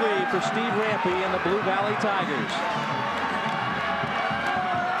number 3 for Steve Rampy and the Blue Valley Tigers.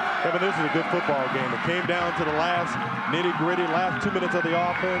 Yeah, but this is a good football game. It came down to the last nitty-gritty, last 2 minutes of the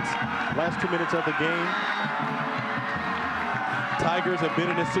offense, last 2 minutes of the game. Tigers have been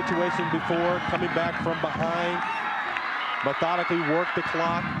in this situation before, coming back from behind, methodically worked the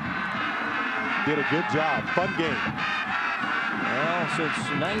clock, did a good job. Fun game. Well, since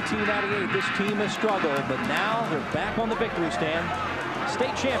 1998, this team has struggled, but now they're back on the victory stand.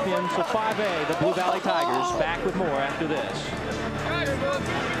 State champions of 5A, the Blue Valley Tigers, back with more after this.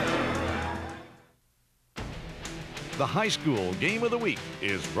 The high school game of the week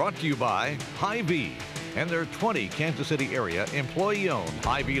is brought to you by Hy-Vee and their 20 Kansas City area employee-owned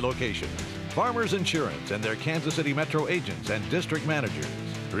Hy-Vee locations. Farmers Insurance and their Kansas City Metro agents and district managers.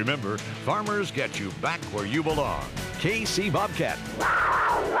 Remember, farmers get you back where you belong. KC Bobcat.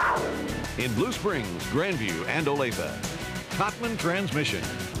 In Blue Springs, Grandview, and Olathe. Cotman Transmission,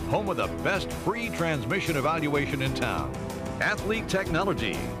 home of the best free transmission evaluation in town. Athlete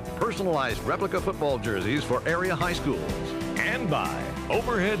Technology, personalized replica football jerseys for area high schools. And by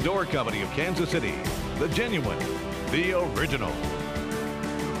Overhead Door Company of Kansas City, the genuine, the original.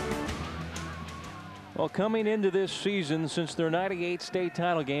 Well, coming into this season, since their '98 state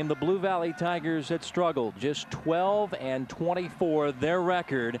title game, the Blue Valley Tigers had struggled. Just 12-24, their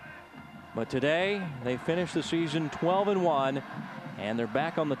record. But today, they finished the season 12-1, and they're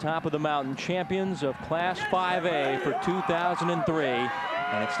back on the top of the mountain, champions of Class 5A for 2003.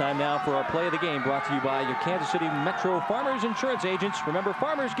 And it's time now for our play of the game, brought to you by your Kansas City Metro Farmers Insurance agents. Remember,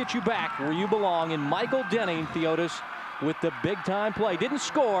 farmers get you back where you belong. And Michael Denning, Theotis, with the big-time play. Didn't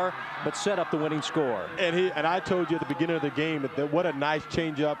score, but set up the winning score. And I told you at the beginning of the game that what a nice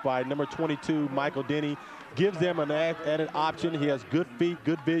change-up by number 22, Michael Denny. Gives them an added option. He has good feet,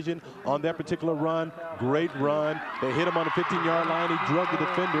 good vision on that particular run. Great run. They hit him on the 15-yard line. He drug the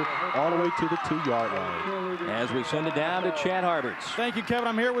defender all the way to the 2-yard line. As we send it down to Chad Harberts. Thank you, Kevin.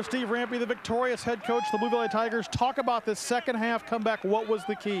 I'm here with Steve Rampy, the victorious head coach of the Blue Valley Tigers. Talk about this second half comeback. What was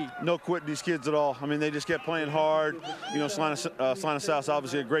the key? No quitting these kids at all. I mean, they just kept playing hard. You know, Salina South's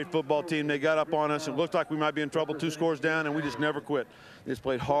obviously a great football team. They got up on us. It looked like we might be in trouble, 2 scores down, and we just never quit. They just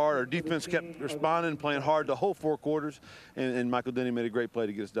played hard. Our defense kept responding, playing hard the whole 4 quarters, and Michael Denny made a great play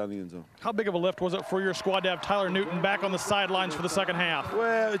to get us down the end zone. How big of a lift was it for your squad to have Tyler Newton back on the sidelines for the second half?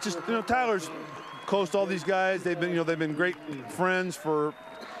 Well, it's just, you know, Tyler's close to all these guys. They've been great friends for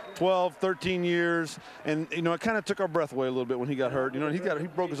 12, 13 years, and you know, it kind of took our breath away a little bit when he got hurt. You know, he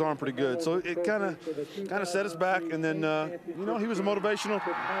broke his arm pretty good, so it kind of set us back. And then you know, he was a motivational.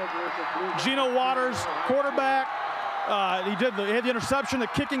 Geno Waters, quarterback. He had the interception, the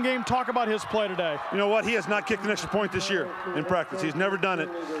kicking game. Talk about his play today. You know what? He has not kicked an extra point this year in practice. He's never done it.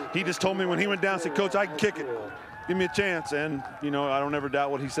 He just told me when he went down, said, Coach, I can kick it. Give me a chance. And, you know, I don't ever doubt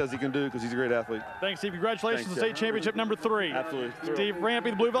what he says he can do because he's a great athlete. Thanks, Steve. Congratulations on state championship number 3. Absolutely. Steve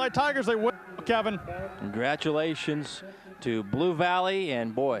Rampy, the Blue Valley Tigers, they win. Kevin. Congratulations to Blue Valley.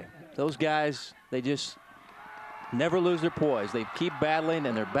 And, boy, those guys, they just never lose their poise. They keep battling,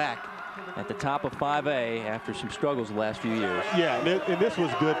 and they're back at the top of 5A after some struggles the last few years. Yeah, and this was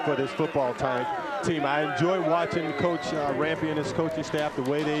good for this football team. I enjoy watching Coach Rampy and his coaching staff, the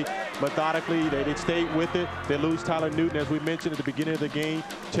way they methodically, they stayed with it. They lose Tyler Newton, as we mentioned at the beginning of the game.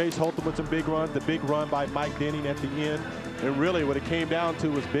 Chase Holton with some big runs, the big run by Mike Denning at the end. And really what it came down to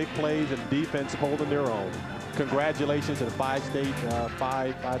was big plays and defense holding their own. Congratulations to the 5A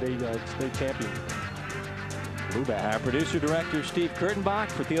state champions. Our producer-director, Steve Kurtenbach,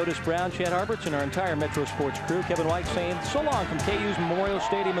 for Theodis Brown, Chad Harberts, and our entire Metro Sports crew, Kevin White saying so long from KU's Memorial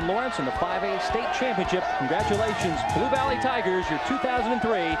Stadium in Lawrence and the 5A State Championship. Congratulations, Blue Valley Tigers, your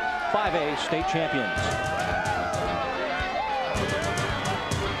 2003 5A State Champions.